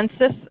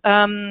census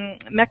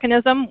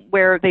mechanism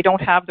where they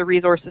don't have the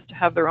resources to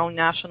have their own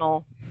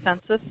national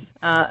census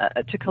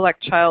to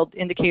collect child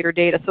indicator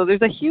data. So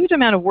there's a huge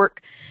amount of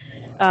work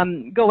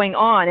going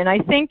on. And I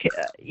think,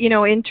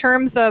 in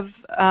terms of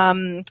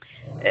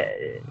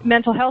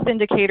mental health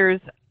indicators,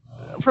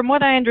 from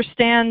what I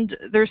understand,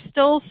 there's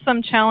still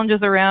some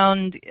challenges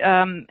around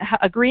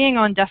agreeing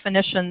on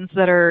definitions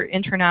that are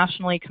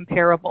internationally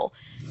comparable.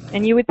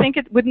 And you would think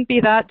it wouldn't be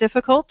that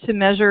difficult to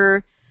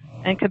measure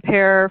and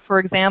compare, for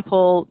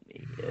example,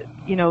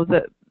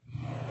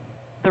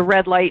 the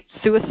red light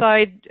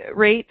suicide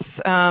rates,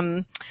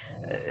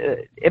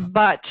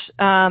 but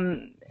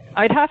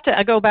I'd have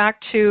to go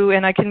back to,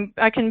 and I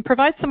can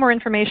provide some more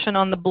information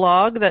on the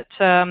blog that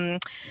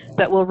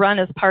will run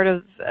as part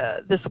of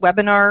this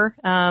webinar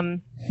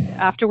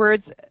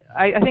afterwards.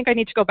 I think I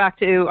need to go back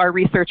to our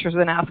researchers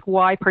and ask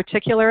why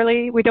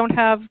particularly we don't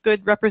have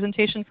good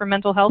representation for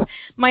mental health.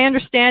 My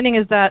understanding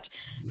is that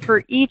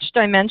for each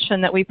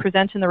dimension that we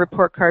present in the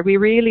report card, we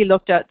really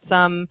looked at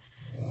some,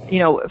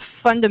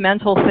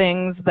 fundamental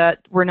things that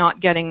we're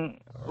not getting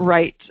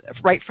right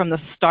from the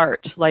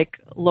start, like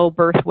low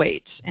birth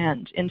weight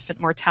and infant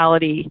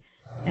mortality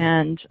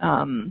and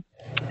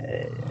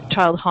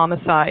child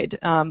homicide.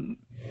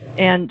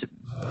 And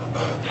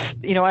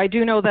I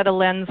do know that a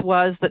lens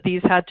was that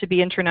these had to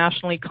be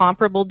internationally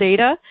comparable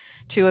data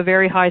to a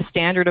very high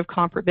standard of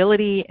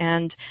comparability,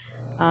 and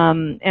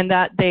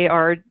that they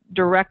are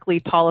directly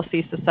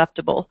policy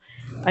susceptible.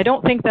 I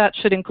don't think that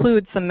should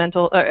exclude some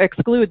mental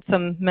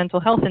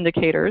health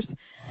indicators.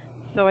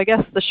 So I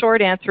guess the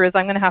short answer is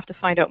I'm going to have to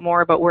find out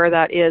more about where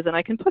that is, and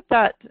I can put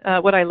that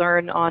what I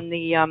learned on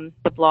the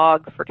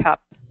blog for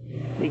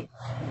CAPHC.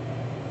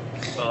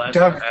 Well, as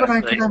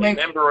a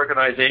member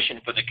organization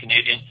for the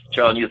Canadian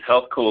Child and Youth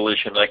Health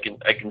Coalition, I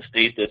can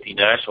state that the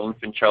National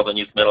Infant, Child and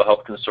Youth Mental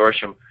Health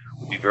Consortium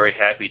would be very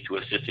happy to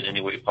assist in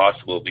any way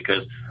possible,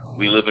 because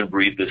we live and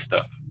breathe this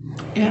stuff.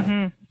 Yeah.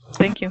 Mm-hmm.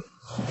 Thank you.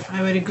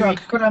 I would agree.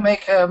 Could I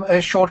make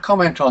a short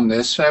comment on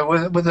this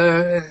with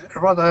a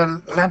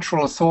rather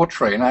lateral thought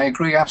train? I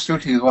agree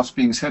absolutely with what's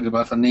being said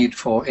about the need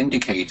for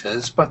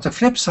indicators, but the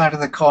flip side of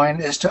the coin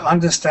is to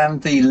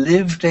understand the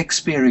lived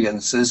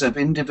experiences of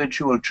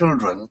individual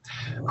children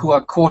who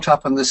are caught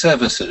up in the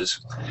services.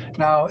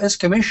 Now, as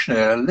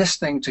Commissioner,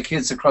 listening to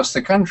kids across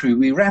the country,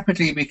 we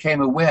rapidly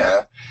became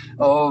aware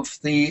of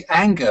the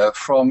anger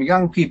from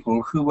young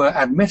people who were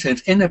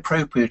admitted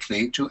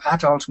inappropriately to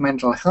adult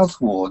mental health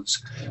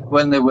wards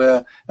when they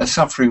were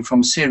suffering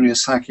from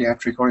serious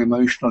psychiatric or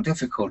emotional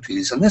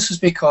difficulties. And this was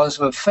because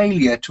of a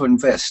failure to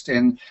invest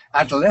in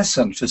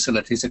adolescent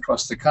facilities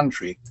across the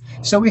country.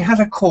 So we had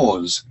a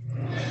cause.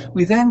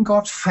 We then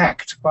got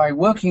fact by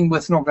working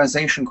with an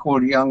organization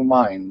called Young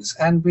Minds,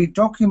 and we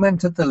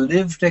documented the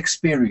lived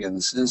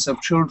experiences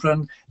of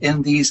children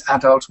in these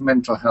adult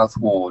mental health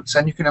wards.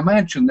 And you can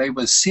imagine they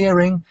were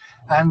searing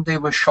and they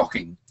were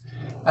shocking.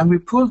 And we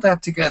pulled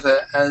that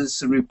together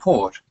as a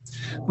report.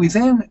 We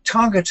then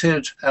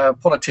targeted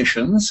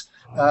politicians.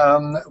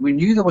 We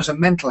knew there was a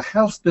mental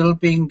health bill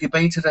being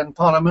debated in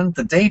Parliament.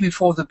 The day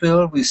before the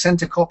bill, we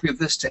sent a copy of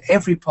this to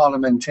every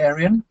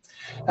parliamentarian.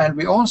 And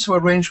we also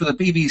arranged with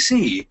the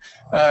BBC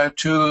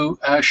to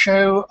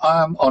show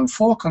on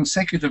 4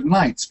 consecutive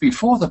nights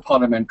before the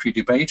parliamentary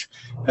debate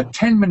a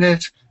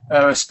 10-minute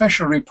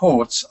special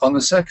reports on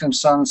the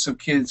circumstance of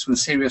kids with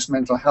serious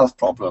mental health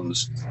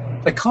problems.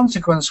 The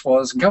consequence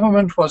was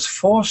government was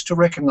forced to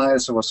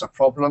recognize there was a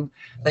problem.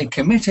 They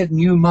committed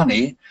new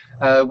money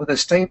with a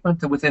statement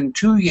that within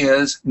 2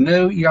 years,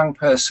 no young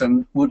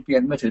person would be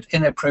admitted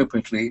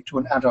inappropriately to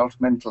an adult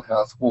mental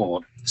health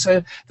ward.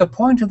 So the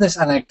point of this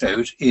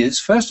anecdote is,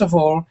 first of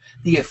all,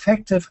 the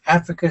effective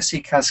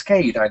advocacy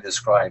cascade I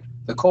described: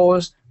 the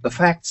cause, the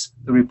facts,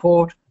 the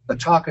report, the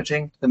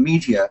targeting, the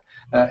media,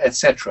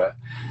 etc.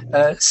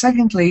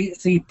 Secondly,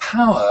 the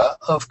power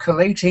of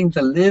collating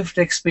the lived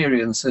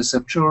experiences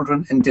of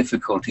children in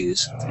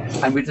difficulties.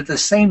 And we did the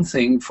same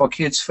thing for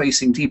kids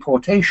facing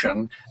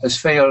deportation as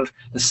failed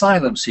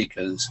asylum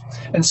seekers.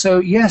 And so,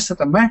 yes, at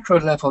the macro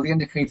level, the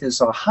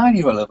indicators are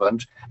highly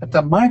relevant. At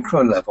the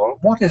micro level,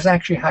 what is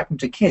actually happening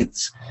to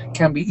kids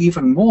can be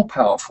even more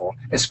powerful,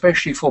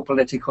 especially for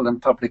political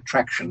and public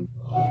traction.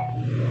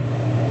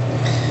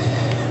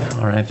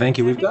 All right, thank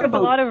you. We've got a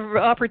lot of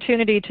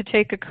opportunity to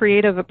take a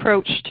creative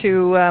approach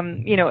to,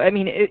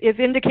 if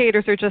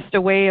indicators are just a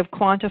way of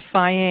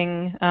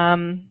quantifying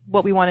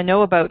what we want to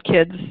know about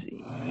kids,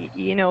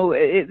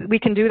 we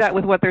can do that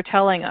with what they're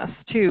telling us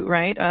too,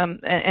 right?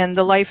 And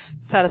the life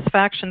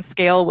satisfaction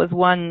scale was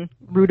one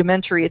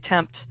rudimentary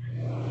attempt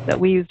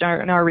that we used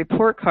in our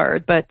report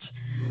card, but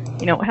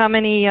how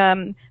many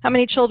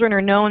children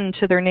are known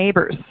to their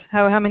neighbors?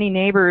 How many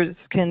neighbors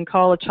can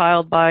call a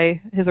child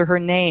by his or her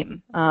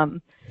name?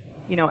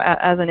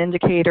 As an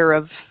indicator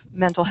of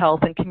mental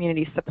health and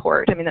community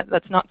support. I mean,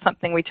 that's not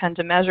something we tend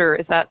to measure.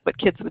 Is that what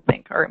kids would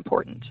think are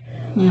important?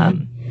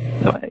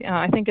 Mm-hmm. So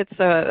I think it's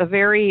a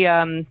very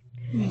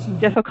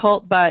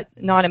difficult but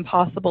not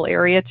impossible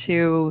area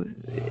to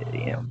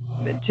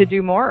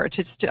do more,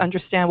 to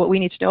understand what we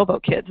need to know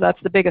about kids.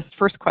 That's the biggest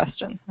first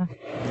question.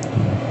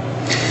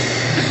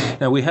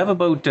 Now, we have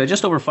about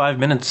just over 5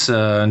 minutes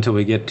until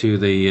we get to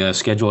the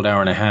scheduled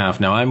hour and a half.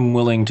 Now, I'm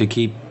willing to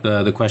keep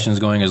the questions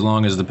going as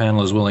long as the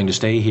panel is willing to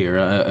stay here.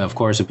 Of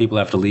course, if people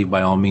have to leave,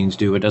 by all means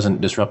do. It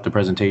doesn't disrupt the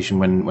presentation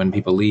when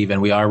people leave. And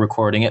we are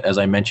recording it, as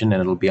I mentioned, and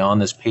it'll be on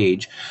this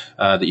page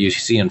that you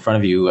see in front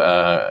of you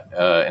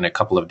in a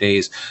couple of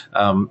days.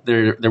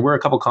 There were a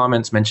couple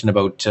comments mentioned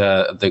about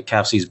the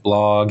CAPHC's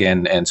blog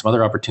and some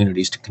other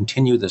opportunities to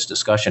continue this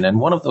discussion. And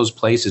one of those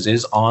places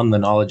is on the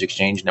Knowledge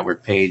Exchange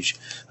Network page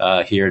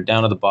here.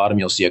 Down at the bottom,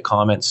 you'll see a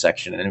comments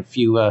section, and if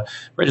you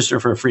register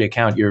for a free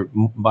account, you're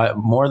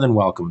more than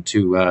welcome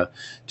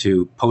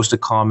to post a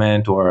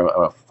comment or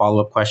a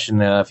follow-up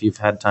question if you've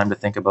had time to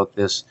think about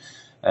this.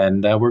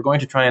 And we're going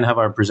to try and have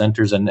our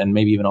presenters and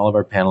maybe even all of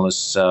our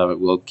panelists,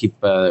 we'll keep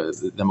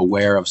them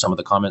aware of some of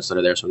the comments that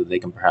are there so that they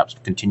can perhaps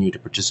continue to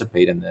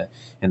participate in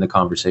the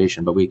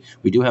conversation. But we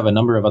do have a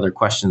number of other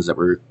questions that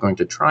we're going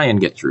to try and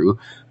get through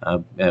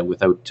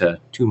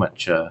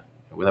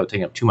without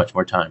taking up too much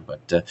more time.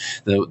 But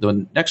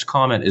the next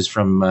comment is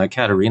from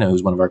Katerina,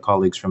 who's one of our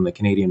colleagues from the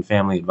Canadian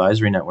Family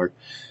Advisory Network.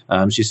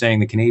 She's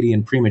saying the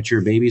Canadian Premature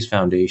Babies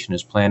Foundation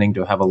is planning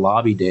to have a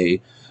lobby day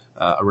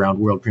around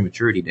World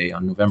Prematurity Day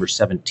on November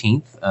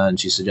 17th, and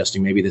she's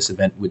suggesting maybe this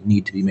event would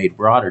need to be made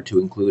broader to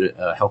include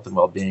health and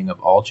well-being of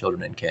all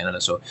children in Canada.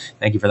 So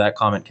thank you for that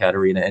comment,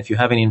 Katerina. And if you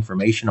have any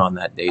information on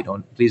that day,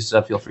 please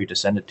feel free to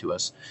send it to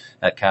us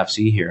at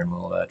CAPHC here, and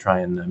we'll try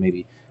and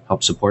maybe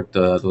help support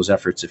those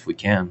efforts if we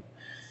can.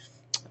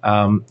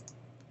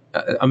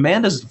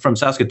 Amanda's from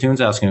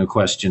Saskatoon's asking a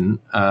question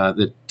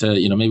that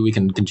maybe we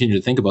can continue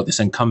to think about this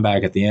and come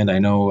back at the end. I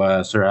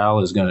know Sir Al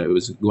was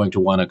going to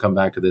want to come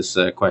back to this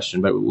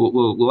question, but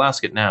we'll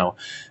ask it now.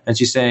 And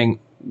she's saying,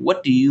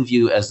 what do you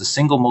view as the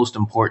single most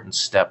important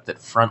step that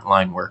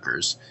frontline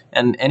workers,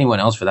 and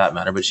anyone else for that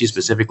matter, but she's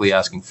specifically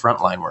asking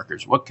frontline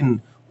workers, what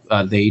can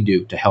they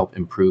do to help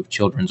improve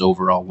children's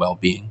overall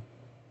well-being?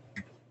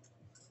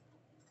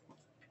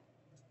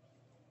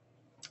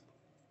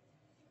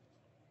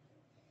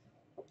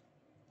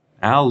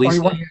 Al, Lisa?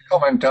 You want to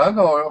comment, Doug,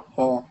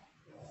 or?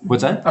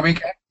 What's that? I mean,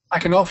 I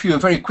can offer you a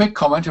very quick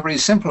comment, a very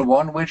simple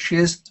one, which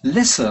is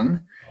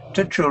listen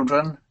to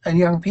children and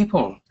young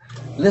people.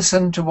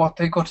 Listen to what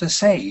they've got to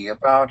say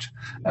about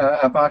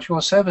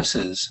your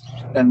services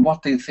and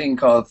what they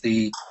think are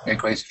their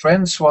great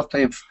strengths, what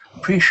they've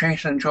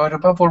appreciated and enjoyed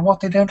above all, what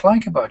they don't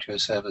like about your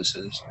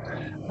services.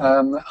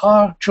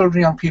 Are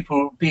children and young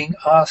people being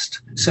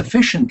asked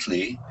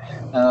sufficiently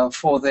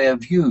for their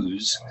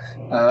views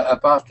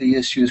about the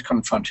issues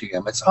confronting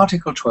them? It's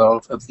Article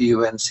 12 of the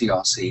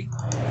UNCRC.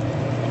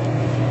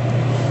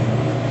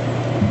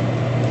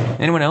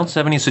 Anyone else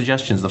have any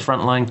suggestions? The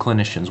frontline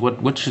clinicians,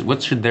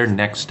 what should their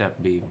next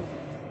step be?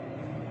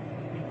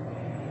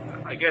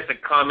 I guess a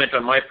comment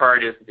on my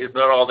part is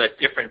not all that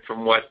different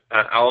from what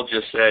Al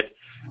just said.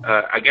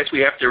 I guess we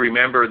have to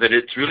remember that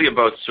it's really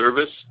about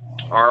service.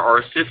 Are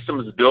our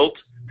systems built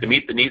to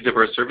meet the needs of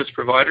our service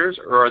providers,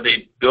 or are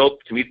they built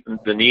to meet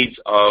the needs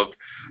of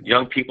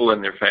young people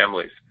and their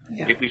families?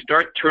 Yeah. If we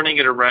start turning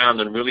it around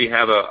and really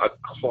have a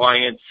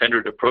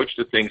client-centered approach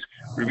to things,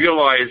 we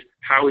realize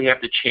how we have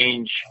to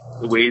change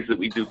the ways that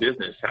we do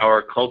business, how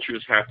our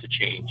cultures have to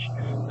change.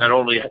 Not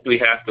only do we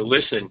have to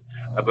listen,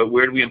 but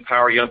where do we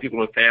empower young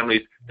people and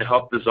families to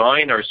help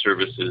design our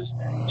services,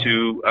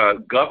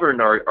 to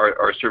govern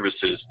our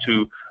services,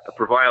 to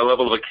provide a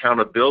level of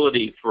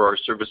accountability for our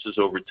services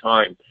over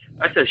time.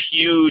 That's a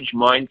huge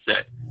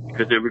mindset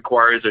because it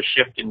requires a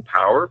shift in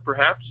power,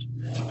 perhaps.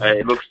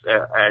 It looks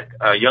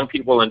at young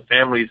people and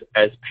families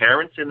as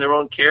parents in their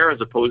own care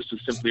as opposed to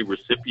simply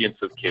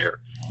recipients of care.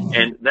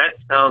 And that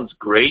sounds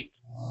great,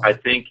 I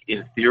think,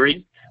 in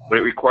theory, but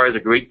it requires a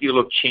great deal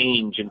of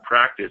change in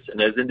practice.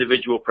 And as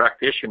individual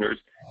practitioners,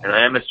 and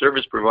I am a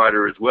service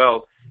provider as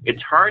well,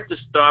 it's hard to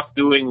stop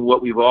doing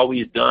what we've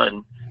always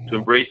done to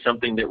embrace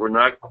something that we're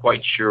not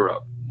quite sure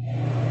of.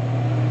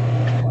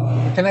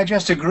 Can I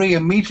just agree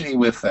immediately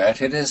with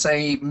that? It is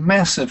a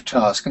massive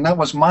task, and that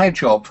was my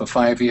job for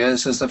 5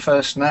 years as the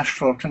first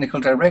national clinical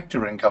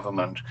director in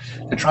government,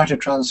 to try to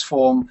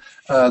transform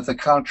the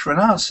culture in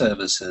our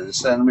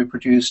services, and we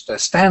produced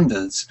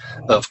standards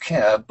of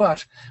care,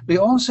 but we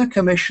also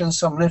commissioned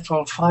some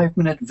little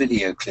 5-minute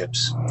video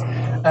clips,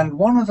 and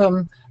one of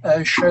them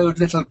showed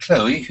little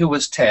Chloe, who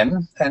was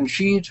 10, and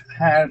she'd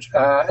had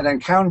an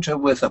encounter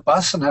with a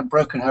bus and had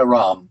broken her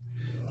arm.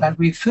 And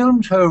we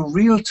filmed her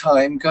real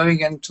time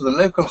going into the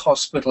local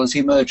hospital's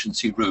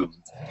emergency room.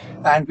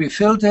 And we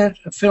filmed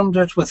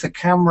it with the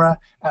camera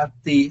at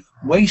the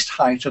waist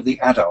height of the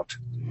adult.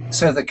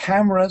 So the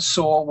camera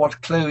saw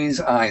what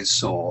Chloe's eyes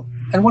saw.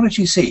 And what did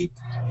she see?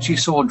 She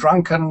saw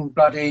drunken,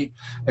 bloody,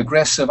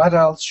 aggressive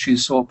adults. She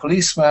saw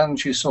policemen.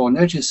 She saw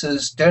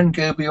notices, don't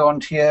go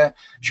beyond here.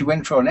 She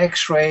went for an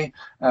X-ray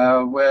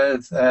where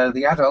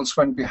the adults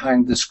went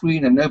behind the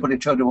screen and nobody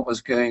told her what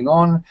was going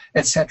on,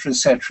 etc.,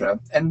 etc.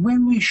 And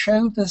when we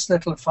showed this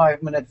little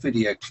 5-minute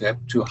video clip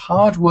to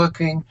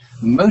hard-working,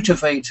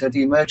 motivated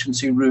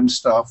emergency room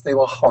staff, they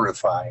were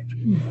horrified.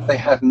 They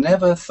had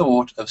never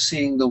thought of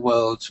seeing the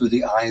world through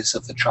the eyes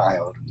of the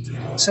child.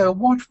 So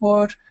what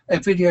would a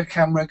video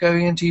camera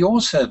going into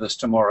your service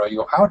tomorrow,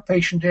 your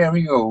outpatient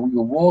area, or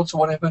your wards or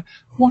whatever,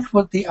 what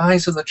would the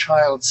eyes of the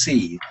child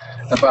see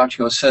about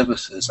your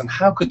services, and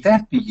how could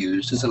that be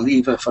used as a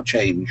lever for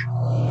change?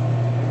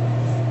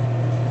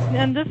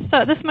 And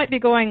this might be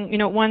going,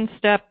 one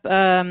step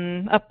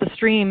up the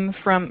stream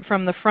from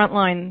the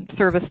frontline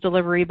service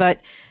delivery, but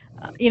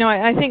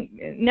I think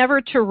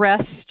never to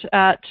rest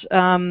at,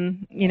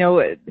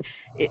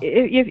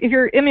 if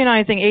you're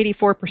immunizing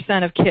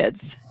 84% of kids,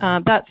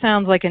 that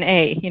sounds like an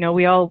A.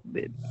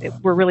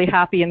 We're really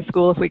happy in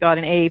school if we got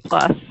an A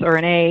plus or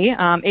an A.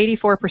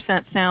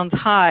 84% sounds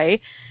high.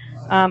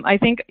 I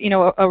think,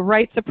 a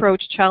rights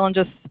approach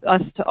challenges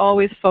us to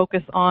always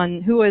focus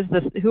on who are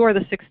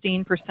the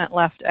 16%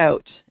 left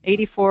out.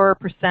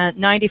 84%,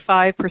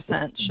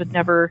 95% should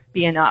never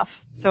be enough.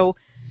 So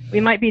we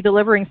might be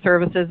delivering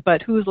services,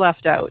 but who's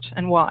left out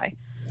and why?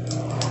 All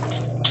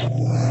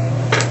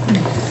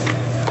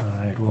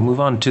right, we'll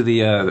move on to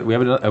the.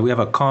 We have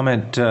a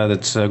comment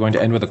that's going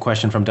to end with a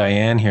question from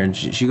Diane here, and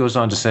she goes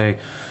on to say,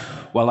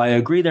 While I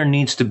agree there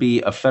needs to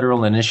be a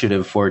federal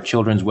initiative for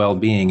children's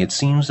well-being, it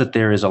seems that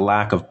there is a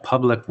lack of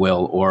public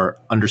will or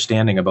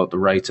understanding about the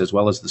rights as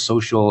well as the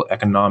social,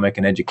 economic,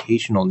 and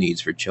educational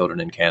needs for children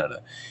in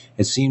Canada.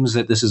 It seems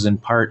that this is in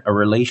part a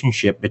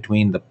relationship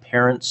between the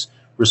parents'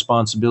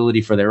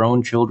 responsibility for their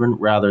own children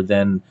rather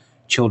than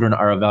children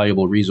are a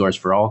valuable resource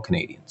for all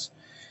Canadians.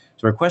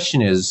 So our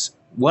question is,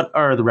 what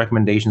are the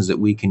recommendations that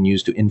we can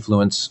use to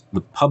influence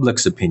the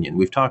public's opinion?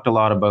 We've talked a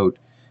lot about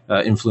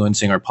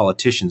influencing our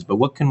politicians, but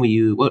what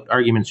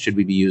arguments should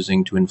we be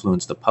using to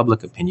influence the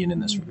public opinion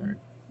in this regard?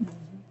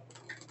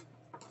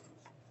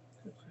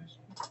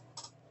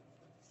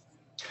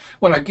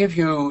 Well, I give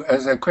you,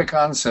 as a quick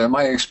answer,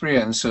 my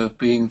experience of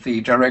being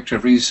the Director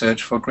of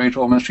Research for Great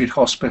Ormond Street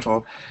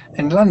Hospital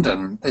in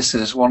London. This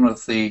is one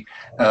of the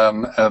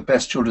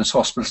best children's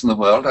hospitals in the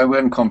world. I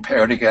won't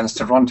compare it against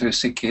Toronto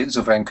Sick Kids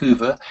or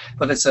Vancouver,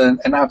 but it's an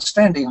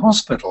outstanding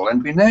hospital.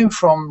 And we know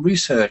from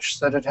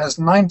research that it has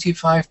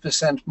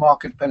 95%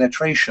 market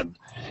penetration.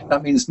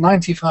 That means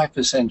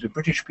 95% of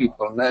British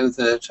people know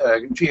that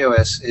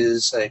GOS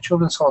is a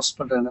children's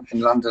hospital in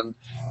London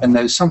and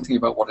know something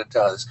about what it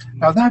does.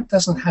 Now, that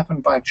doesn't happen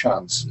by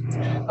chance.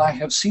 I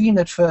have seen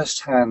at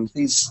first hand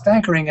the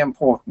staggering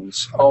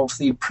importance of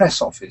the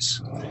press office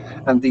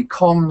and the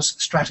comms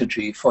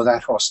strategy for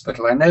that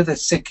hospital. I know that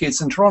Sick Kids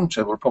in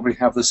Toronto will probably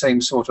have the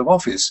same sort of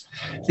office.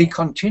 The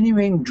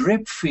continuing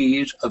drip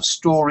feed of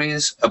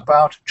stories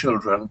about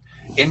children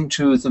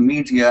into the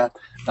media,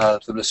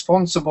 the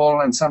responsible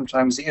and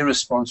sometimes the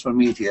irresponsible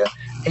media,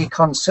 a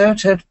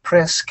concerted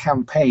press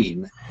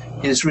campaign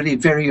is really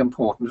very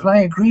important. And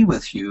I agree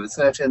with you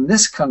that in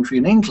this country,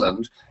 in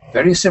England,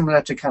 very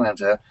similar to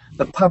Canada,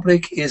 the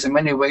public is in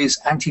many ways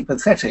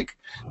antipathetic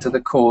to the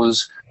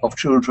cause of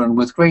children,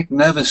 with great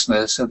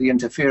nervousness of the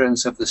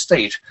interference of the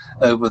state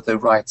over the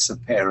rights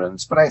of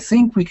parents. But I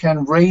think we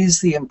can raise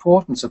the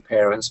importance of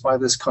parents by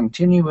this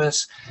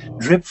continuous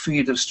drip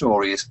feed of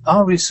stories.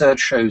 Our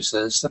research shows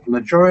us that the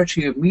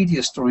majority of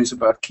media stories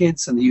about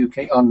kids in the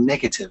UK are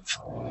negative,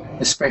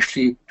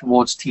 especially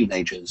towards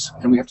teenagers,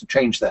 and we have to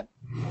change that.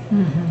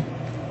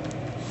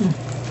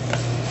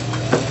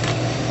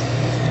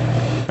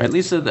 All right,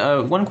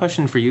 Lisa, one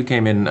question for you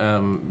came in.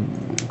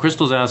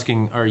 Crystal's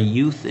asking, are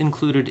youth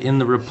included in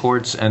the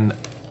reports and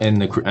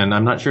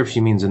I'm not sure if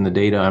she means in the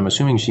data. I'm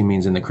assuming she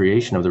means in the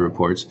creation of the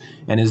reports.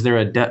 And is there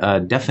a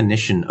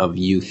definition of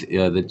youth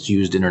that's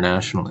used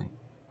internationally?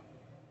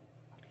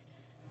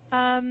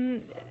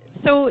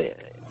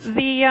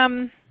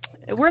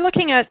 We're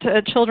looking at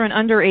children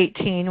under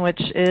 18,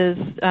 which is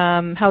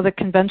how the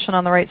Convention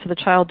on the Rights of the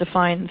Child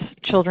defines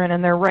children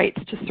and their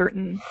rights to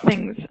certain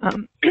things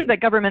that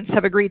governments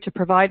have agreed to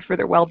provide for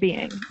their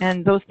well-being.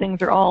 And those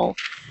things are all,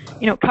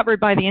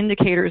 covered by the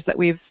indicators that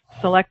we've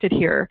selected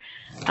here.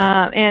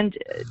 And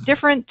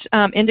different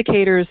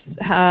indicators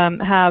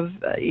have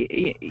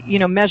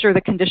measure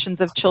the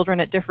conditions of children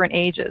at different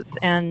ages.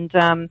 And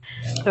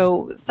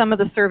so some of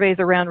the surveys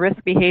around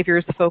risk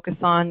behaviors focus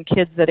on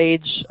kids at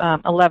age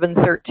 11,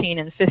 13,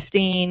 and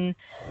 15.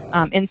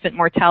 Infant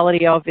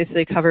mortality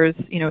obviously covers,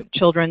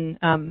 children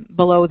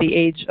below the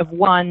age of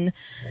 1.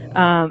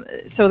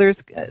 So there's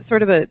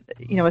sort of a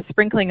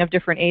sprinkling of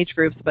different age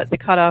groups, but the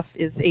cutoff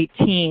is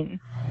 18.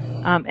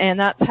 And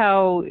that's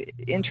how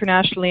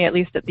internationally, at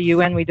least at the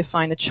UN, we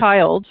define a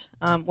child,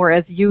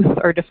 whereas youth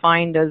are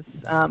defined as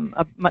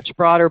a much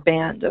broader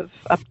band of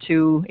up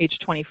to age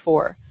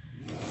 24.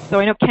 So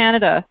I know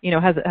Canada,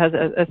 has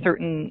a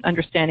certain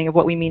understanding of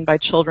what we mean by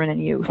children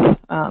and youth.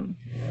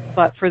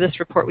 But for this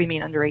report, we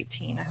mean under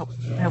 18. I hope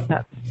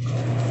that's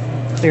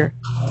clear.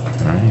 All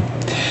right.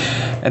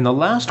 And the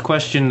last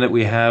question that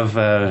we have,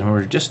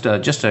 we're just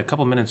a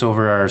couple minutes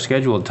over our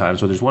scheduled time,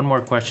 so there's one more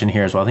question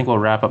here. So I think we'll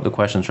wrap up the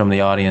questions from the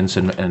audience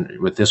and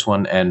with this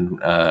one, and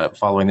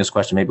following this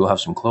question, maybe we'll have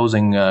some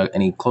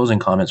any closing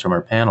comments from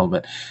our panel.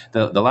 But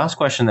the last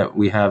question that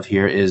we have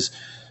here is,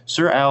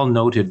 Sir Al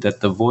noted that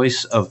the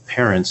voice of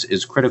parents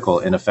is critical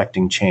in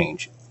affecting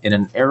change. In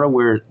an era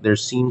where there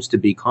seems to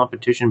be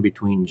competition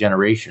between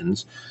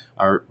generations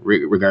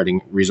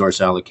regarding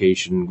resource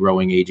allocation,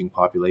 growing aging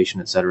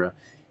population, etc.,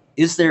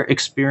 is there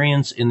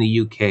experience in the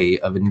UK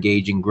of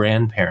engaging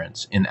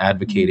grandparents in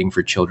advocating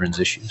for children's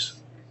issues?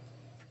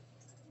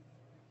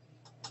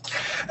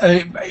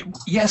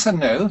 Yes and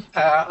no.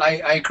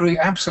 I agree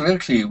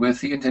absolutely with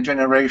the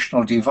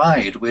intergenerational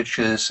divide, which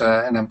is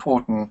an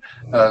important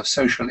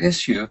social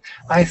issue.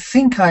 I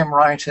think I'm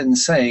right in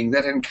saying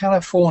that in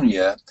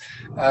California,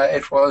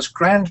 it was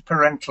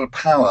grandparental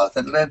power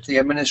that led the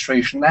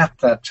administration at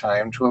that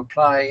time to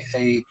apply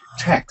a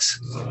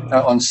tax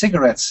on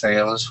cigarette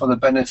sales for the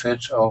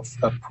benefit of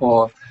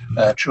poor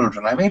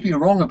children. I may be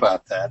wrong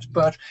about that,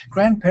 but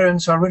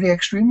grandparents are really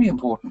extremely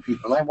important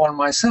people. I'm one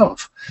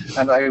myself,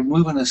 and I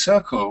move in a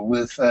circle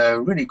with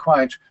really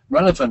quite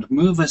relevant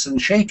movers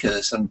and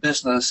shakers in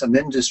business and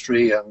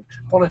industry and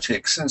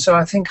politics. And so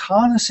I think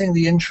harnessing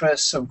the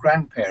interests of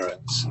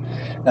grandparents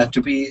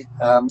to be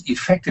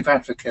effective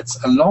advocates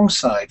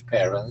alongside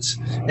parents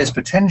is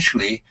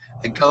potentially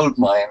a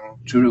goldmine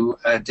to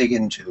dig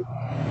into.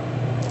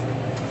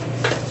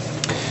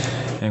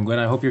 And Gwen,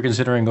 I hope you're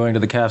considering going to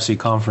the CAPHC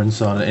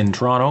conference in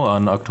Toronto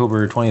on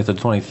October 20th and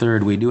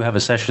 23rd. We do have a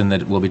session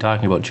that will be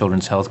talking about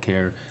children's health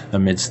care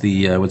amidst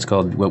the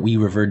what we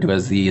referred to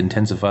as the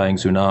intensifying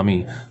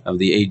tsunami of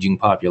the aging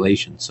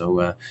population.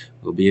 So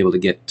we'll be able to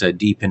get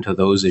deep into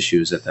those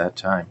issues at that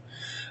time.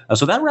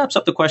 So that wraps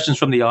up the questions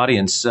from the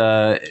audience.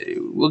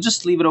 We'll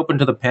just leave it open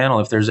to the panel.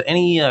 If there's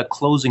any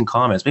closing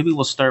comments, maybe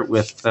we'll start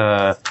with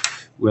Ian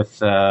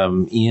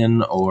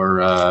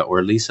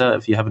or Lisa,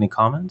 if you have any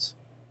comments.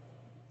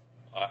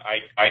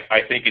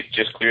 I think it's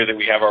just clear that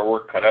we have our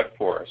work cut out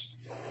for us.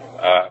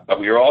 But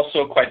we are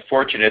also quite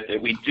fortunate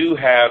that we do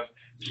have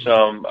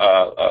some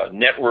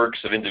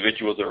networks of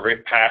individuals that are very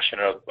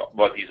passionate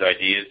about these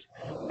ideas.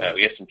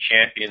 We have some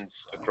champions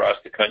across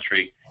the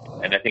country,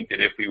 and I think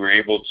that if we were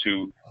able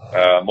to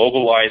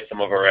mobilize some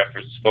of our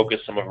efforts,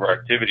 focus some of our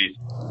activities,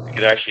 we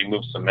could actually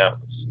move some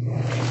mountains.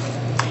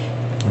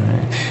 All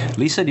right.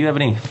 Lisa, do you have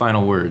any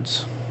final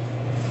words?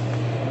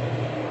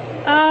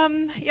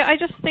 Yeah, I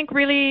just think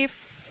really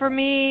for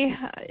me,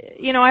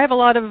 I have a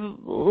lot of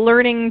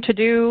learning to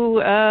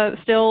do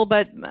still,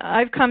 but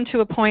I've come to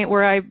a point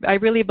where I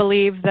really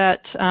believe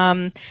that,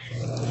 Canadians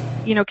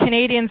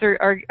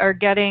are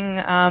getting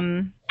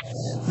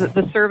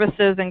the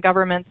services and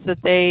governments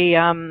that they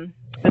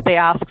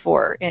ask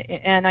for,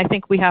 and I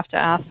think we have to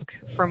ask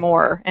for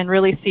more and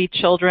really see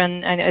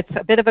children, and it's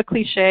a bit of a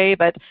cliche,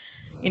 but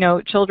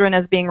children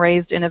as being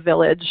raised in a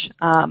village.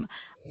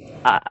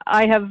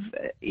 I have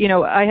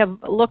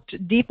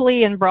looked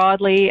deeply and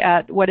broadly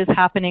at what is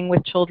happening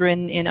with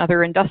children in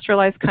other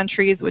industrialized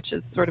countries, which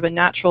is sort of a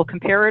natural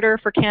comparator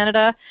for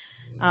Canada,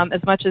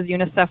 as much as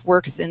UNICEF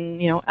works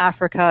in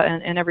Africa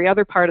and every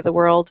other part of the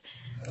world.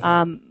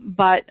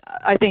 But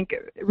I think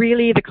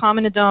really the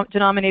common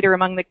denominator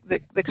among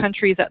the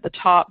countries at the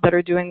top that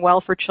are doing well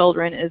for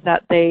children is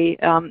that they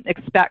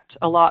expect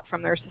a lot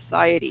from their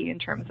society in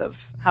terms of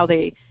how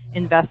they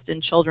invest in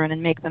children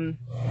and make them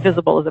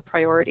visible as a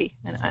priority.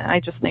 And I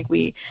just think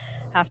we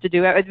have to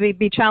do it. We'd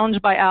be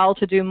challenged by Al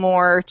to do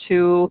more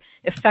to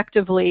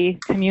effectively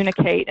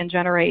communicate and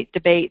generate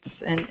debates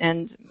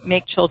and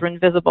make children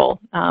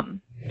visible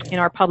in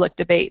our public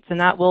debates.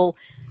 And that will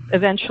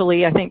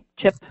eventually, I think,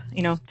 tip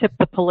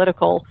the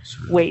political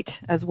weight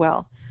as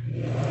well.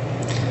 All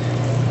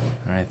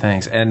right,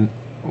 thanks. And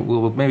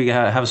we'll maybe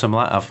have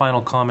a final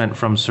comment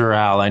from Sir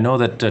Al. I know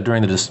that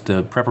during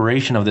the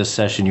preparation of this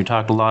session, you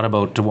talked a lot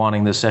about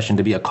wanting this session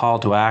to be a call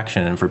to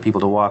action and for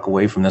people to walk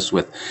away from this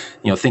with,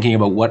 thinking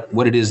about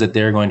what it is that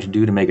they're going to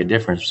do to make a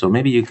difference. So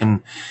maybe you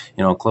can,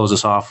 close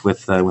us off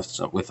with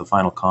a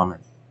final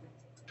comment.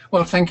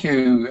 Well, thank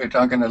you,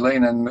 Doug and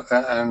Elaine and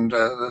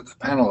the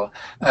panel.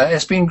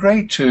 It's been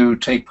great to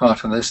take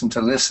part in this and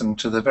to listen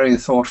to the very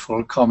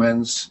thoughtful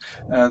comments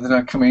that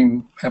are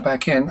coming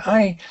back in.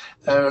 I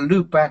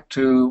loop back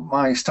to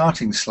my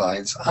starting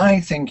slides. I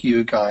think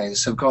you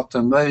guys have got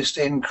the most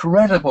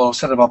incredible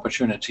set of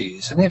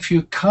opportunities. And if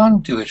you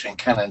can't do it in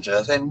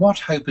Canada, then what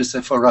hope is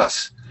there for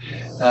us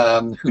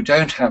who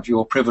don't have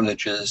your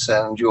privileges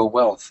and your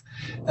wealth?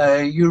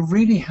 You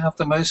really have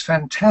the most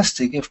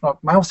fantastic, if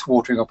not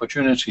mouth-watering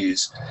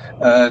opportunities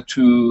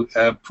to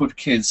put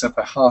kids at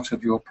the heart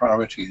of your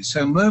priorities.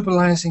 So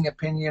mobilizing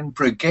opinion,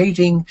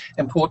 brigading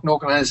important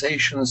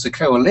organizations, the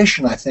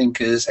coalition, I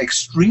think, is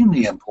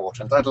extremely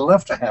important. I'd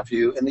love to have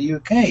you in the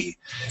UK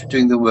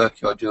doing the work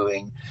you're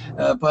doing.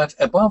 But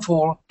above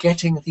all,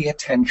 getting the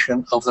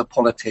attention of the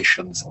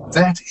politicians.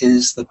 That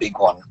is the big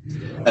one.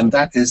 And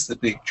that is the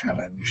big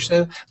challenge.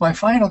 So my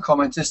final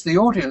comment is the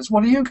audience.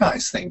 What do you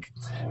guys think?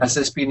 Has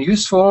this been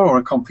useful or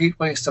a complete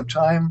waste of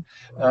time?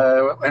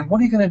 And what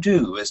are you going to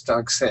do, as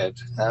Doug said?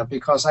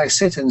 Because I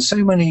sit in so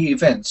many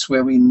events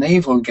where we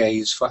navel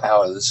gaze for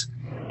hours.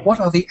 What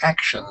are the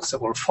actions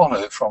that will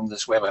follow from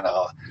this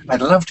webinar?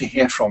 I'd love to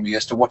hear from you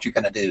as to what you're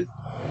going to do.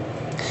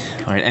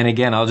 All right, and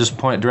again, I'll just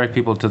direct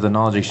people to the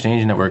Knowledge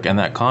Exchange Network and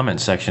that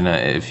comment section.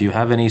 If you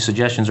have any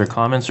suggestions or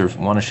comments or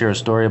want to share a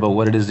story about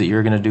what it is that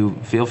you're going to do,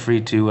 feel free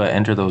to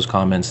enter those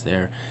comments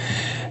there.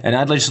 And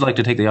I'd just like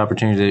to take the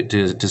opportunity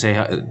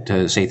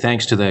to say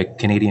thanks to the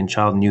Canadian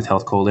Child and Youth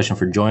Health Coalition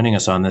for joining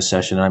us on this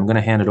session. And I'm going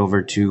to hand it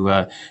over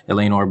to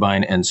Elaine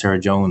Orbine and Sarah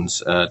Jones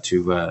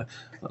to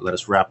let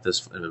us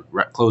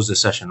close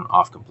this session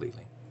off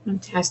completely.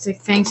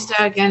 Fantastic. Thanks,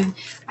 Doug. And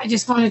I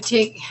just want to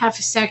take half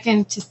a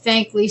second to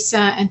thank Lisa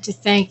and to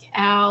thank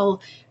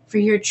Al for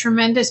your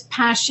tremendous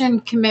passion,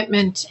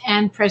 commitment,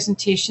 and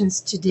presentations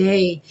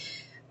today.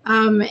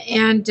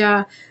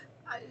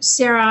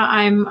 Sarah,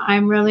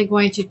 I'm really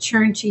going to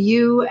turn to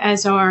you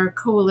as our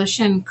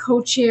coalition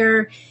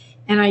co-chair.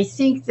 And I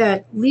think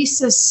that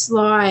Lisa's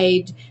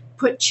slide,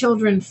 put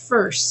children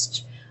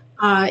first,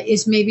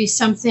 is maybe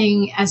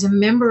something as a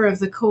member of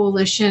the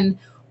coalition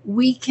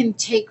we can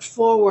take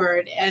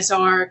forward as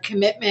our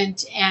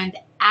commitment and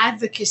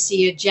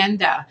advocacy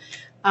agenda,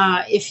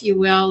 if you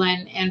will,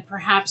 and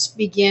perhaps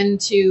begin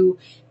to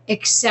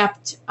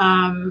accept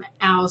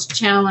Al's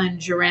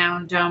challenge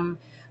around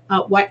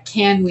what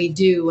can we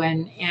do,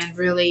 and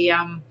really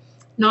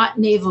not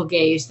navel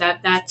gaze.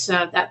 That's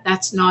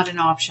not an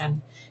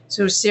option.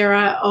 So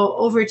Sarah,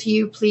 over to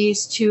you,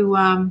 please,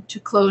 to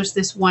close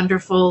this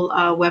wonderful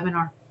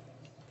webinar.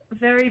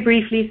 Very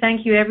briefly,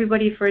 thank you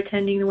everybody for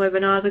attending the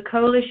webinar. The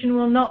coalition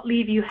will not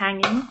leave you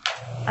hanging.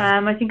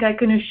 I think I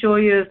can assure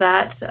you of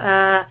that.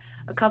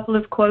 A couple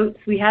of quotes.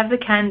 We have the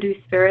can-do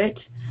spirit.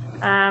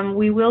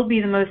 We will be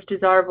the most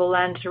desirable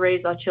land to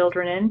raise our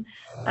children in.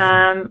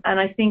 And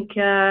I think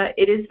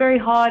it is very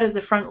hard as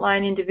a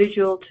frontline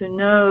individual to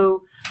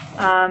know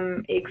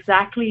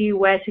exactly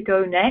where to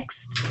go next.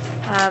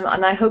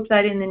 And I hope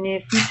that in the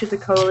near future the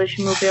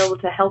coalition will be able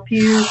to help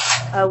you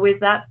with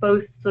that,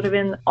 both sort of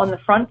on the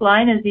front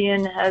line, as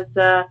Ian has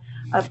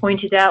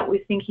pointed out,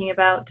 with thinking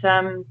about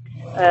the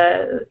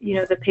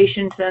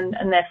patient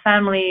and their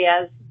family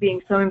as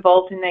being so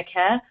involved in their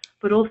care,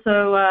 but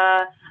also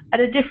at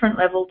a different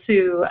level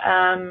too,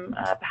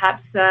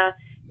 perhaps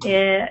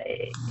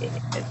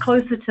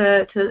closer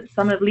to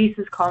some of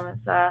Lisa's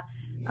comments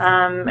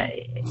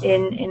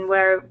in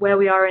where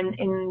we are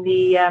in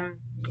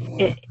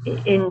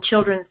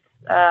children's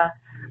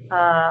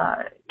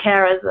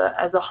care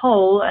as a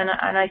whole. And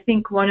I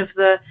think one of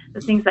the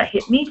things that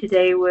hit me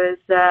today was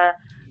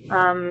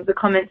the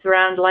comments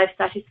around life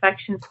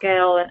satisfaction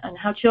scale and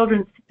how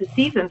children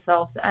perceive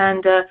themselves,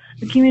 and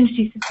the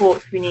community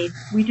supports we need.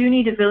 We do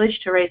need a village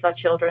to raise our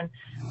children,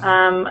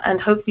 and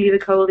hopefully the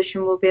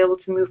coalition will be able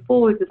to move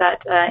forward with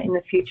that in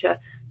the future.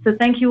 So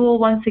thank you all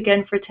once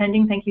again for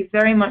attending. Thank you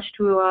very much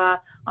to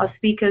our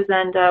speakers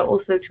and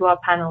also to our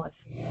panelists.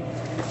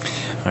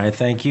 All right,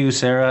 thank you,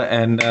 Sarah.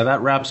 And that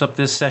wraps up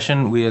this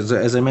session. We,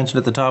 as I mentioned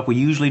at the top, we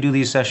usually do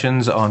these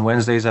sessions on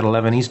Wednesdays at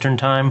 11 Eastern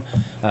Time.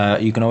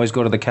 You can always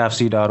go to the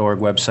CAPHC.org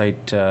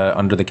website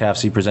under the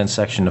CAPHC Presents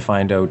section to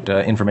find out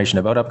information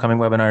about upcoming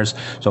webinars.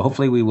 So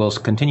hopefully we will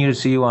continue to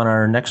see you on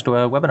our next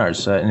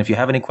webinars. And if you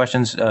have any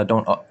questions,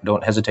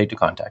 don't hesitate to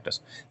contact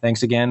us.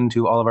 Thanks again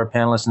to all of our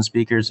panelists and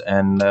speakers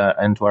and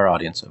to our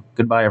audience. So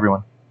goodbye,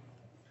 everyone.